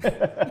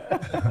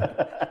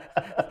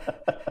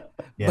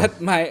 Yeah. But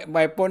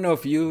my point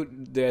of view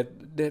that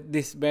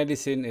this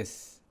medicine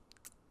is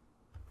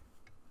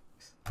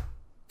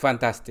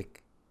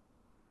fantastic.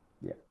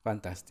 Yeah,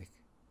 fantastic.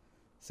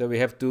 So we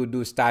have to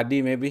do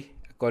study maybe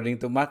according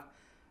to Mark.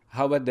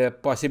 How about the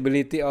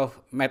possibility of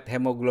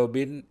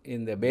methemoglobin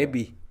in the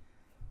baby?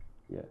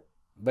 Yeah.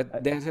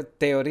 But there's a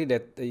theory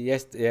that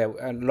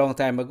a long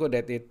time ago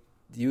that it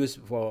used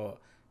for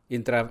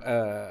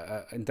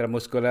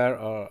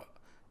intramuscular or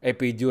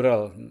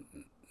epidural.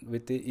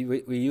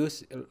 We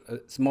use a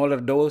smaller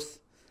dose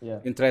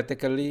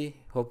intrathecally.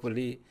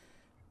 Hopefully,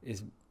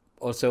 is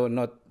also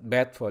not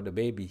bad for the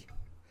baby.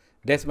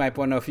 That's my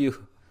point of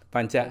view,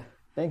 Panca.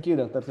 Thank you,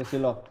 Dr.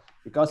 Susilo.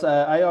 Because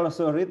I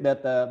also read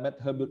that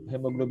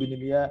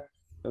methemoglobinemia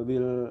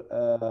will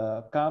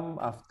come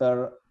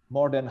after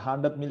more than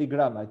 100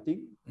 milligram, I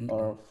think,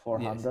 or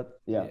 400.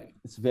 Yes. Yeah,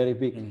 it's very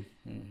big.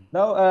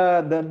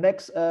 Now, the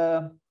next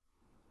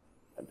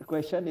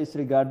question is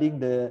regarding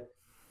the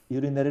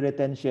urinary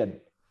retention.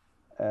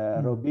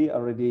 Robbie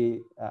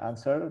already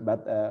answered,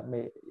 but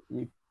may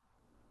you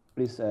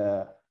please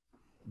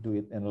do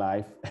it in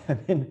live. I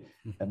mean,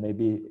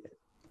 maybe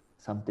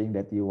something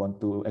that you want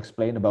to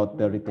explain about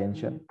the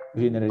retention,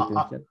 urinary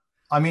retention.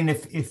 I mean,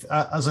 if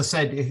as I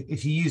said,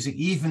 if you use it,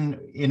 even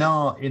in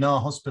our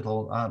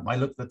hospital, I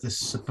looked at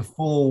this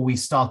before we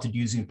started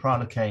using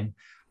PRILOCAINE.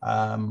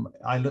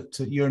 I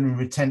looked at urinary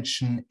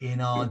retention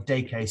in our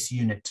day case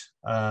unit,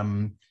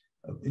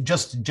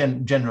 just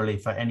generally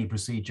for any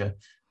procedure.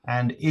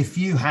 And if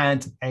you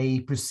had a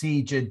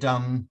procedure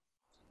done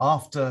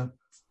after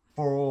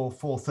 4 or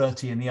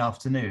 4:30 in the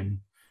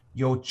afternoon,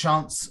 your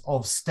chance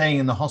of staying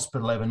in the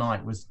hospital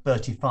overnight was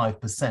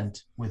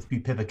 35% with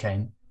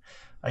bupivacaine,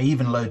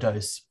 even low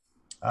dose,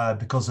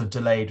 because of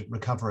delayed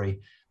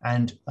recovery.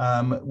 And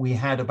we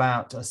had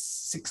about a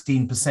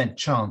 16%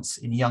 chance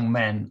in young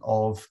men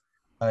of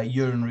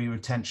urinary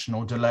retention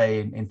or delay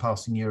in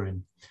passing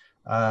urine.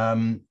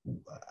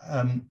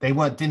 They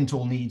didn't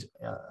all need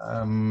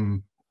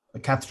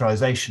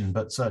catheterization,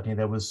 but certainly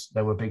there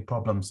were big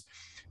problems.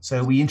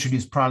 So we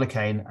introduced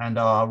PRILOCAINE, and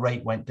our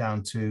rate went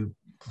down to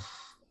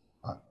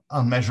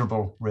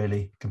unmeasurable,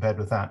 really, compared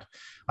with that.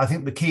 I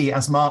think the key,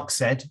 as Mark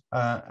said,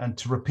 and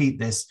to repeat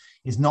this,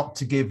 is not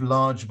to give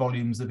large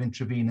volumes of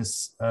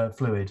intravenous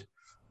fluid.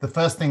 The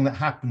first thing that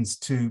happens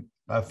to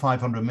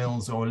 500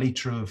 mils or a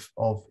liter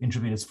of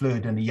intravenous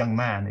fluid in a young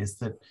man is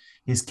that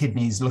his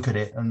kidneys look at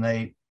it and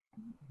they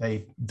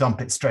dump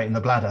it straight in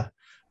the bladder,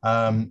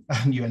 and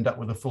you end up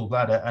with a full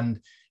bladder. And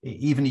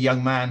even a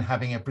young man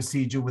having a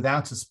procedure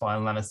without a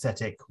spinal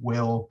anesthetic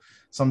will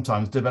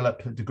sometimes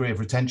develop a degree of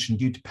retention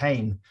due to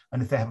pain.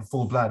 And if they have a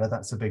full bladder,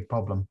 that's a big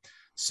problem.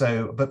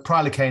 So, but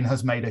PRILOCAINE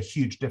has made a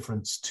huge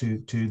difference to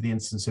the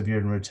incidence of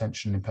urinary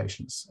retention in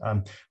patients.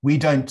 We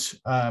don't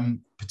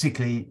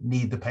particularly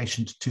need the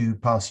patient to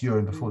pass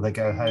urine before they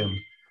go home.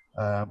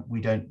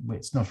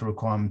 It's not a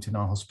requirement in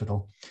our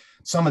hospital.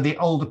 Some of the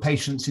older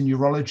patients in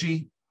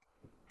urology,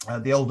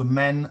 the older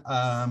men,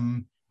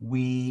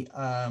 we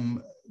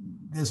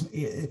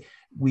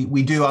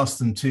do ask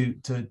them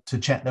to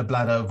check their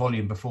bladder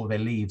volume before they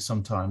leave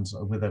sometimes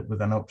with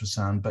an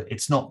ultrasound, but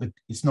it's not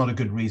a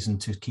good reason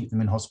to keep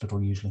them in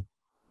hospital usually.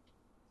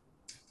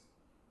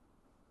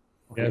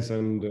 Okay. Yes,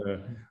 and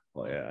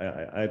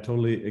I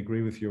totally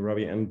agree with you,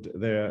 Ravi. And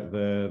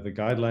the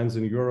guidelines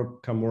in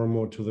Europe come more and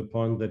more to the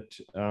point that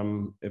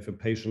if a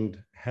patient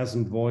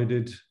hasn't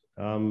voided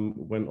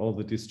when all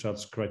the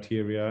discharge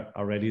criteria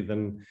are ready,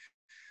 then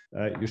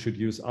you should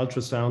use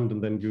ultrasound,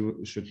 and then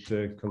you should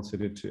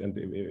consider to, and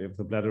if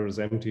the bladder is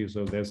empty,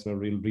 so there's no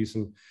real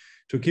reason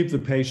to keep the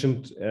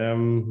patient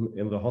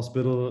in the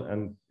hospital,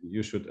 and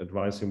you should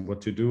advise him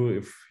what to do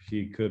if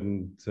he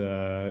couldn't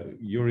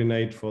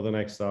urinate for the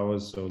next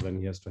hours. So then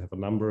he has to have a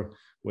number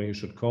where he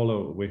should call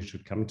or where he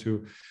should come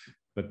to.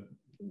 But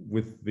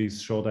with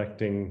these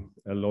short-acting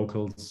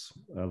locals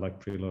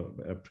like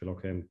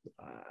PRILOCAINE,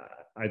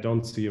 I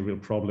don't see a real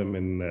problem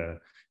in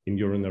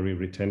urinary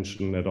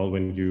retention at all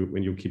when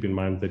you keep in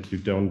mind that you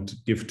don't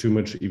give too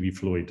much EV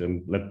fluid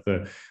and let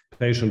the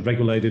patient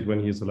regulate it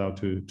when he's allowed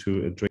to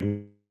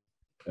drink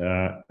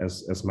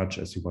as much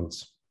as he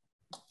wants.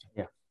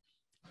 Yeah,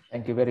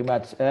 thank you very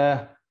much.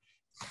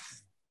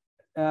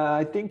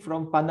 I think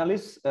from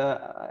panelists,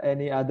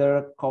 any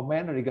other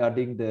comment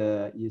regarding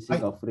the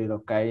using of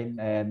PRILOCAINE?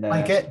 And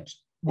I get,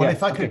 well, yeah,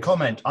 if I could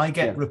comment, I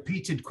get yeah.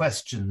 repeated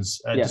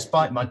questions Yeah.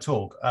 despite my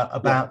talk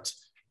about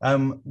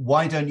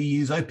why don't you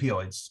use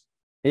opioids?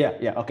 Yeah,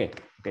 yeah, okay.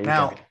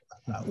 Now,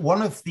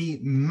 one of the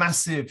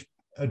massive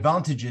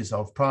advantages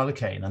of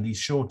PRILOCAINE and these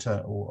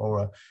shorter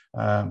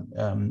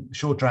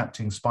shorter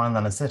acting spinal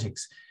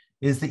anesthetics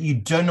is that you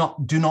do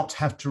not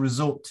have to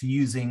resort to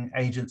using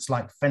agents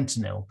like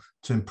fentanyl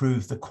to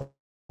improve the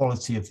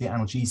quality of the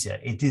analgesia.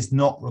 It is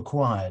not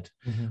required.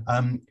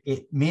 Mm-hmm.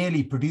 It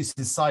merely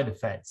produces side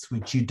effects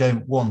which you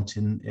don't want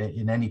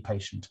in any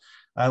patient.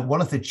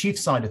 One of the chief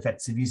side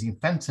effects of using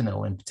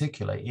fentanyl in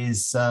particular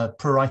is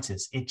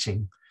pruritus,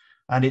 itching,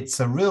 and it's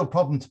a real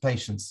problem to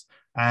patients.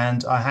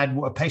 And I had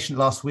a patient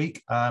last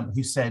week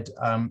who said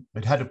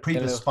it had a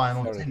previous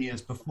spinal 10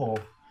 years before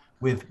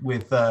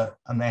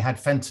and they had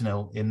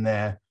fentanyl in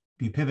their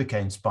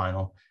bupivacaine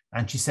spinal.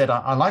 And she said,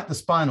 I like the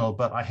spinal,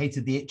 but I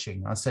hated the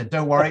itching. I said,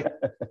 don't worry,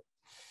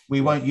 we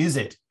won't use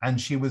it.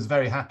 And she was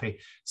very happy.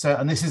 So,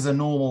 and this is a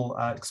normal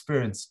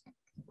experience.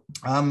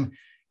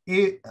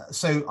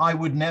 So I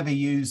would never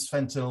use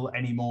fentanyl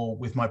anymore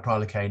with my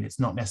PRILOCAINE. It's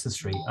not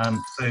necessary.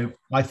 So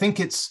I think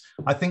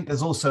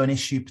there's also an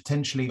issue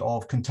potentially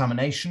of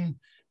contamination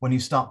when you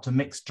start to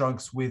mix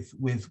drugs with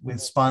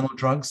spinal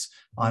drugs.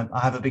 I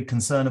have a big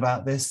concern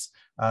about this.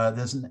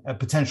 There's a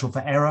potential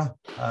for error,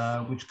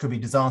 which could be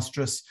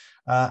disastrous.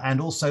 And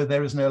also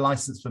there is no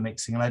license for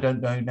mixing, and I don't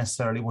know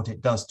necessarily what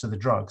it does to the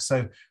drug.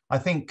 So I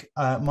think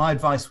my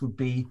advice would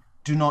be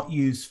do not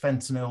use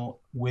fentanyl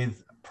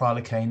with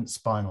PRILOCAINE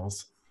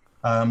spinals.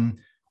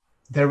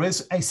 There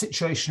is a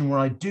situation where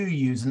I do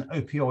use an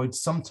opioid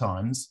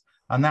sometimes,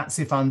 and that's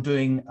if I'm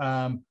doing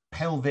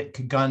pelvic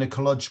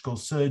gynecological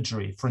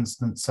surgery, for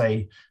instance,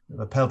 say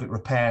a pelvic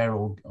repair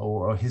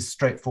or his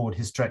straightforward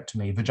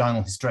hysterectomy,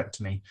 vaginal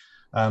hysterectomy,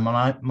 and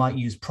I might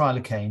use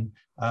PRILOCAINE,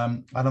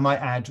 and I might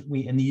add,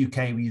 in the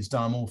UK we use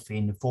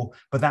diamorphine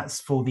but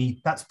that's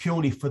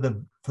purely for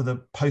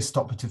the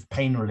post-operative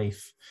pain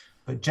relief.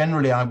 But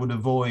generally I would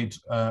avoid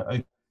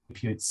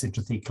opioids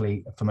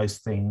intrathecally for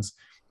most things.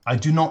 I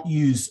do not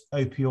use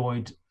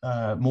opioid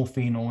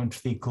morphine or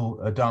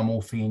intrathecal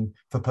diamorphine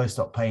for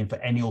post-op pain for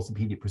any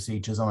orthopedic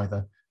procedures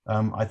either.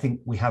 I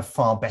think we have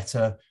far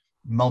better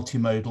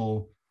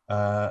multimodal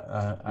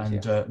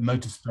and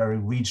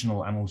motor-sparing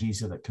regional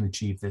analgesia that can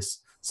achieve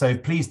this. So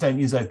please don't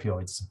use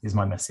opioids is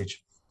my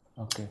message.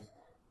 Okay.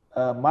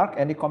 Mark,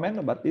 any comment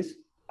about this?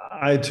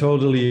 I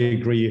totally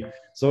agree.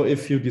 So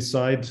if you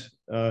decide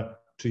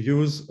to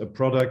use a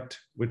product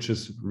which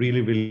is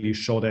really, really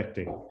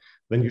short-acting,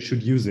 then you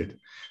should use it.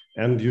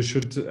 And you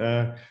should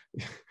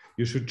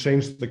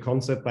change the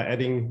concept by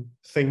adding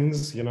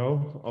things,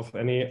 of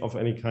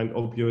any kind,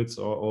 opioids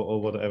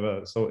or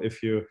whatever. So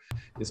if you,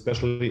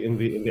 especially in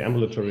the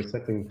ambulatory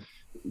setting,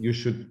 you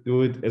should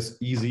do it as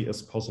easy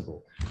as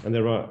possible. And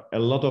there are a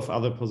lot of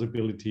other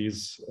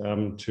possibilities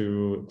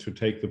to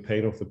take the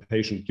pain of the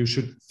patient. You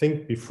should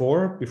think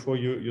before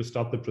you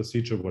start the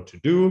procedure what to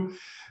do.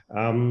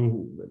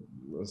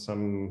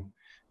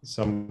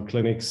 Some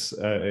clinics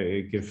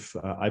give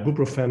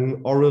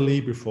ibuprofen orally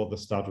before the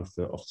start of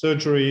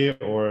surgery,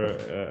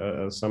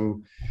 or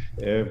some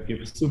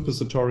give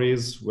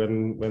suppositories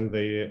when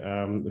they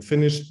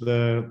finish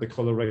the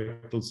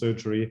colorectal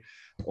surgery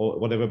or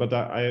whatever. But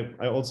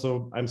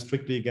I'm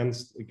strictly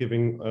against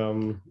giving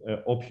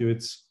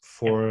opioids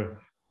for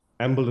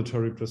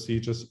ambulatory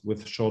procedures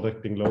with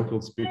short-acting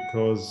locals,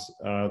 because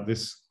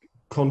this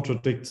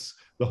contradicts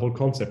the whole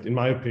concept, in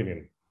my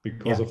opinion,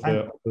 because of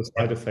the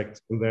side effects.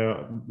 And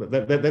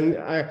then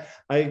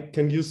I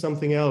can use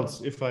something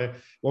else if I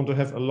want to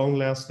have a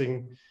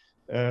long-lasting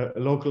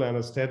local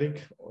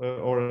anesthetic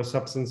or a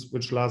substance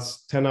which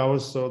lasts 10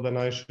 hours. So then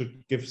I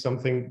should give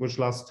something which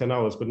lasts 10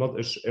 hours, but not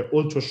an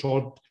ultra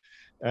short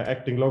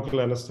acting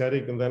local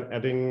anesthetic and then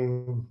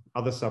adding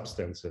other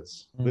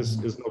substances. Mm-hmm. This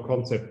is no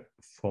concept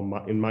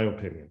in my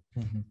opinion.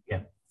 Mm-hmm.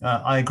 Yeah,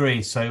 I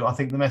agree. So I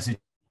think the message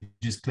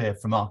is clear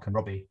for Mark and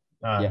Robbie.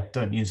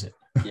 Don't use it.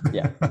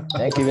 Yeah,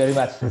 thank you very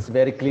much. It's a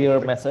very clear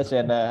message,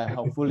 and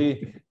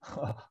hopefully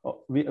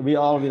we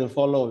all will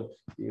follow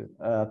you.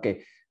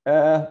 Okay.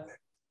 Now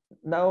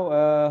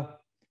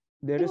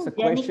there is a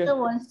question. Janica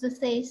wants to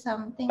say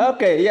something.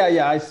 Okay.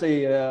 Yeah. I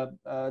see.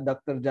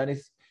 Dr.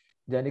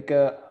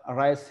 Janika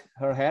raised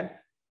her hand.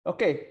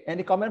 Okay,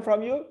 any comment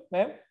from you,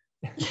 ma'am?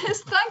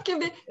 Yes, thank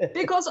you.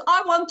 Because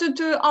I wanted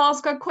to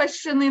ask a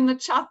question in the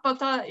chat,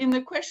 but in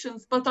the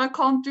questions, but I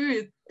can't do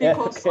it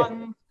because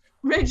I'm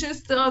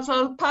registered as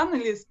a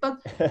panelist.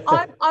 But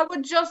I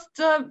would just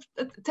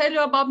tell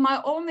you about my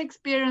own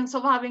experience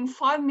of having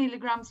 5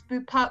 milligrams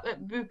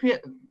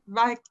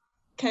bupivacaine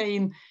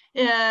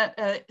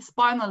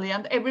spinally,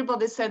 and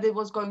everybody said it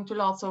was going to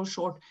last so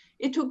short.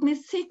 It took me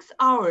 6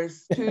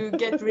 hours to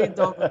get rid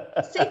of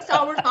 6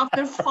 hours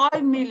after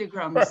 5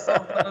 milligrams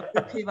of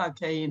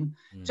bupivacaine,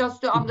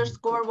 just to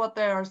underscore what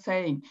they are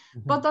saying.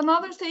 But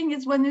another thing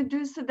is when you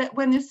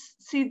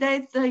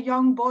sedate the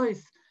young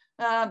boys,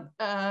 I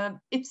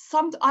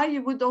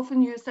would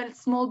often use a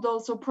small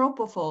dose of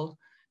propofol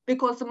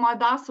because of my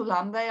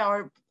midazolam, they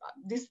are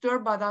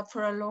disturbed by that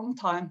for a long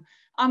time.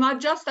 And I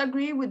just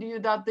agree with you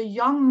that the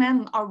young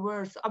men are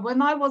worse.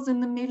 When I was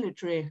in the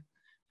military,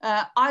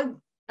 I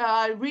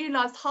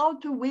realized how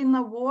to win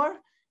a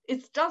war.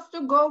 It's just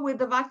to go with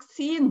the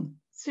vaccine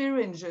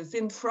syringes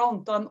in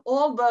front, and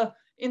all the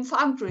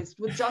infanteries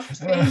would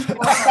just faint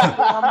one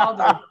after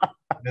another.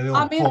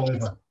 I mean,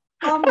 it's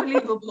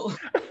unbelievable.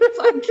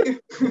 Thank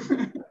you.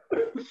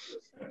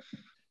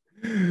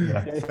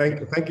 Yeah,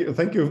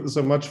 thank you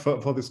so much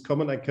for this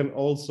comment. I can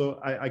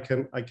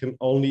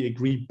only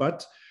agree,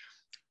 but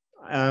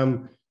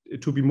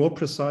to be more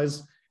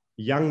precise,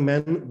 young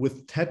men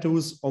with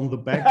tattoos on the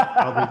back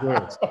are the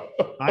worst.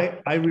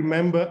 I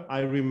remember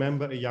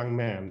a young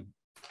man.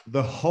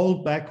 The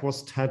whole back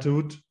was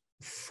tattooed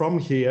from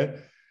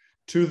here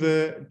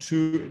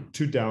to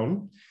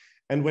down.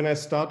 And when I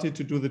started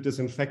to do the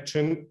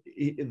disinfection,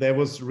 there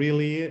was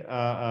really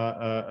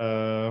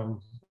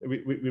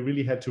we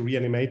really had to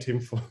reanimate him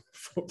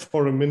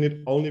for a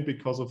minute only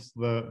because of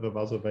the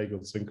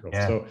vasovagal syndrome.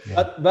 Yeah, so,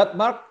 yeah. But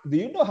Mark, do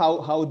you know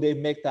how they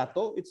make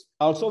tattoo? It's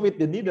also with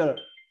the needle.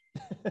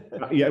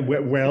 Yeah,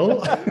 well,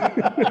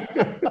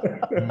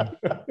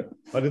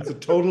 but it's a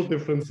total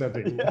different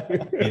setting. Yeah.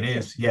 It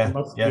is, yeah. It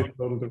must be a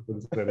total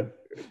different setting.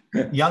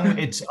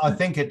 I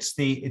think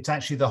it's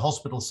actually the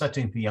hospital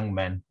setting for young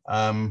men.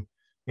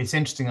 It's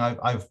interesting.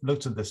 I've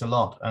looked at this a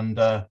lot, and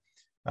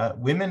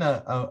women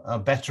are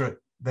better at.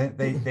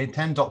 They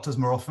attend doctors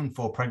more often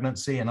for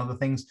pregnancy and other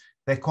things.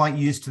 They're quite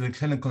used to the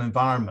clinical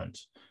environment.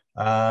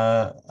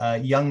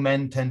 Young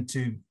men tend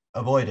to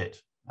avoid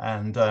it,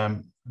 and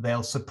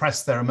they'll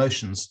suppress their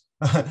emotions.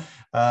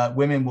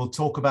 Women will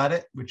talk about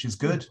it, which is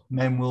good.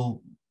 Men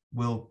will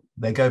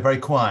they go very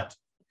quiet,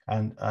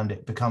 and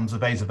it becomes a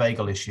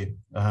vasovagal issue.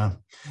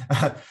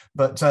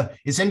 But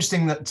it's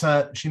interesting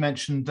that she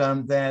mentioned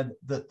there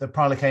that the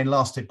PRILOCAINE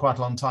lasted quite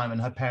a long time in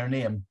her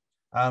perineum.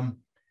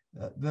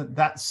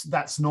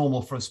 That's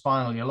normal for a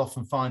spinal. You'll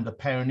often find the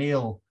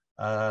perineal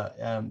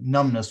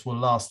numbness will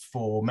last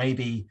for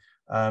maybe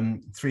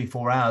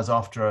 3-4 hours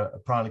after a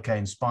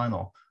PRILOCAINE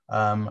spinal,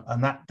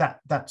 and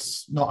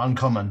that's not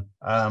uncommon.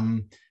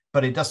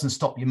 But it doesn't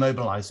stop you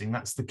mobilizing.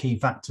 That's the key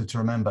factor to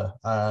remember.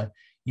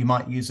 You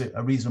might use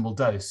a reasonable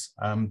dose,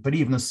 but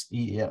even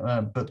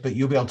but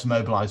you'll be able to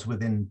mobilize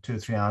within 2 or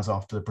 3 hours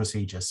after the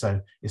procedure,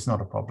 so it's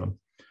not a problem.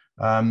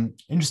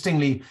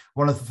 Interestingly,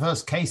 one of the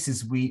first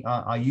cases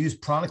I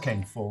used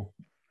PRILOCAINE for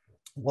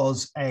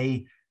was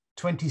a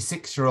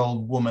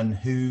 26-year-old woman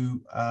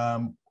who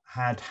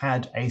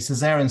had a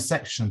cesarean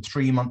section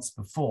 3 months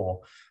before,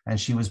 and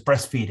she was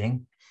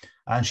breastfeeding,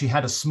 and she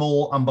had a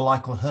small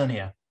umbilical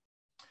hernia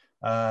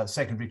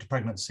secondary to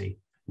pregnancy,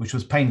 which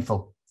was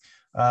painful.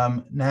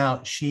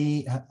 Now,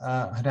 she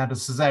had a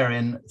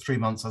cesarean 3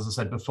 months, as I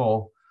said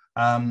before,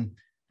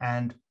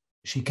 and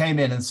she came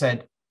in and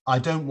said, I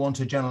don't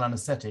want a general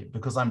anesthetic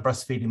because I'm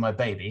breastfeeding my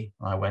baby.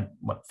 I went,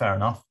 well, fair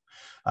enough.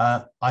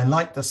 I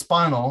liked the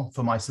spinal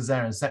for my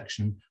cesarean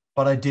section,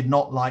 but I did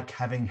not like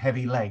having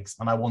heavy legs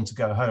and I want to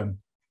go home.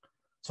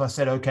 So I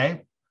said,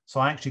 okay. So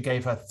I actually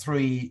gave her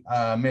 3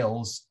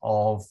 mils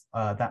of,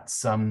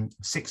 that's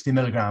 60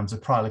 milligrams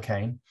of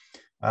PRILOCAINE.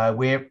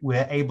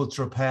 We're able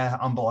to repair her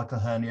umbilical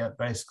hernia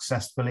very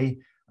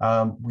successfully.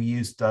 We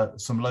used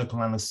some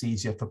local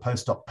anesthesia for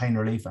post-op pain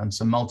relief and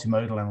some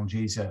multimodal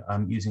analgesia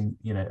using,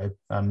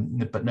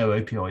 but no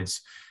opioids.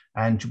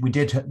 And we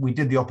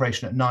did the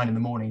operation at 9 in the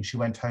morning. She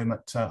went home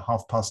at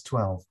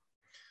 12:30.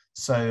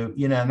 So,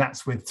 and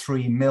that's with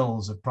 3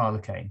 mils of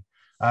PRILOCAINE.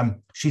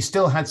 She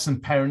still had some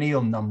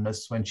perineal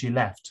numbness when she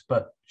left,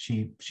 but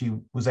she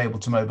was able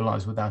to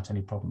mobilize without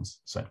any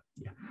problems. So,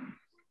 yeah.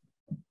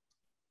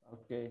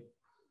 Okay.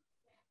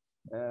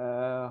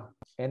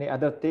 Any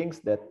other things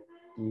that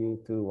you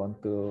two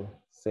want to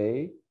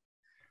say?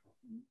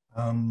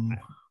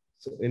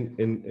 So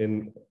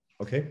in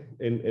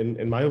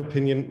my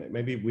opinion,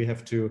 maybe we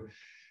have to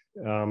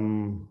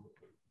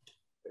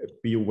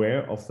be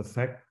aware of the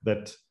fact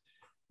that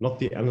not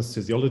the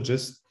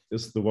anesthesiologist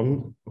is the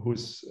one who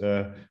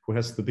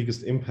has the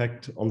biggest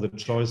impact on the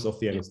choice of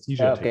the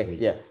anesthesia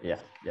technique. Yeah.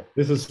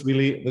 This is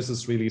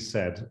really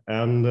sad,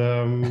 and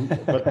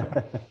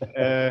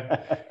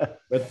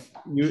but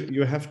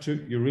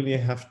you really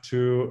have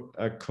to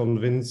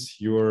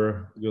convince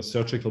your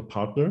surgical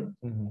partner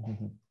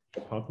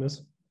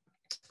partners.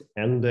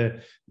 And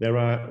there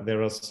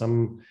are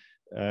some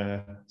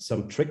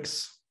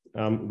tricks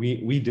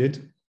we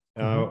did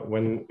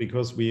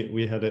because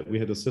we had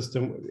a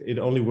system. It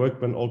only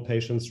worked when all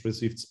patients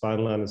received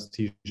spinal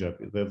anesthesia.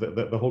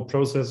 The whole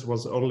process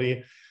was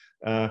only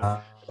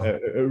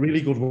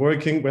really good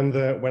working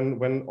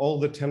when all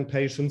the 10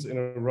 patients in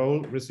a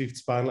row received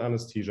spinal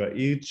anesthesia.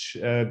 Each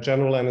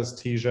general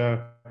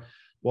anesthesia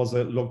was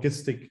a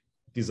logistic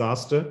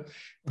disaster,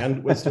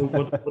 and so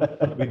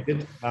what we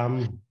did,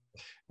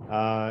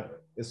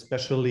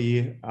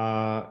 especially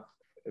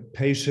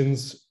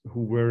patients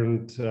who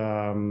weren't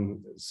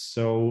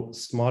so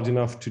smart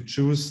enough to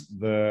choose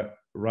the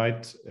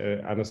right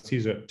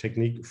anesthesia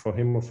technique for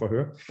him or for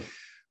her,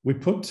 we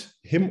put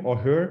him or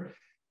her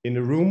in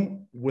a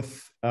room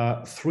with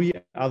three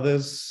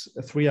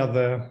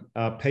other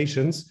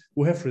patients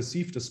who have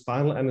received a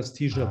spinal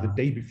anesthesia the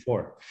day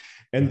before.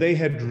 And they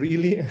had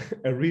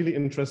a really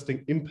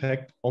interesting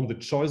impact on the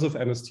choice of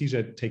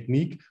anesthesia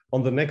technique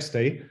on the next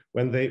day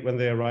when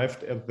they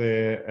arrived at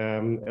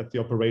the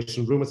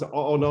operation room and said,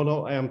 oh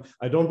no,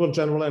 I don't want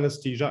general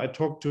anesthesia. I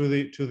talked to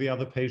the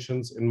other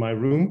patients in my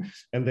room,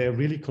 and they're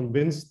really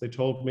convinced. They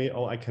told me,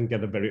 oh, I can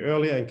get it very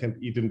early. I can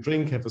eat and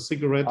drink, have a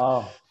cigarette,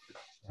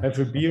 have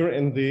a beer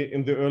in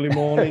the early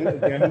morning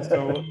again.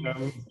 So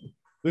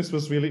this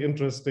was really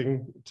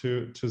interesting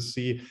to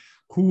see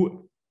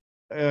who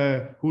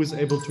is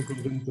able to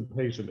convince the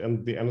patient,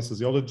 and the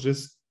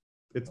anesthesiologist,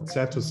 it's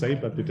sad to say,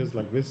 but it is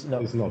like this,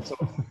 is not. So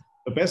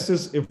the best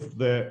is if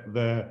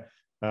the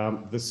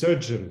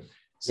surgeon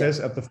says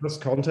at the first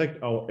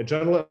contact, oh, a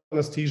general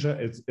anesthesia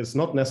is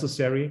not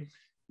necessary.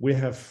 We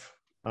have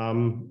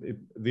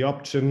the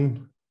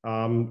option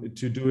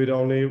to do it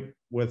only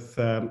with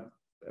a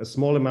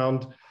small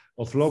amount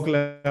of local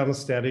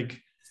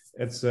anesthetic.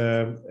 It's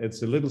a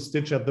little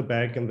stitch at the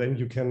back, and then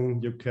you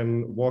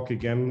can walk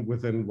again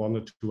within 1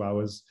 or 2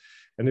 hours.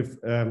 And if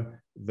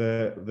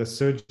the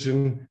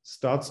surgeon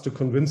starts to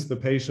convince the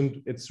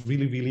patient, it's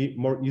really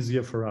more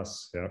easier for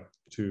us,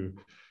 to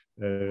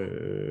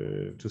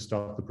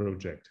start the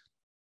project.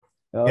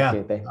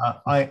 Okay,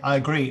 I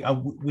agree.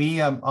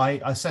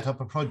 I set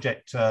up a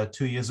project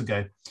 2 years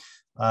ago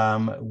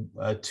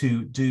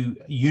to do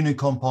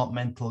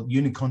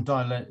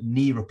unicondylar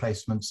knee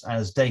replacements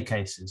as day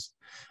cases.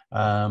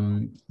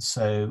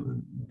 So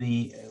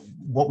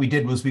what we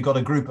did was we got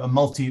a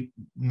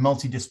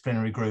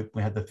multidisciplinary group.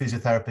 We had the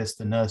physiotherapists,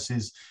 the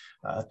nurses,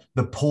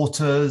 the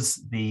porters,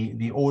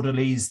 the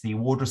orderlies, the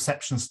ward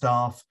reception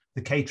staff,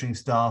 the catering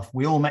staff.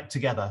 We all met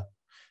together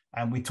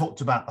and we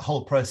talked about the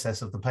whole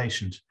process of the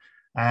patient.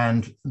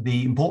 And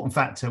the important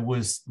factor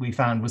we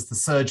found was the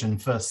surgeon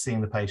first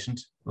seeing the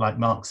patient, like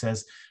Mark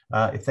says.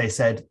 If they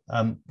said,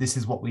 this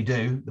is what we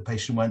do, the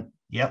patient went,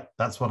 yep,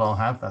 that's what I'll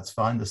have. That's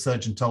fine. The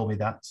surgeon told me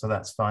that, so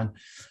that's fine.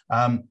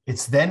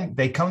 It's then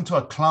they come to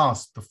a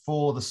class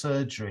before the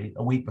surgery,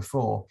 a week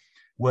before,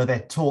 where they're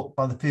taught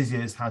by the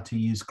physios how to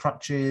use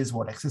crutches,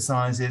 what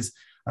exercises,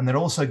 and they're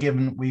also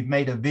given, we've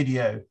made a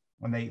video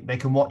and they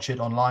can watch it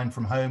online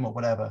from home or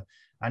whatever.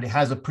 And it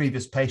has a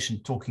previous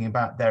patient talking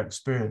about their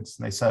experience.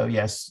 And they say, oh,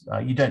 yes,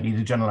 you don't need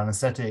a general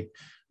anesthetic.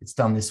 It's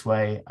done this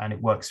way and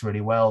it works really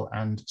well.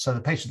 And so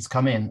the patients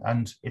come in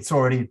and it's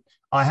already,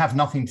 I have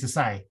nothing to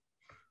say.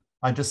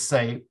 I just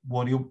say,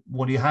 what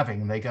are you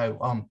having? And they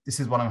go, this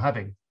is what I'm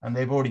having. And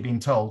they've already been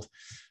told.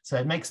 So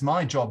it makes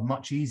my job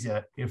much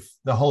easier if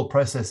the whole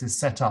process is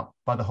set up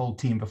by the whole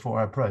team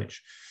before I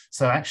approach.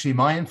 So actually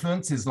my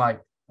influence is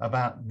like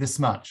about this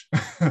much,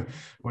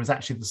 whereas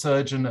actually the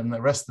surgeon and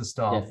the rest of the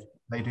staff,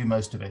 they do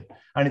most of it.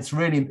 And it's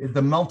really,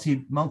 the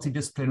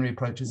multidisciplinary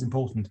approach is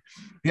important.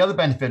 The other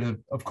benefit,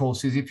 of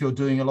course, is if you're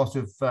doing a lot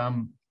of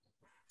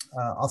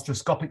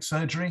arthroscopic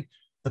surgery,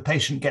 the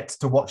patient gets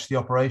to watch the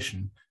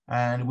operation.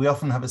 And we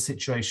often have a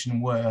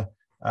situation where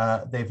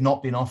they've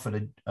not been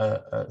offered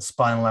a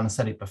spinal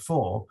anesthetic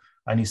before.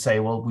 And you say,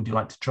 well, would you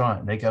like to try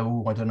it? And they go,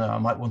 oh, I don't know, I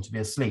might want to be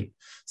asleep.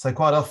 So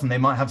quite often they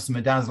might have some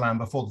midazolam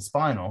before the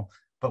spinal.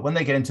 But when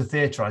they get into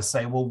theatre, I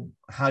say, well,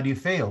 how do you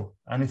feel?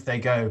 And if they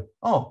go,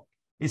 oh,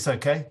 it's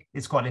okay,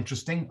 it's quite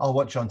interesting, I'll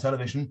watch it on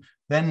television,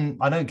 then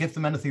I don't give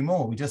them anything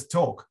more. We just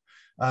talk.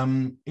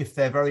 If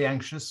they're very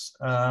anxious,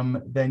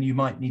 then you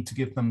might need to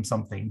give them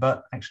something.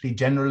 But actually,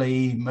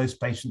 generally, most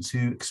patients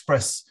who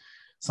express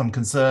some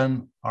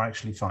concern are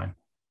actually fine.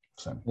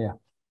 So yeah,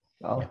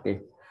 okay.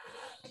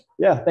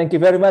 Yeah, thank you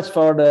very much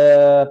for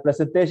the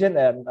presentation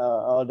and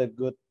all the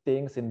good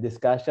things in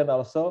discussion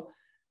also.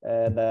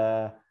 And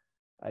I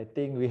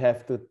think we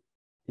have to,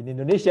 in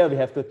Indonesia, we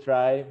have to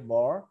try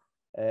more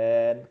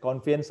and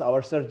convince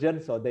our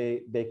surgeons so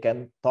they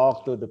can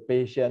talk to the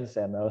patients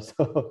and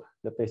also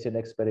the patient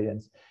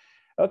experience.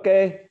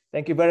 Okay,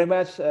 thank you very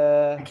much,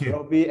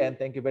 Robbie, and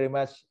thank you very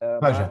much,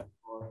 Mark,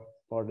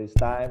 for this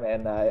time.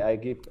 And I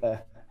give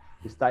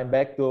this time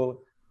back to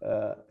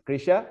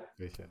Krisha.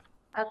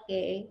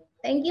 Okay,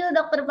 Thank you,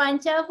 Dr.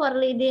 Pancha, for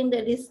leading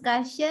the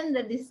discussion.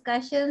 The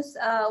discussions,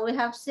 we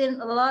have seen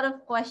a lot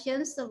of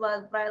questions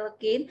about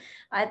PRILOCAINE.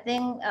 I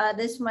think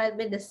this might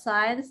be the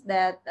signs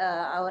that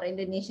our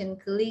Indonesian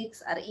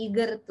colleagues are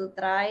eager to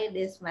try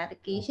this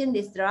medication,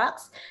 these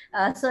drugs.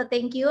 So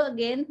thank you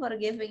again for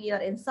giving your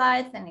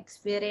insights and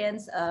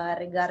experience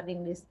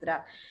regarding this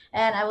drug.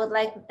 And I would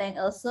like to thank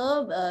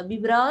also B.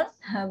 Brown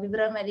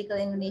Medical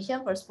Indonesia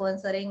for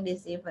sponsoring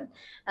this event.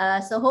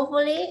 So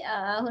hopefully,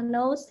 who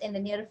knows, in the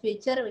near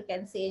future, we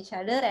can see each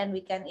other and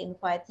we can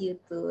invite you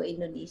to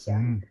Indonesia.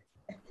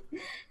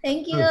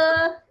 Thank you.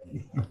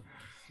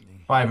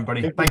 Bye,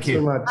 everybody. Thank you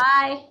so much.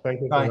 Bye.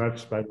 Thank you so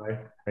much. Bye-bye.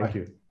 Thank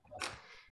you.